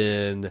this has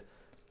been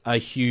a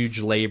huge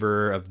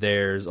labor of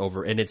theirs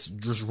over, and it's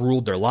just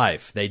ruled their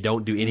life. They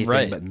don't do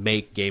anything but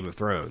make Game of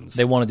Thrones.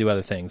 They want to do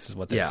other things, is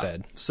what they've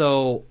said.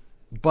 So,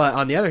 but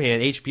on the other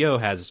hand, HBO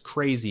has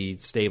crazy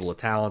stable of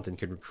talent and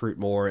can recruit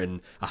more,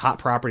 and a hot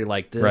property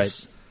like this.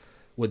 Right.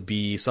 would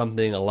be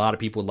something a lot of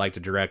people would like to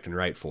direct and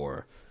write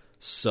for.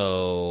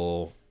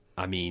 So,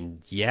 I mean,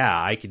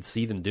 yeah, I could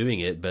see them doing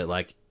it, but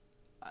like,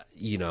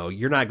 you know,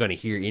 you're not going to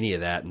hear any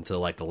of that until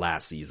like the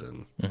last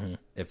season,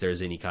 if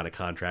there's any kind of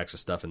contracts or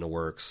stuff in the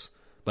works.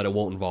 But it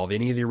won't involve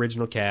any of the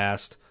original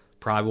cast,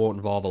 probably won't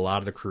involve a lot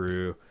of the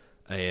crew,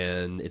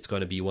 and it's going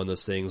to be one of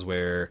those things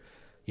where,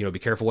 you know, be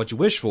careful what you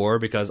wish for,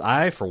 because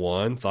I, for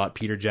one, thought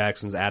Peter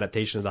Jackson's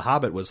adaptation of The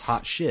Hobbit was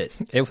hot shit.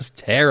 It was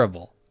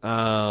terrible.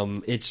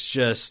 It's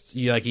just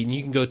you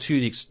can go to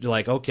the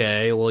like,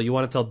 okay, well, you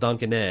want to tell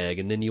Dunk and Egg,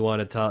 and then you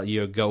want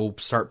to go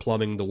start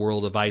plumbing the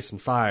world of Ice and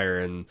Fire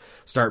and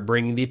start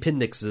bringing the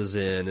appendixes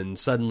in, and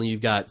suddenly you've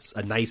got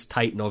a nice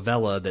tight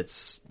novella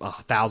that's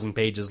 1,000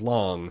 pages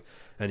long,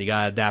 and you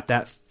gotta adapt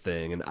that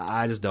thing, and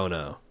I just don't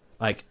know.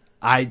 Like,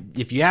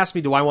 if you ask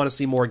me, do I want to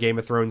see more Game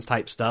of Thrones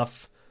type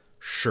stuff?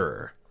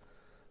 Sure.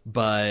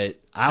 But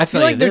I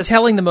feel like they're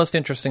telling the most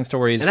interesting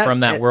stories from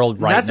that world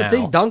right now. That's the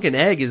thing. Dunk and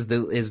Egg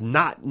is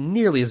not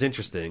nearly as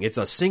interesting. It's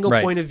a single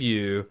point of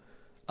view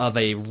of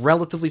a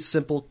relatively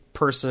simple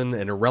person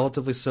and a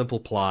relatively simple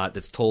plot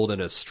that's told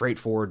in a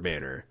straightforward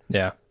manner.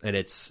 Yeah, and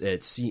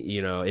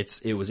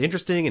it was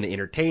interesting and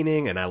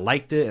entertaining, and I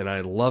liked it, and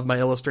I love my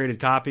illustrated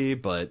copy,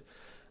 but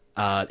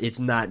it's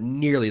not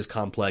nearly as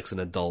complex and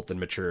adult and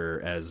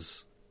mature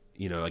as,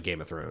 you know, a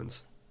Game of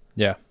Thrones.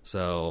 Yeah.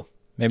 So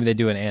maybe they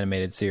do an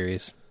animated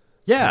series.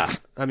 Yeah,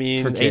 I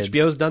mean,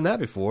 HBO's done that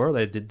before.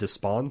 They did the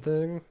Spawn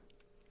thing.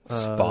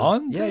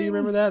 Spawn? Yeah, you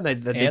remember that? They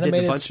Animated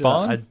did a bunch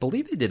Spawn? I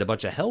believe they did a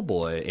bunch of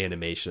Hellboy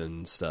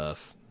animation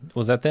stuff.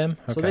 Was that them?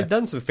 Okay. So they've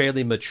done some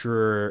fairly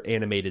mature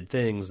animated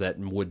things that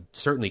would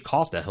certainly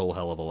cost a whole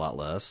hell of a lot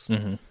less.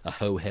 Mm-hmm. A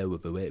whole hell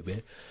of a way.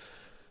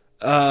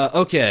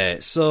 Okay,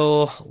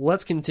 so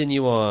let's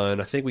continue on.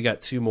 I think we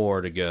got 2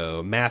 more to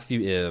go.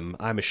 Matthew M.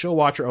 I'm a show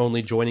watcher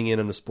only, joining in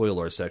on the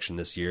spoiler section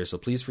this year, so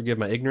please forgive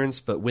my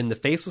ignorance, but when the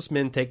faceless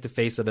men take the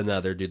face of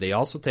another, do they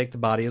also take the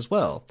body as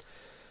well?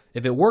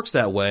 If it works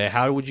that way,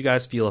 how would you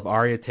guys feel if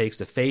Arya takes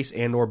the face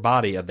and or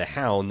body of the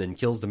Hound and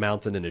kills the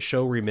Mountain in a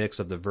show remix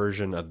of the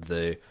version of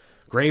the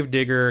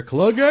Gravedigger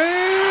Clegane?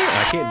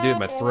 I can't do it in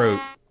my throat.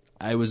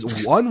 It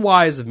was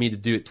unwise of me to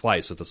do it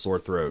twice with a sore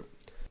throat.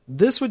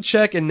 This would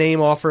check a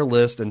name off her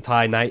list and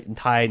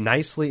tie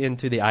nicely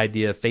into the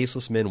idea of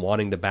faceless men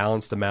wanting to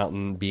balance the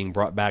Mountain being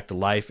brought back to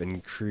life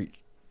and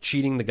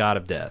cheating the god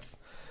of death.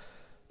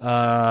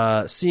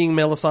 Seeing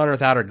Melisandre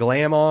without her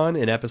glam on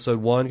in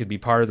episode 1 could be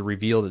part of the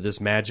reveal that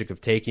this magic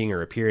of taking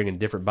or appearing in a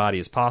different body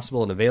is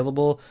possible and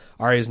available.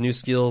 Arya's new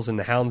skills in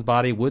the Hound's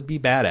body would be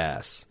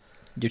badass.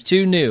 You're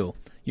too new.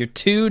 You're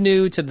too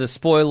new to the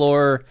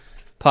spoiler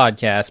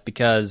podcast,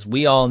 because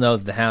we all know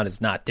that the Hound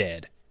is not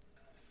dead.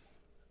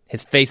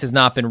 His face has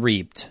not been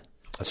reaped.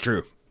 That's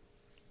true.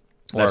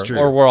 That's true.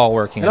 Or we're all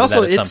working on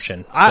that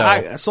assumption.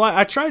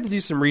 I tried to do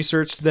some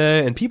research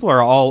today, and people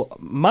are all...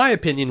 My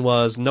opinion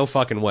was, no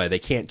fucking way. They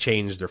can't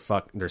change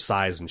their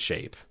size and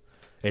shape.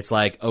 It's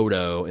like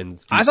Odo in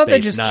Deep Space Nine. I thought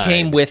they just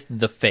came with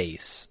the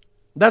face.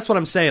 That's what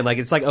I'm saying. Like,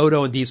 it's like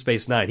Odo in Deep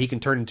Space Nine. He can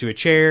turn into a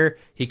chair.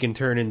 He can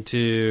turn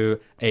into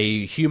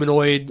a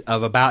humanoid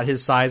of about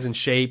his size and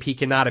shape. He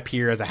cannot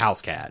appear as a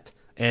house cat.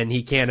 And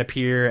he can't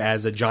appear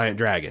as a giant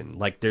dragon.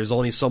 Like, there's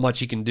only so much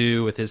he can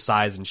do with his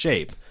size and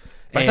shape.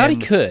 I thought he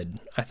could.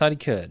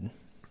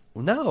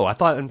 No, I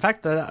thought, in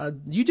fact,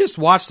 you just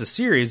watched the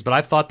series, but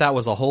I thought that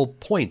was a whole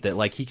point, that,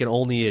 like, he can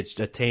only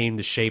attain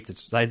the shape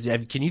that's...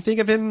 Can you think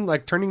of him,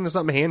 like, turning into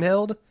something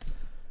handheld?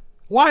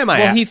 Why am I...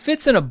 Well, he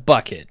fits in a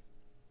bucket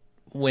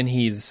when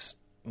he's...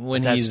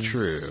 That's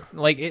true.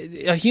 Like,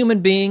 a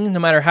human being, no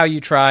matter how you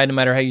try, no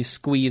matter how you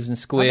squeeze and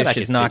squish,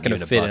 is not going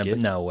to fit in a...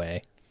 No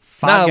way.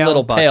 Not a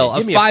little pail.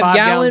 Give me a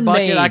 5-gallon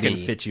bucket, maybe. I can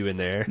fit you in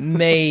there.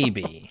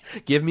 Maybe.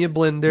 Give me a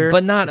blender.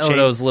 But not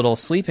Odo's little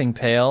sleeping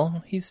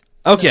pail. He's...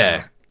 Okay.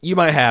 No. You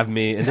might have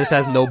me, and this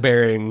has no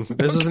bearing.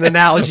 This was an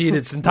analogy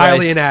that's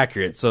entirely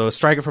inaccurate, so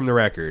strike it from the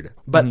record.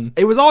 But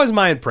it was always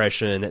my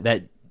impression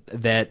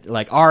that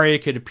like, Arya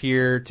could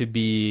appear to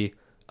be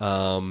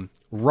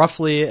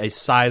roughly a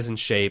size and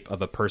shape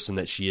of a person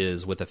that she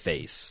is with a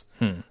face.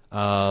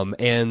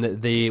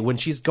 And when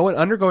she's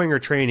undergoing her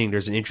training,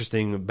 there's an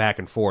interesting back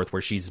and forth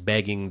where she's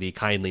begging the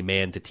kindly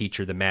man to teach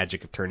her the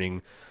magic of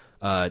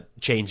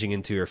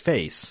changing her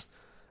face,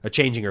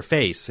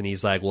 and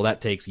he's like, well, that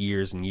takes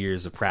years and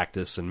years of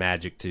practice and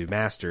magic to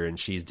master, and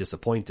she's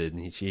disappointed,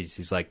 and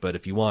he's like, but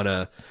if you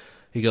wanna,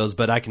 he goes,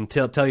 but I can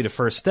tell you the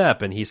first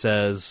step, and he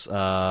says,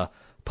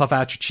 puff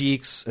out your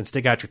cheeks and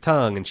stick out your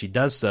tongue, and she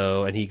does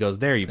so, and he goes,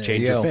 there, you've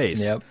changed your face.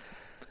 Yep.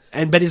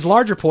 But his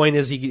larger point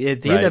is,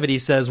 at the end of it, he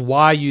says,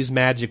 why use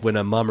magic when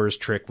a mummer's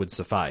trick would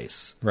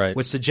suffice? Right.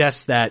 Which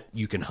suggests that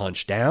you can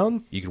hunch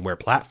down, you can wear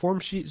platform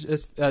shoes,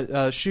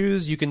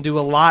 you can do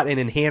a lot and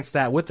enhance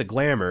that with the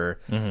glamour.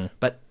 Mm-hmm.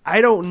 But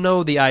I don't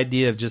know the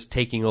idea of just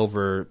taking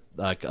over,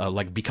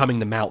 like becoming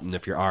the Mountain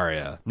if you're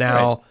Arya.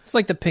 Now, it's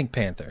like the Pink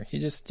Panther. You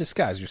just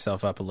disguise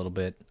yourself up a little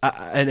bit.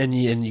 And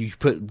you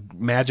put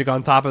magic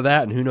on top of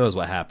that, and who knows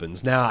what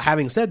happens. Now,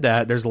 having said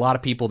that, there's a lot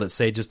of people that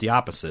say just the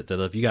opposite, that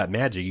if you got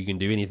magic, you can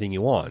do anything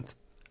you want.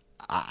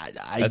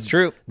 That's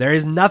true. There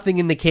is nothing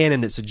in the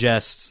canon that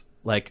suggests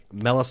like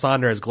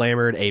Melisandre has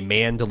glamored a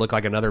man to look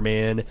like another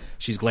man.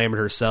 She's glamored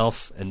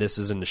herself, and this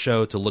is in the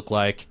show to look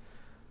like,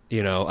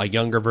 you know, a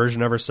younger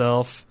version of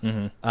herself.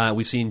 Mm-hmm.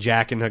 We've seen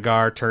Jack and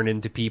Hagar turn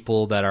into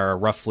people that are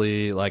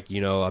roughly like, you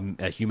know,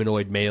 a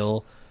humanoid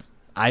male.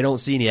 I don't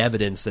see any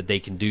evidence that they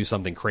can do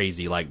something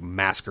crazy like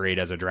masquerade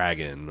as a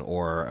dragon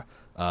or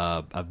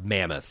a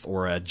mammoth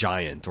or a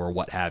giant or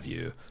what have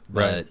you.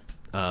 Right.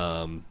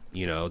 But,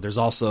 you know, there's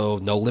also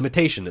no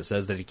limitation that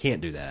says that he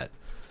can't do that.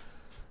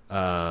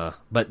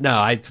 But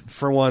no,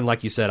 for one,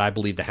 like you said, I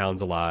believe the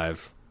Hound's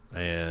alive,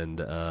 and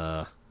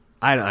I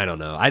don't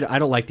know. I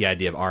don't like the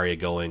idea of Arya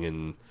going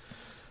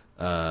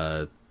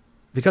and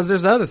because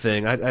there's the other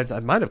thing. I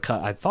might have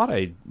cut. I thought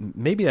I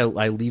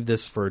leave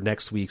this for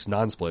next week's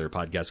non-spoiler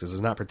podcast because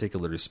it's not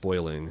particularly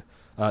spoiling.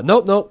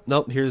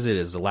 Nope. Here's it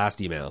is the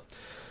last email.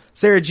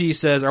 Sarah G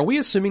says, "Are we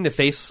assuming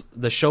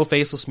the show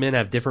Faceless Men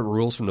have different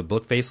rules from the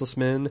book Faceless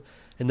Men?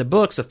 In the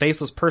books, a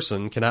faceless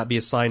person cannot be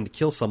assigned to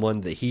kill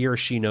someone that he or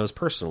she knows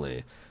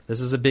personally.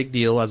 This is a big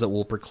deal as it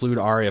will preclude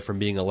Arya from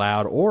being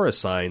allowed or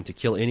assigned to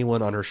kill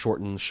anyone on her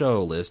shortened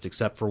show list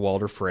except for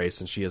Walder Frey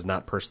since she has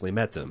not personally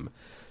met him.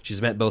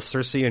 She's met both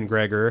Cersei and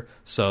Gregor,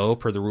 so,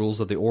 per the rules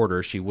of the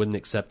Order, she wouldn't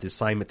accept the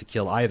assignment to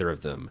kill either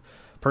of them.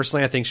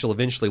 Personally, I think she'll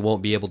eventually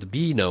won't be able to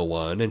be no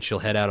one, and she'll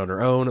head out on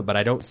her own, but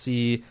I don't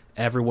see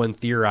everyone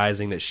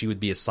theorizing that she would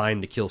be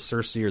assigned to kill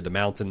Cersei or the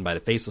Mountain by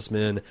the Faceless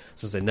Men,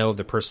 since they know of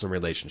their personal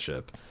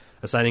relationship.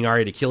 Assigning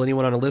Arya to kill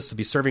anyone on a list would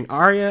be serving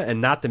Arya and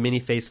not the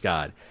many-faced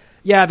god."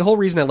 Yeah, the whole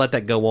reason I let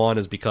that go on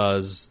is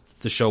because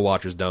the show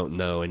watchers don't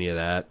know any of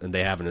that, and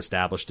they haven't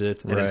established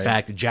it. And in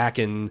fact,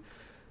 Jaqen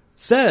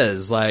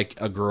says, like,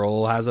 a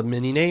girl has a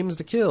many names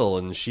to kill,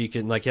 and she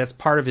can, like, that's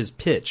part of his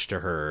pitch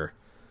to her,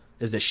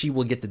 is that she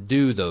will get to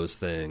do those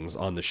things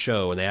on the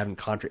show, and they haven't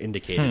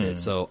contraindicated it.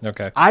 So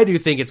I do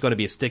think it's going to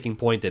be a sticking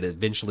point that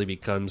eventually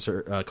becomes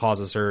her,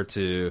 causes her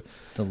to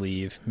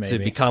leave, maybe.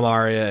 To become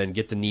Arya and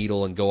get the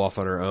needle and go off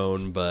on her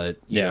own. But,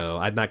 you know,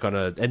 I'm not going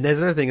to... And the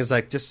other thing is,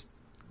 like, just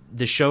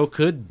the show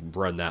could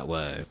run that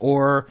way.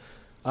 Or,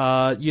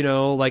 you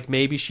know, like,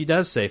 maybe she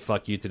does say,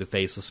 fuck you to the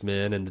Faceless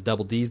Men, and the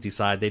Double Ds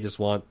decide they just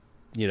want,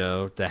 you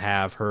know, to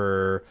have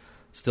her...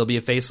 still be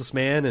a faceless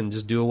man and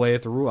just do away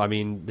with the rule. I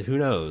mean, who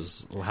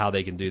knows how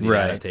they can do the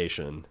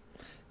adaptation.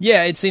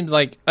 Yeah, it seems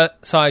like...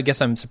 so I guess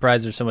I'm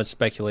surprised there's so much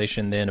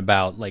speculation then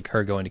about like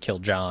her going to kill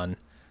Jon,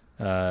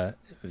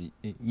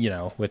 you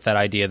know, with that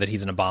idea that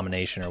he's an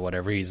abomination or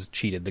whatever. He's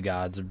cheated the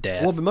gods of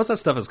death. Well, but most of that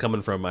stuff is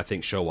coming from, I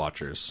think, show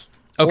watchers.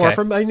 Okay. Or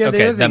from, the other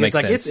thing that is, makes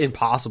like, sense. it's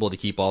impossible to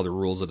keep all the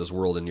rules of this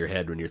world in your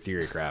head when you're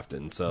theory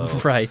crafting. So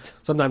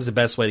sometimes the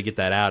best way to get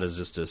that out is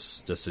just to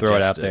suggest throw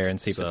it out there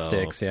and see if it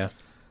sticks, yeah.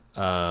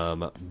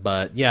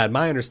 But yeah,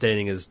 my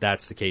understanding is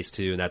that's the case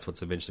too, and that's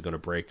what's eventually going to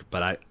break.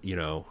 But you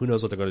know, who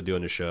knows what they're going to do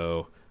in the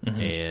show?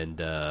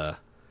 And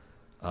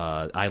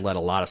I let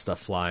a lot of stuff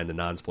fly in the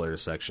non-spoiler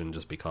section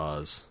just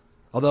because.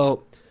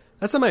 Although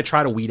that's something I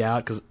try to weed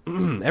out because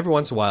every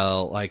once in a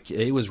while, like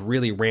it was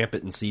really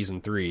rampant in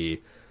season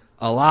 3.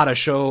 A lot of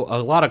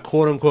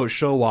quote unquote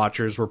show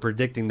watchers were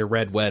predicting the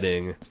Red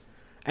Wedding,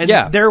 and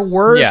there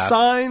were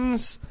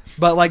signs.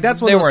 But, like,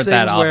 that's one of those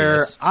things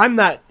where I'm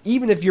not...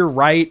 Even if you're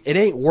right, it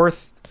ain't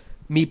worth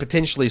me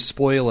potentially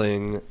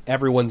spoiling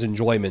everyone's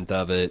enjoyment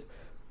of it,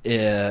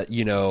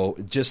 you know,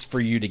 just for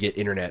you to get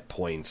internet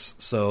points.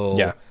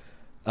 So,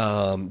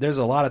 there's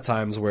a lot of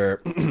times where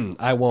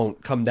I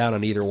won't come down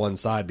on either one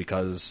side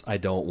because I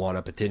don't want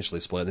to potentially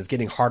spoil it. It's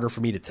getting harder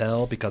for me to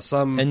tell because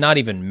some... And not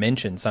even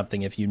mention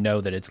something if you know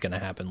that it's going to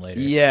happen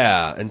later.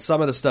 Yeah, and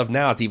some of the stuff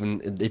now, it's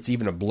even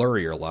a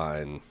blurrier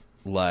line.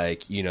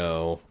 Like, you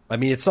know, I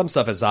mean, it's some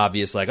stuff is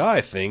obvious, like,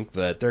 I think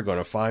that they're going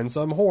to find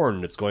some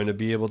horn that's going to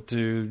be able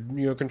to,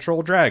 you know,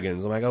 control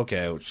dragons. I'm like,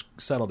 okay,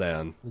 settle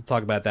down. We'll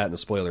talk about that in the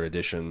spoiler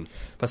edition.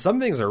 But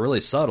some things are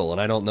really subtle, and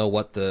I don't know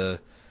what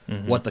the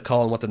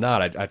call and what the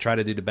not. I try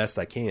to do the best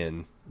I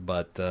can.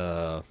 But,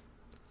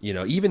 you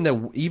know,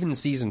 even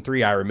season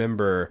 3, I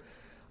remember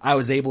I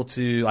was able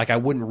to, like, I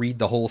wouldn't read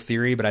the whole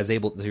theory, but I was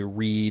able to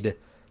read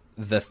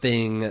the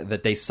thing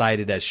that they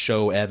cited as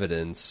show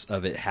evidence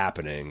of it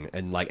happening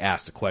and like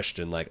asked a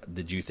question like,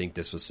 did you think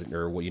this was,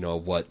 or you know,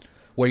 what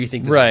do you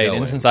think this is going?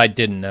 And since I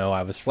didn't know,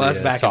 I was free that's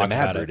to back talk in the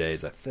about Mad it.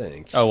 days, I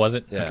think. Oh, was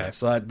it? Yeah. Okay.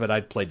 So but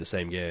I played the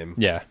same game.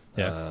 Yeah.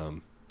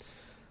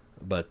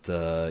 But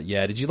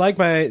yeah, did you like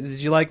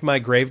my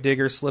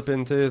Gravedigger slip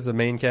into the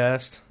main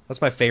cast?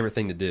 That's my favorite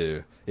thing to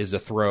do, is to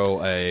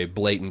throw a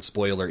blatant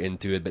spoiler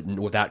into it, but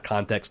without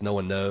context, no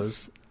one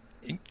knows.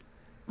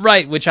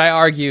 Right, which I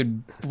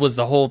argued was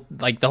the whole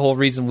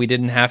reason we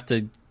didn't have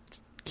to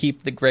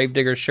keep the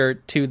Gravedigger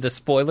shirt to the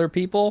spoiler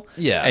people.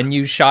 Yeah. And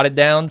you shot it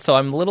down, so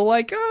I'm a little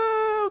like,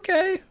 oh,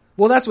 okay.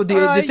 Well, that's what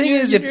the thing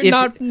is.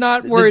 You're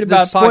not worried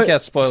about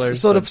podcast spoilers.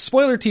 So the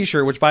spoiler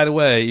T-shirt, which by the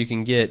way you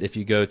can get if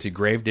you go to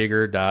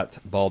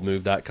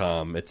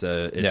gravedigger.baldmove.com. It's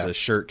a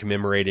shirt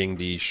commemorating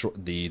the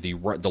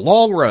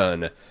long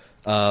run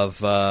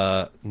of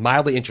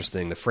mildly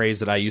interesting, the phrase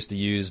that I used to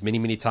use many,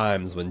 many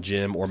times when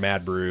Jim or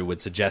Mad Brew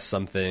would suggest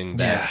something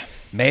that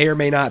may or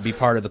may not be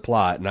part of the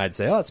plot, and I'd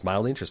say, oh, it's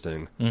mildly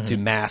interesting, to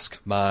mask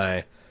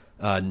my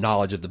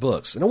knowledge of the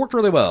books. And it worked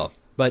really well.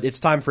 But it's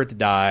time for it to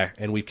die,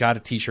 and we've got a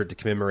T-shirt that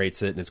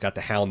commemorates it, and it's got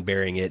the Hound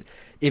bearing it.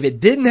 If it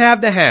didn't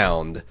have the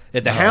Hound,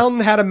 if the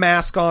Hound had a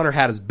mask on or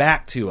had his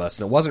back to us,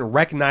 and it wasn't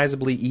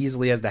recognizably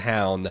easily as the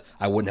Hound,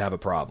 I wouldn't have a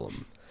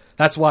problem.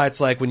 That's why it's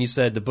like when you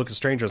said the Book of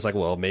Strangers, like,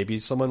 well, maybe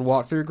someone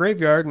walked through a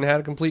graveyard and had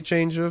a complete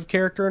change of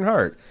character and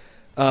heart.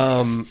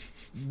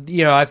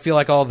 You know, I feel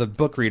like all the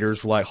book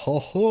readers were like, ho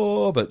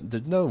ho,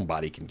 but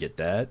nobody can get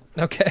that.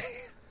 Okay.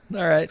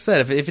 All right. Like I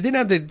said, if it didn't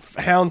have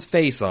the Hound's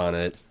face on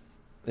it,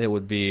 it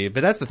would be.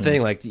 But that's the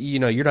thing, like, you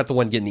know, you're not the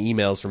one getting the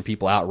emails from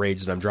people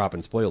outraged that I'm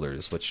dropping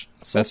spoilers, which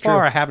so far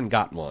true. I haven't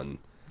gotten one.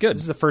 Good.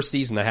 This is the first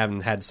season I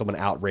haven't had someone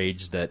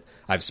outraged that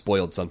I've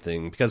spoiled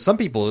something. Because some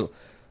people,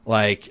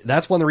 like,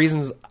 that's one of the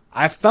reasons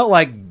I felt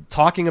like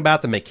talking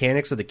about the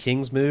mechanics of the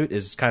King's Moot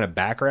is kind of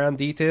background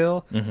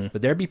detail.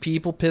 But there'd be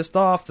people pissed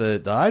off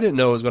that I didn't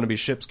know it was going to be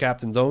ships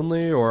captains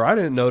only, or I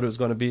didn't know it was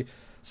going to be.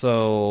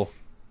 So,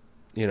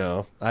 you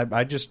know,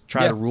 I just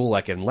try to rule,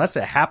 like, unless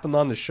it happened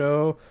on the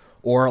show,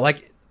 or,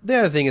 like, the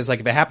other thing is,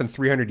 like, if it happened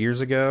 300 years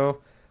ago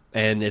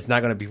and it's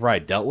not going to be probably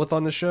dealt with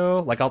on the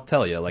show, like, I'll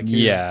tell you, like,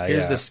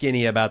 here's the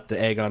skinny about the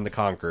Aegon the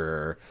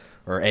Conqueror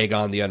or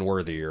Aegon the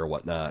Unworthy or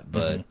whatnot.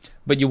 But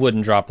but you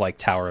wouldn't drop, like,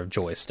 Tower of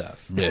Joy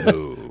stuff.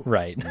 No.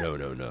 Right.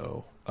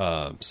 No.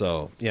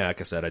 So, yeah,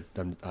 like I said,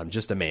 I'm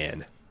just a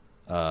man.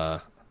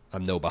 I'm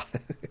nobody.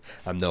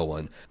 I'm no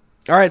one.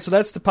 All right, so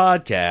that's the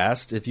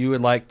podcast. If you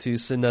would like to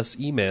send us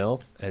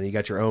email and you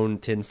got your own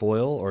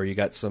tinfoil or you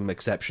got some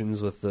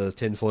exceptions with the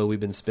tinfoil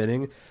we've been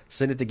spinning,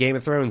 send it to Game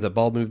of Thrones at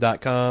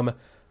baldmove.com.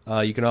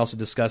 You can also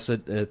discuss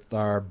it at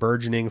our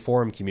burgeoning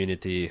forum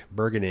community.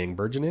 Burgeoning?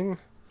 Burgeoning.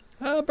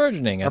 Our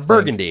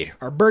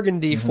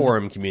Burgundy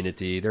forum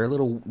community. They're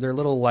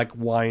little like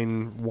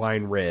wine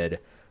red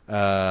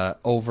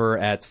over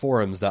at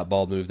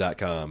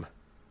forums.baldmove.com.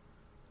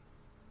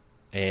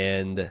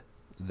 And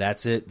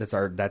that's it.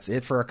 That's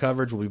it for our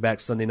coverage. We'll be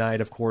back Sunday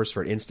night, of course,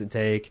 for an instant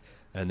take,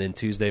 and then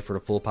Tuesday for the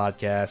full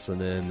podcast,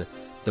 and then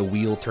the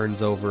wheel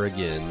turns over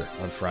again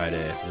on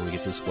Friday when we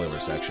get to the spoiler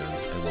section.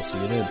 And we'll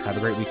see you then. Have a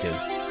great weekend.